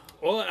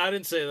 Well, I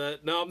didn't say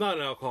that. No, I'm not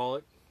an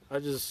alcoholic. I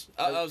just.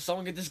 Uh-oh,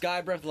 someone get this guy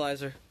a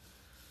breathalyzer.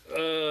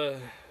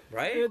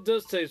 Right? It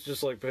does taste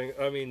just like pink.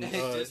 I mean, It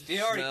just- you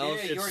already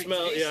smells- did. You it already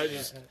smells. Yeah,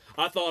 tasted it.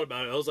 I thought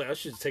about it. I was like, I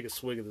should take a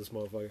swig of this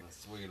motherfucker.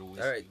 That's the way it'll All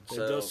right, It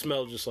so does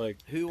smell just like.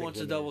 who pink wants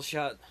a lemonade. double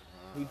shot?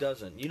 Who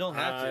doesn't? You don't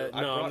have to.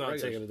 I No, brought I'm not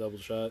regulars. taking a double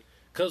shot.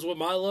 Because with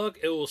my luck,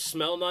 it will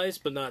smell nice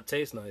but not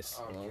taste nice.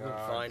 Oh, Well, we'll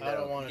God. find I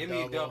don't out. want Give a me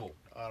a double. double.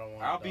 I don't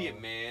want. I'll a be double.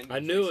 it, man. I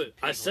knew Drink it.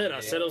 some I said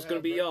pink it was going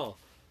to be Yeah, y'all.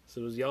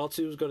 So it was y'all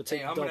two was going to take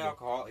Hey, the I'm an double.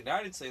 alcoholic.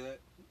 I didn't say that.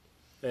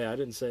 Hey, I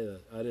didn't say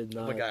that. I did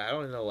Oh not. my god, I don't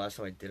even know the last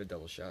time I did a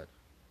double shot.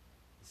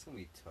 It's gonna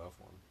be a tough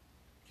one.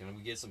 Can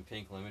we get some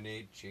pink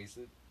lemonade? Chase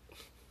it.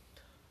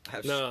 I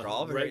have No,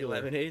 strawberry regular.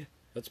 lemonade,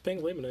 That's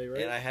pink lemonade,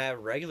 right? and I have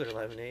regular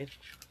lemonade.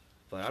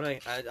 But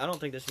I don't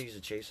think this needs a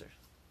chaser.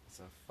 It's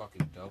a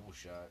fucking double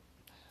shot.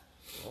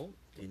 Well,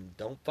 then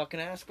don't fucking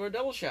ask for a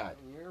double shot.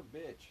 You're a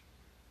bitch.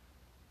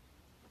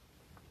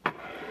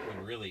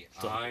 When really,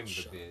 Double I'm the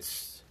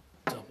shots.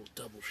 bitch.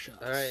 Double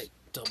shots. All right.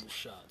 Double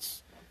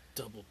shots.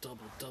 Double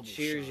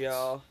Cheers, shots.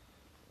 y'all.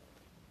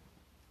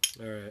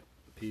 All right.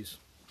 Peace.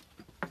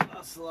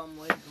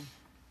 Assalamu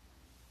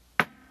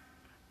alaikum.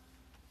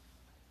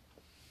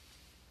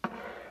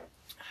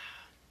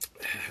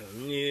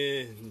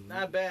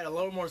 Not bad. A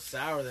little more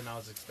sour than I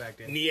was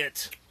expecting.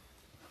 Niet.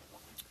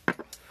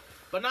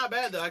 But not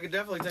bad, though. I could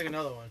definitely take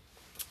another one.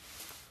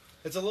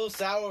 It's a little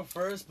sour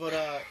first, but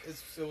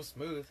it was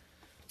smooth.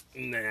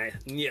 Nah,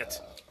 niet.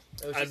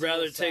 It was I'd just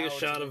rather little take a sour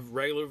shot to me. of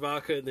regular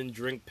vodka than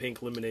drink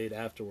pink lemonade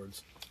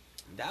afterwards.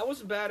 That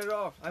wasn't bad at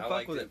all. I fuck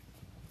liked with it. it.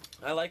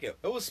 I like it.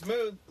 It was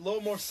smooth. A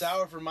little more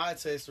sour for my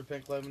taste for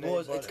pink lemonade.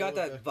 Well, but it's got it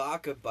was that good.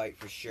 vodka bite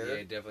for sure. Yeah,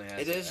 it definitely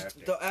has It is.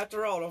 After.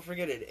 After all, don't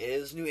forget it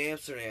is New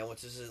Amsterdam,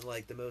 which is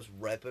like the most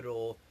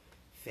reputable,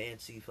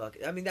 fancy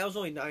fucking. I mean, that was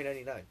only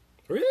 $9.99.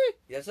 Really?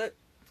 That's it.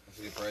 That's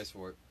a good price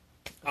for it.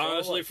 all it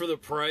Honestly, was. for the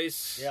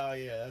price. Yeah,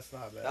 that's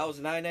not bad. That was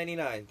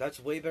 $9.99. That's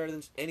way better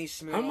than any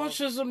smooth. How much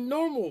does a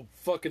normal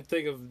fucking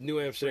thing of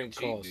New Amsterdam Pretty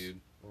cheap, cost? dude.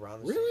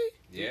 Around the Really?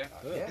 Yeah.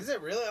 same. Yeah. Is it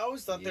really? I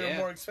always thought they were Yeah.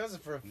 more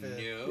expensive for a fifth.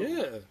 No.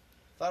 Yeah.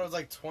 Thought it was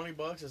like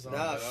 $20 or something.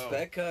 Nah, No.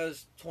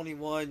 Specca's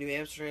 21. New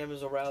Amsterdam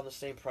is around the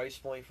same price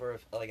point for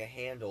like a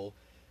handle.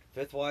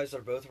 Fifth Wise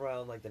are both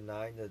around like the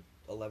 $9 to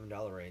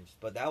 $11 range.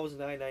 But that was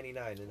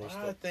 $9.99, and they I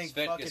still. think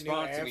Svedka fucking New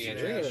sponsored me,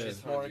 Amsterdam Andrew. is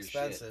Yeah. more Your shit.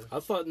 expensive. I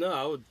thought I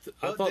Well,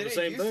 thought did the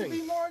same it used to thing.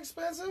 be more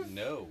expensive?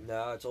 No.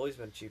 No, it's always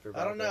been cheaper.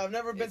 I don't know. vodka. I've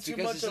never been It's too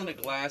because much it's in of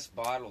a glass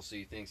bottle, so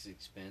you think it's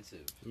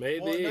expensive.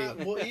 Maybe.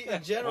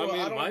 in general, I mean,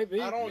 it I don't. might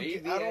be. I don't. Maybe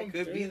I that don't.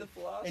 could be the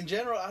philosophy. In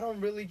general, I don't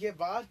really get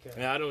vodka.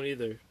 Yeah, I don't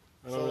either.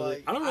 I don't So, really.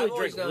 like, I don't I've really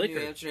always drink done liquor.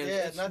 New Amsterdam.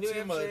 Yeah, not New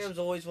too much. Amsterdam's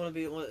always want to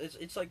be.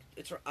 It's like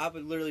I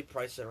would literally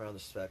price it around the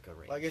Specca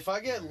range. Like if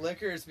I get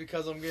liquor, it's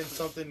because I'm getting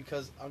something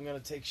because I'm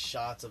gonna take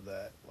shots of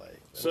that. Like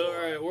So, all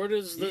right, where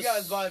does you this?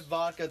 guys buy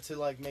vodka to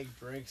like make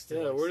drinks. To,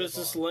 Yeah, like, where does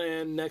sip this on.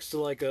 land next to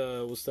like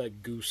what's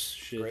that goose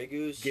shit? Grey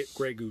Goose. Get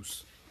Grey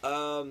Goose.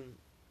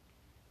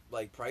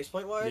 Like price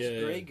point wise,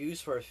 Yeah, Grey yeah.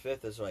 Goose for a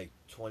fifth is like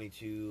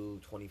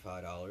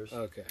 $25.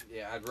 Okay.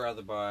 Yeah, I'd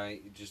rather buy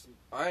just.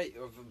 I've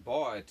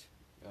bought,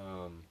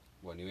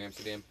 New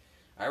Amsterdam.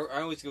 I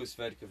always go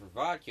Svedka for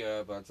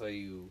vodka, but I'll tell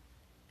you,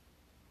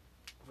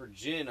 for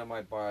gin, I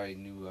might buy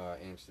New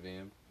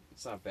Amsterdam.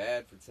 It's not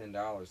bad for $10.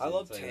 I love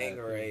I'll tell you that.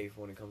 Tanqueray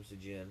when it comes to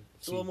gin.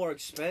 It's a See, little more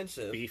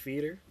expensive, Beef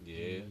eater.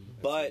 Yeah,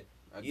 but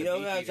the you know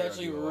Beefeater that's I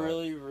actually do a lot.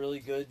 really, really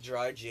good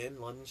dry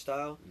gin, London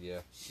style.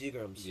 Yeah.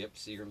 Seagram's. Yep.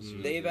 Seagram's. Mm.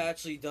 really They've good.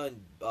 actually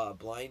done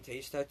blind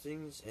taste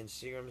testings, and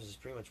Seagram's has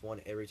pretty much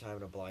won every time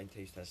in a blind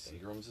taste testing.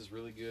 Seagram's is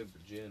really good for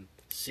gin.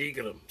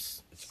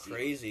 Seagrams. It's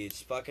crazy.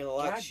 It's fucking a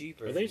lot God,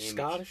 cheaper. Are they Damn it.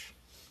 Scottish?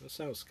 That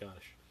sounds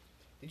Scottish.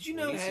 Did you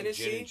We know need some gin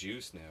Hennessy? and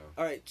juice now.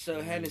 All right, so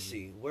Mm.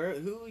 Hennessy.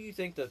 Who do you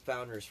think the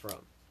founder's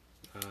from?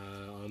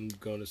 I'm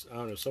going to. I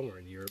don't know, somewhere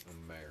in Europe.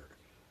 America.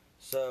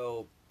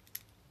 So,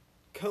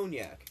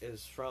 Cognac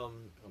is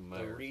from the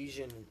America.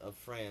 region of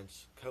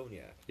France.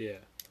 Cognac. Yeah.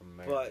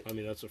 America. But I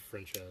mean, that's a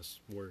French ass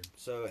word.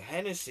 so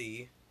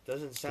Hennessy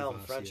doesn't sound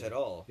Courvoisier. French at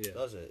all, Yeah.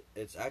 does it?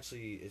 It's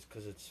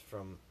because it's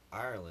from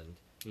Ireland.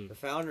 Hmm. The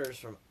founder is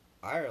from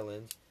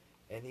Ireland,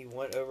 and he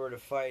went over to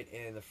fight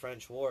in the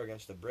French War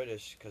against the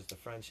British because the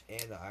French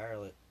and the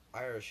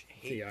Irish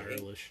hate The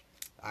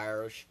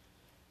Irish.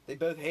 They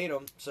both hate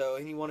him. So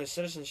he won his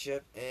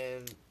citizenship,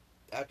 and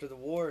after the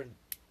war, and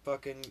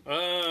fucking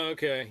Oh,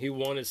 okay. He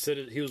wanted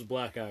citizen. He was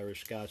black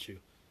Irish. Got you.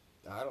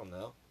 I don't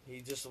know. He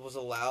just was It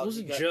allowed. was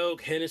a he got-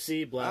 joke.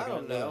 Hennessy, black. I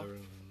don't know.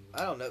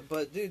 I don't know,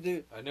 but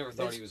dude, I never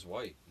thought There's- he was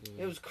white.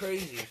 it was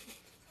crazy.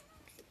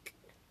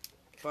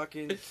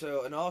 Fucking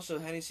so, and also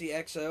Hennessy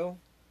XO.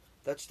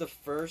 That's the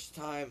first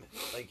time,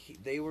 like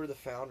they were the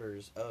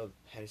founders of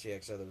Hennessy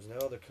XO. There was no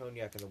other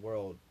cognac in the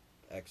world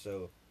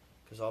XO,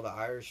 because all the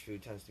Irish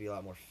food tends to be a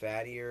lot more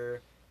fattier,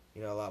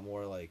 a lot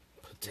more like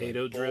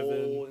Potato like, driven.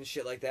 bold and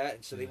shit like that.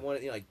 And so they Yeah.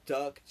 wanted like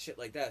duck shit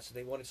like that. So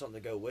they wanted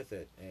something to go with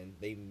it, and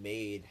they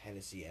made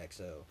Hennessy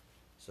XO.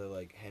 So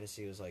like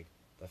Hennessy was like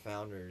the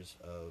founders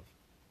of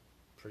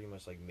pretty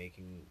much like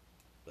making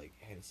like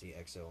Hennessy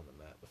XO on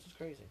the map, which is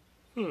crazy.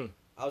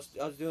 I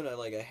was doing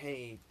a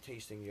Henny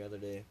tasting the other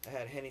day. I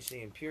had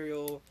Hennessy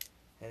Imperial,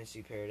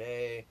 Hennessy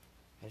Perrier,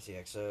 Hennessy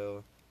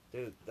XO.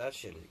 Dude, that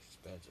shit is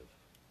expensive.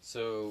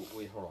 So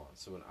wait, hold on.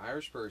 So an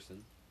Irish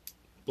person.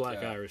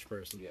 Black Yeah. Irish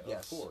person. Yeah,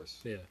 Yes. of course.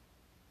 Yeah.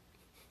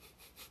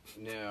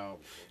 Now,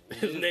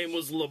 His name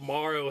was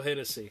Lamaro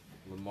Hennessy.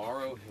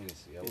 Lamaro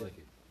Hennessy. I Yeah. like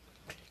it.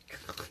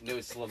 No,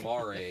 it's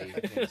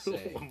Lamare Hennessy.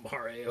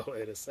 Lamaro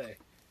Hennessy.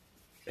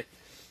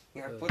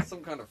 Yeah, put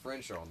some kind of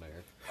French on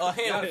there. Oh,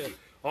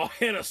 Oh,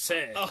 Hennessy.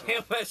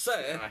 Hennessy.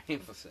 I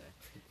emphasize.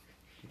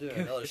 Doing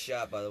another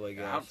shot, by the way,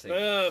 I'll guys. take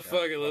Ah, it.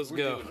 fuck it, let's We're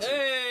go. doing it.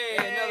 Hey,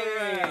 another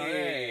round.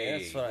 Hey.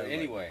 That's what I like.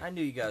 Anyway. I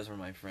knew you guys were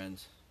my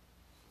friends.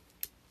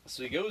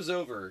 So he goes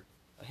over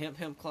A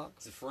him clock.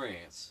 to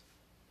France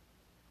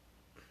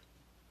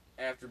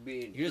after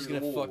being. You're just through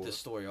gonna the fuck war. this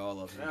story all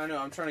up. No,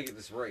 I'm trying to get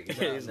this right.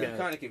 Yeah, he's You got it.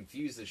 kind of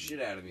confused the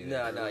shit out of me.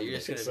 No, there. you're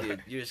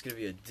just gonna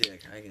be a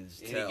dick. I can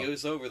just And tell. he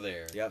goes over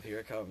there. Yep, here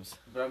it comes.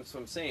 But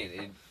I'm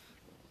saying,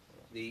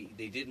 they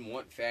didn't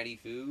want fatty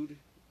food.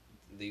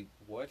 They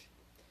what?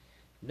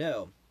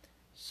 No,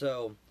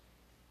 so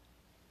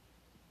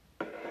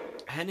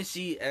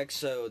Hennessy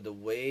XO, the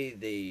way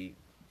they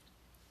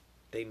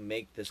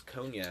make this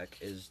cognac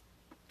is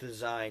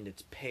designed.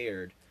 It's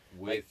paired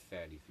with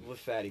fatty food. with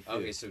fatty food.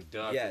 Okay, so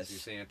duck. Yes. Is you're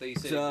saying? I thought you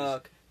said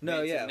Duck. It was No,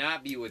 meant yeah. to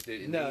not be with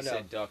it, and No, then you no.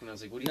 said duck, and I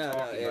was like, what are you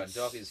talking about?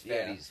 Duck is fatty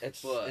as It's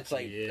fuck. it's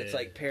like it's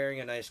like pairing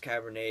a nice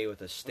Cabernet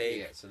with a steak.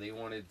 Yeah, so they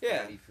wanted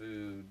Yeah. fatty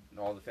food,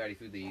 all the fatty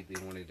food they eat, they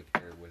wanted to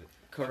pair it with it.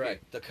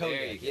 Correct. Okay, The there you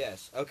cognac. go.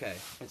 Yes. Okay.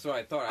 That's what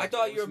I thought. I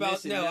thought you were was about.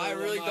 missing No, that I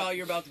one really line. thought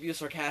you were about to be a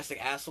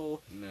sarcastic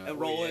asshole No, and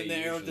roll in yeah,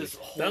 there with usually. this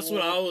whole. That's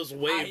what I was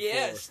waiting for.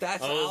 Yes,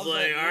 that's. I was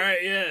like, all right,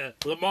 yeah,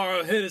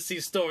 Lamar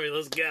Hennessy story.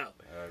 Let's go.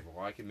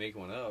 Well, I can make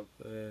one up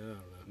I don't know.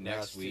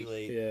 next Too week.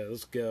 late. Yeah,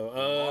 let's go.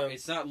 Lamar,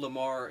 it's not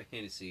Lamar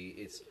Hennessy,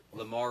 it's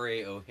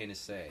Lamare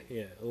O'Hennessy.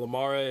 Yeah,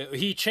 Lamar.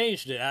 He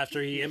changed it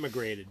after he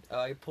immigrated.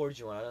 I poured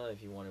you one. I don't know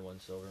if you wanted one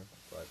silver,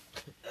 but.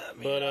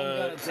 But I'm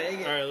gonna take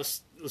it. all right,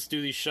 let's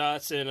do these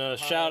shots and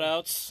shout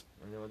outs.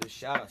 And then we'll do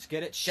shout outs.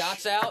 Get it?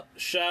 Shots out.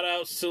 Shout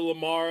outs to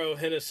Lamar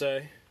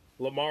O'Hennessy.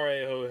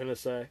 Lamare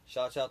O'Hennessy.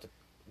 Shouts out to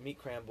Meat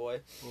Cram Boy.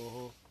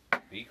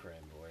 B Cram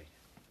boy.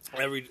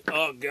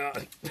 Oh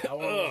god. That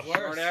one was Ugh. worse.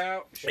 Start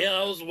out. Yeah,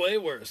 that was way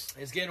worse.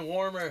 It's getting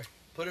warmer.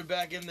 Put it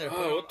back in there. Put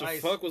it Oh, on what the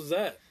ice. fuck was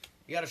that?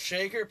 You got a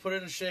shaker? Put it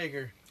in a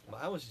shaker.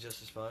 Mine was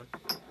just as fun.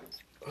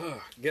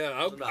 Oh,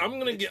 god, It's I'm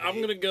gonna bitch get. I'm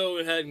meat. gonna go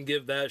ahead and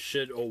give that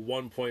shit a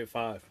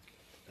 1.5.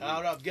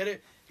 Out up. Get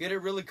it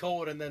really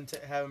cold, and then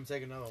have him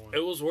take another one.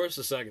 It was worse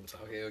the second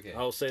time. Okay.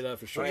 I'll say that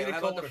for sure. Right, Need it how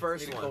about the colder.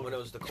 first Need it one colder. when it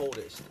was the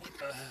coldest?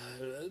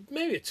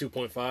 Maybe a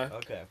 2.5.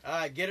 Okay. All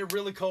right, get it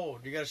really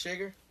cold. You got a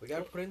shaker? We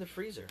gotta put it in the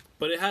freezer.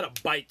 But it had a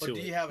bite But to do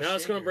it. you have a Now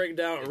it's gonna shaker? break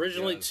down.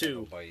 Originally It does have a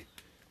 2. bite.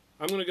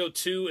 I'm gonna go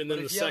 2, and then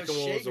But the if you have a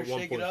second one was a shaker,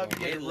 shake it up, 1.5.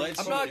 get it It really lets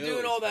I'm you not know doing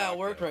it's all that vodka.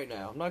 work right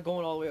now. I'm not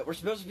going all the way up. We're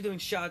supposed to be doing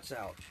shots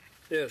out.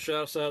 Yeah,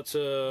 shouts out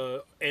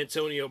to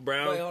Antonio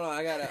Brown. Wait, hold on.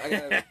 I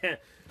gotta.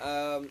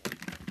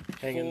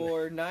 Hang in there.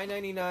 For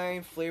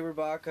 $9.99 flavored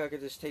vodka, I could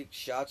just take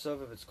shots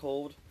of if it's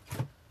cold.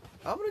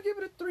 I'm gonna give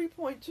it a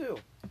 3.2.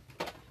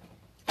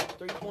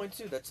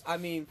 3.2. That's. I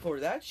mean, for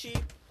that cheap,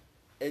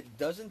 it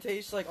doesn't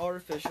taste like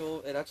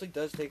artificial. It actually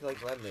does taste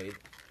like lemonade.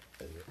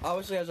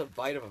 Obviously, it has a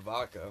bite of a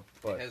vodka,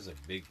 but It has a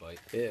big bite.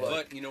 Yeah.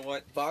 But you know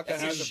what? vodka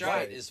It's a has a shot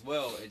bite. as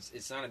well.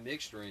 It's not a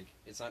mixed drink.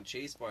 It's not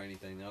chased by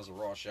anything. That was a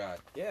raw shot.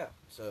 Yeah.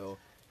 So,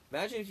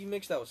 imagine if you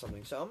mix that with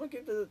something. So I'm gonna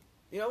give the.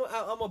 You know,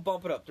 I'm gonna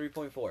bump it up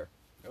 3.4.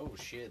 Oh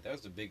shit, that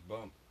was a big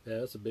bump. Yeah,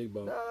 that's a big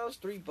No, bump. that was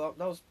 3 bump.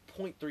 That was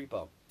 0.3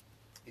 bump.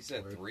 He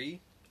said Word. 3.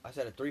 I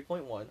said a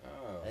 3.1, Oh,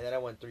 and then I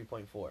went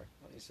 3.4. I thought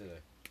you said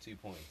a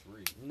 2.3.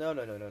 No.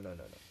 No.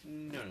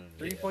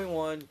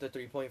 3.1 to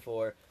 3.4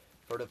 for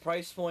the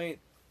price point.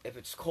 If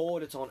it's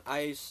cold, it's on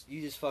ice.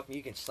 You just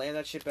you can slam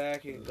that shit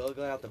back. You can go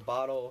out the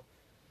bottle,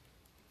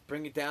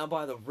 bring it down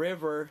by the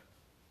river.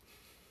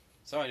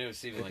 So I know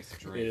Steven likes to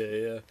Yeah,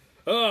 drink. yeah.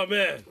 Oh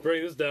man,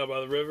 bring this down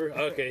by the river.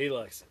 Okay, he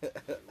likes it.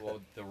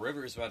 Well, the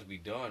river is about to be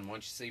done. Why don't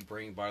you say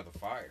bring by the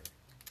fire?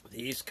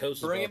 The East Coast.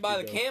 is Bring it about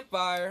by to the go.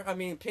 campfire. I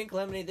mean, Pink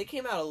Lemonade. They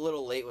came out a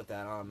little late with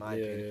that, on my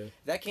Yeah, opinion. yeah.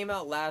 That came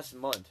out last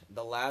month,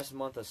 the last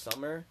month of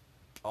summer.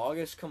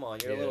 August. Come on,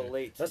 you're Yeah. a little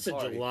late. To That's the a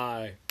party.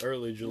 July,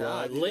 early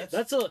July. dude,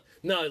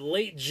 late,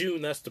 late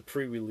June. That's the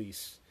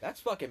pre-release. That's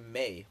fucking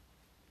May.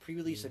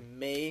 Pre-release in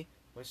May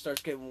when it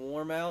starts getting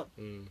warm out.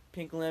 Mm.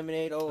 Pink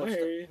Lemonade. Oh, I it's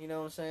hear you. you know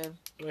what I'm saying?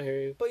 I hear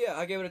you. But yeah,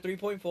 I gave it a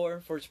 3.4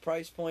 for its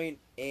price point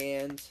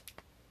and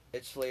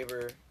its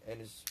flavor,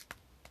 and it's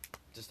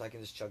just I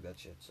can just chug that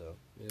shit. So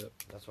Yep.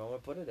 that's what I'm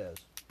gonna put it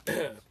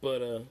as.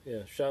 But yeah,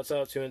 shouts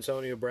out to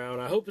Antonio Brown.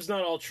 I hope it's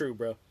not all true,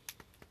 bro.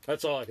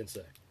 That's all I can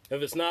say.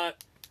 If it's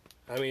not,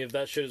 I mean, if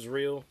that shit is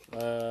real,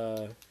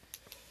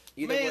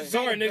 Either way, Man's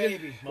Sorry, being a nigga.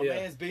 baby. My Yeah.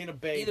 man's being a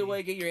baby. either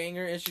way, get your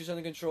anger issues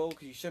under control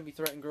because you shouldn't be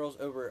threatening girls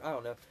over I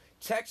don't know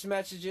text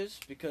messages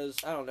because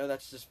I don't know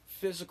that's just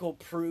physical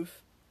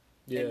proof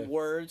yeah. in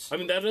words. I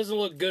mean, that doesn't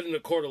look good in a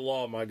court of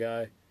law, my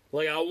guy.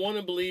 Like, I want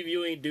to believe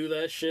you ain't do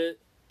that shit.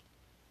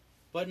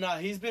 But nah,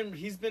 he's been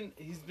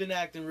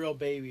acting real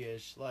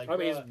babyish. Like, I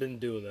mean, bruh, he's been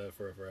doing that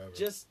for forever.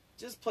 just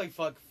play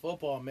fucking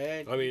football,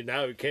 man. I mean,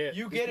 now he can't.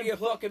 You You getting be a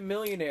fucking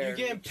millionaire. you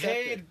getting Accept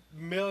paid it.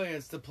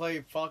 millions to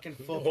play fucking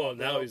football. Well,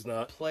 now bro. he's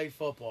not. Play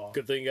football.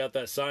 Good thing you got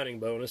that signing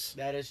bonus.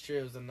 That is true.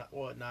 It was a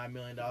 $9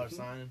 million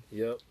signing.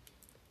 Yep.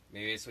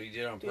 Maybe that's what he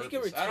did on Dude, you can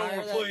purpose. I don't retire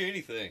want to that- play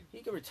anything.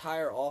 He could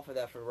retire off of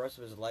that for the rest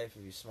of his life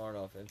if he's smart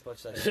enough and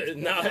puts that. shit-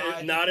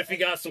 not if he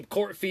got some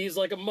court fees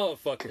like a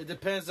motherfucker. It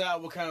depends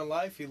on what kind of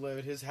life he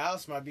lived. His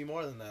house might be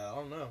more than that. I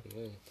don't know.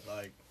 Mm.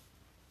 Like,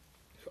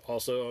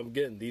 Also, I'm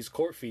getting these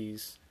court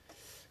fees.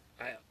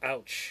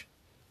 Ouch.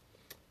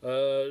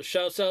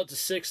 Shouts out to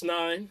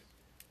 6ix9ine.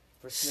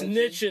 for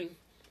Snitching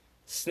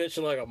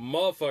like a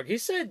motherfucker. He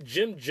said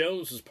Jim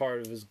Jones was part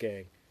of his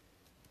gang.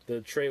 The yeah,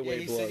 Treyway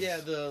he Bloods. said, yeah,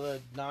 the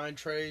 9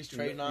 trays,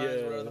 trade 9s,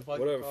 Yeah, whatever the fuck.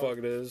 whatever it's the called. fuck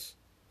it is.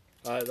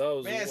 That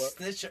was Man, what-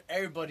 snitch at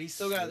everybody. He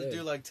still got to Yeah.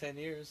 do like 10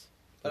 years.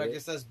 But I Yeah.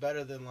 guess that's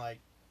better than like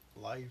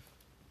life.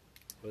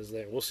 was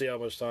there. We'll see how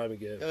much time he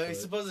gets. He's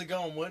supposed to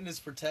go on witness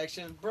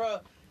protection,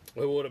 bruh.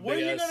 What a Where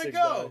big you ass gonna 6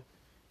 go?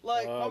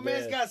 Like, Oh, my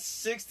man's man. got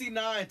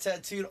 69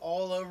 tattooed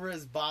all over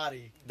his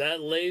body. That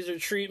laser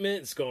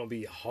treatment is going to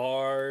be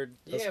hard.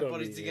 That's Yeah, gonna but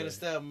be, is he gonna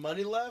still have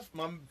money left?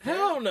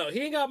 Hell no, he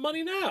ain't got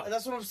money now.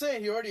 That's what I'm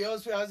saying. He already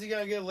owes. How's he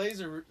gonna get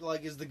laser?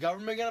 Like, is the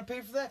government gonna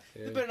pay for that?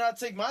 Yeah. They better not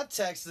take my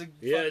tax to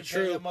Yeah, fucking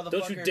true. pay that motherfucker.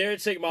 Don't you dare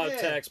take my Yeah.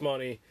 tax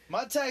money.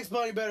 My tax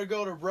money better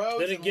go to roads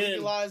Then and again-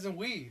 legalizing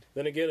weed.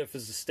 Then again, if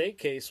it's a state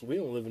case, we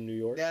don't live in New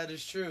York. That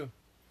is true.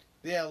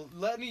 Yeah,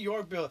 let New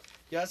York build.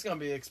 Yeah, it's gonna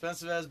be an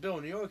expensive ass bill.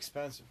 New York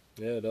expensive.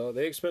 Yeah, no,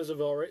 they expensive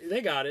already.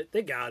 They got it.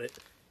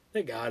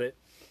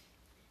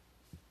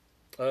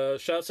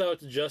 Shouts out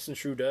to Justin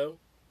Trudeau,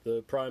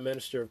 the Prime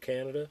Minister of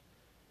Canada.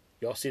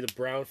 Y'all see the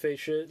brown face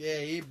shit?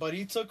 Yeah, but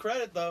he took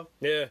credit though.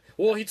 Yeah.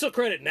 Well, he took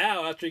credit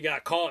now after he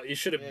got caught. He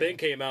should have Yeah. been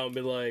came out and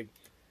been like,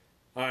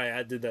 "All right,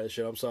 I did that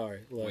shit. I'm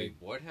sorry." Like, Wait,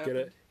 what get happened?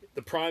 it?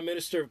 The Prime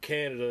Minister of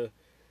Canada.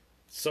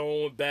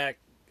 Someone went back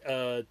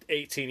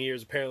 18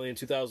 years. Apparently, in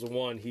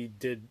 2001, he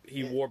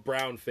Yeah. wore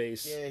brown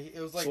face. Yeah, it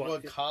was like So,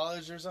 what,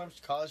 college or something?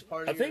 College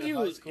party? I think or he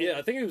high was. school? Yeah,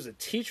 I think he was a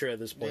teacher at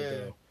this point Yeah.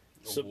 though.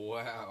 So,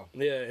 Wow.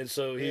 yeah, and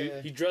so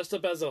Yeah. he dressed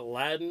up as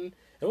Aladdin.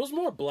 It was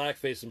more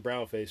blackface than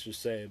brownface,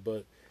 just saying.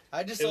 But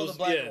I just it saw was- the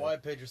black yeah. and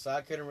white picture, so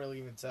I couldn't really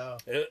even tell.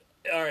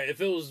 all right, if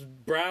it was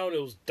brown,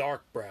 it was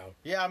dark brown.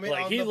 Yeah, I mean,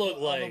 Like, on he the, looked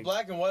on like- the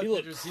black and white He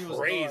looked pictures, he was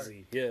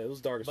crazy. dark. Yeah, it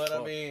was dark as But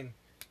fuck. I mean,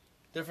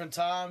 different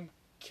time,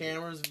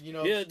 cameras,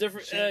 yeah,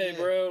 different. shit, Hey, yeah,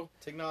 bro.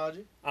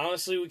 technology.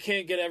 Honestly, we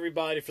can't get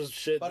everybody for some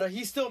shit. But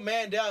he still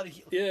manned out.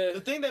 Yeah.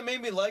 The thing that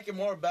made me like it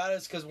more about it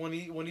is because when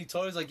he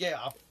told, he's like, "Yeah,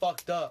 I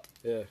fucked up."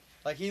 Yeah.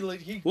 Like he.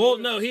 Well,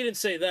 no, he didn't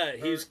say that.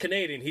 He was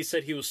Canadian. He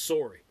said he was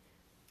sorry.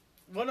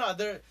 Well,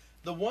 no,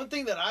 the one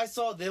thing that I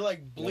saw, they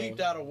like bleeped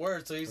No. out a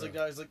word. So he's like,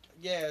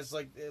 yeah, it's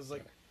like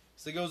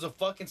it was a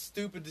fucking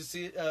stupid I was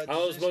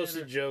decision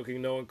mostly or-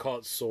 joking. No one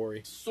caught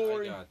sorry.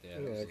 Sorry. I got that. I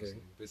was Yeah, okay.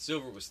 listening. But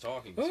Silver was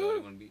talking, so I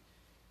didn't want to be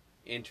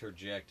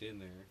interject in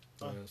there.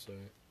 Oh. Yeah, sorry.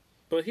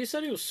 But he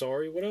said he was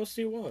sorry. What else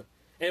do you want?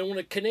 And when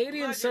a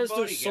Canadian Not says your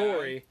they're buddy, guy.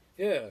 sorry,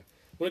 yeah,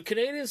 when a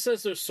Canadian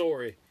says they're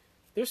sorry,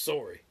 they're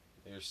sorry.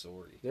 They're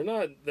sorry. They're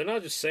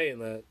not just saying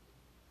that.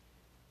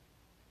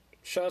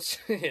 Shots.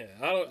 Yeah,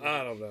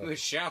 I don't know.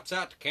 Shouts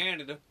out to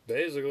Canada.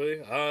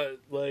 Basically, I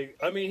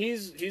mean,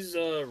 he's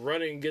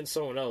running against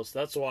someone else.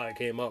 That's why I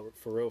came up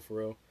for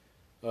real.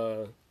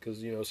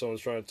 Because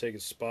someone's trying to take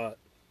his spot.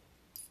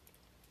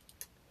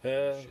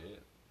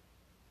 Shit.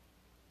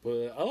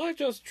 But I like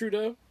Justin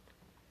Trudeau.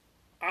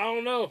 I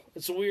don't know.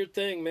 It's a weird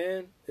thing,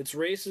 man. It's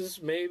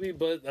racist, maybe,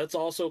 but that's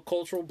also a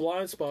cultural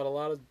blind spot a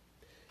lot of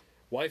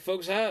white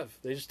folks have.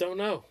 They just don't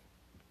know.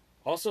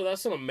 Also,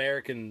 that's an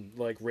American,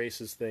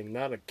 racist thing,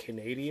 not a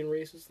Canadian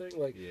racist thing.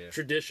 Yeah.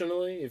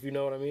 Traditionally, if you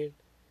know what I mean.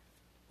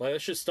 That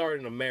should start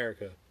in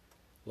America.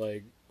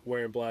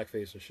 Wearing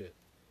blackface and shit.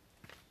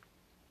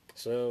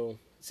 So,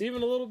 it's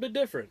even a little bit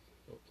different.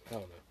 I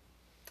don't know.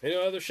 Any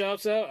other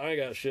shouts out? I ain't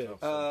got shit.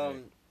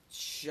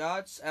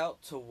 Shots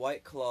out to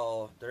White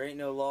Claw. There ain't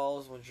no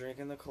laws when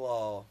drinking the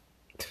claw.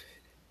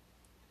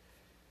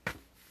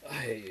 I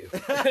hate you.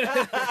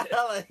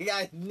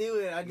 I knew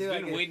it. I He's knew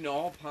been it. waiting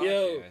all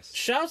Yo, podcasts.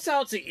 shouts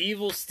out to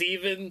Evil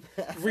Steven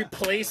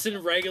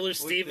replacing regular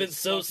Steven this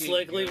so fucking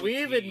slickly. We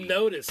goatee. even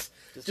noticed.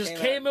 Just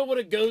came in with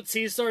a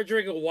goatee, started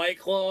drinking White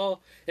Claw,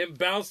 and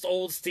bounced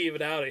old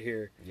Steven out of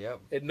here. Yep.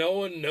 And no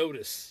one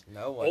noticed.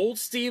 No one. Old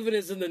Steven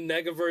is in the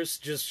Negaverse,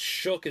 just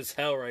shook as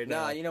hell right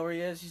now. Nah, you know where he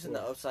is? He's in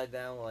the upside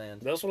down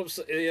land. That's what I'm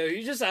saying.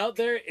 He's just out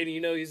there, and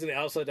he's in the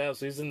outside down,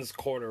 so he's in this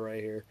corner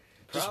right here.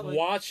 Probably. Just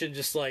watching,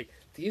 just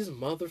these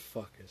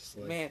motherfuckers.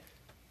 Man,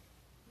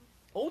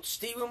 old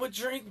Steven would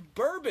drink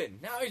bourbon.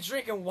 Now he's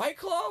drinking White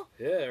Claw?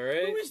 Yeah,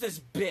 right? Who is this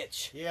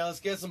bitch? Yeah, let's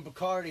get some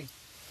Bacardi.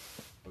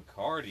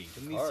 Bacardi.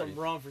 We need some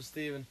rum for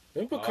Steven.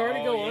 Didn't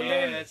Bacardi go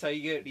yeah, under? that's how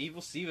you get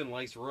Evil Steven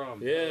likes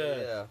rum. Yeah.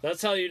 yeah.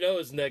 That's how you know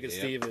it's Nega Yeah.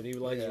 Steven. He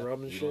likes Yeah.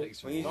 rum and He shit.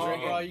 likes When you rum. Oh,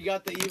 drink bro, you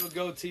got the evil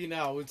goatee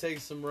now. We're taking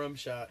some rum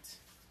shots.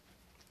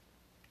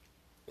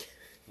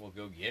 We'll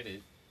go get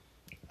it.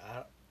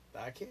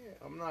 I can't.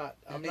 I'm not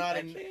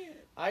in.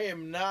 I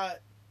am not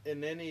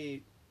in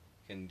any.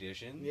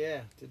 Condition.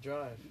 Yeah, to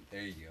drive.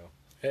 There you go.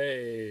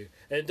 Hey,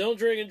 and don't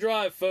drink and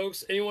drive,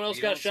 folks. Anyone else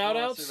We got don't shout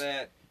sponsor outs?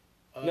 That.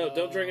 No,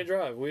 don't drink and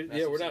drive. That's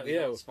We're what not. we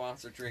Yeah, don't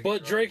sponsor drinking. but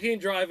and drinking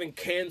and driving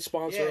can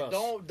sponsor Yeah, us.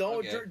 don't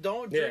Okay.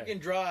 don't Yeah. drink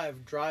and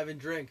drive. Drive and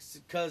drink,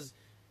 because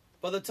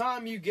by the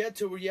time you get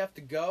to where you have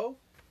to go,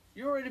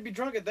 you're already be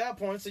drunk at that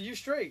point, so you're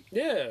straight.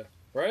 Yeah,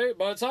 right.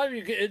 By the time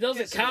you get, it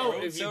doesn't Get some count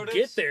road if you sodas.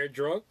 get there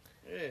drunk.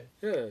 Yeah.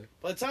 Yeah,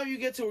 By the time you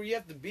get to where you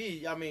have to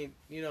be, I mean,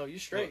 you're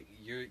straight.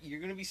 Look, you're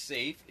gonna be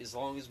safe as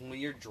long as when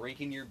you're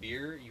drinking your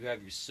beer, you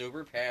have your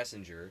sober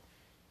passenger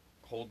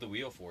hold the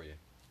wheel for you.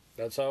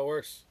 that's how it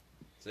works.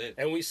 That's it.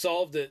 And we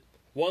solved it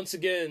once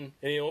again.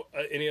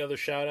 Any other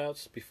shout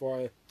outs before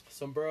I?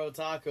 Some burro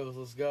tacos.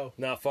 Let's go.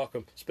 Nah, fuck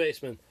them.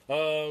 Spaceman. Nat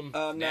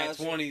Nah,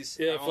 20s.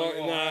 Yeah, I fuck. don't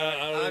know Nah, why.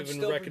 I don't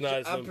even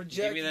recognize I'm them.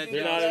 projecting. Give me that you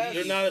They're guys. not.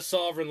 They're not a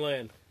sovereign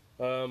land.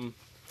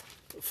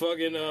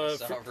 Fucking.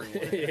 Sovereign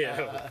land.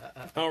 Yeah,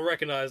 I don't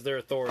recognize their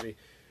authority.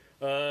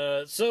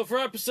 So for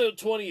episode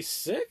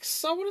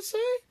 26, I want to say,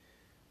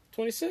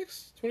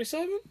 26?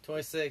 27?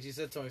 26. You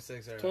said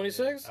 26 earlier.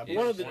 26? I Yeah,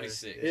 One of believe the-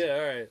 26. Yeah,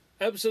 all right.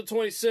 Episode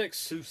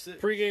 26.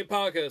 26. Pregame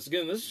podcast.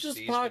 Again, this is just a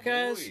These the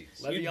podcast boys. you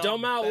Le'Veon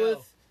dumb out Bell.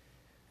 with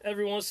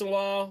every once in a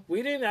while.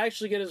 We didn't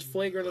actually get as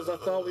flagrant as I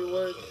thought we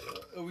would.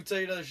 We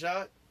take another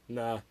shot?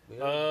 Nah.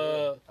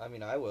 I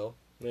mean, I will.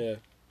 Yeah.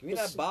 Give me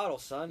that bottle,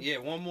 son. Yeah,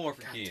 one more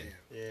for Ken.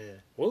 Yeah.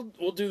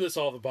 We'll do this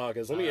all the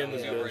podcast. Let me end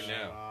this let's go bitch. right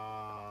now.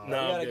 No, we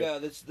I'm gotta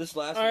good. go. This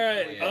last All one-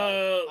 right.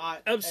 Yeah.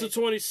 Episode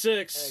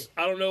 26.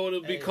 I don't know what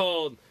it'll be Hey.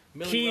 called.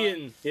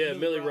 Kean. Yeah,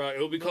 Millie Rock.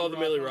 It'll be called the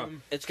Millie Rock.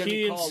 It's gonna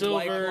Kean be called Silver,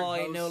 White Law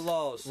Ain't No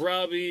Laws.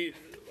 Robbie,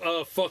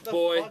 Fuck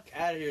Fuckboy.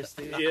 out of here,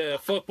 Steve. Yeah,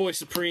 Fuckboy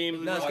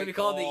Supreme. No, it's gonna be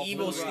called the White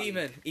Evil Law,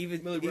 Steven.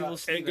 Millie Evil Rock.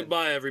 Steven. And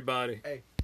goodbye, everybody. Hey.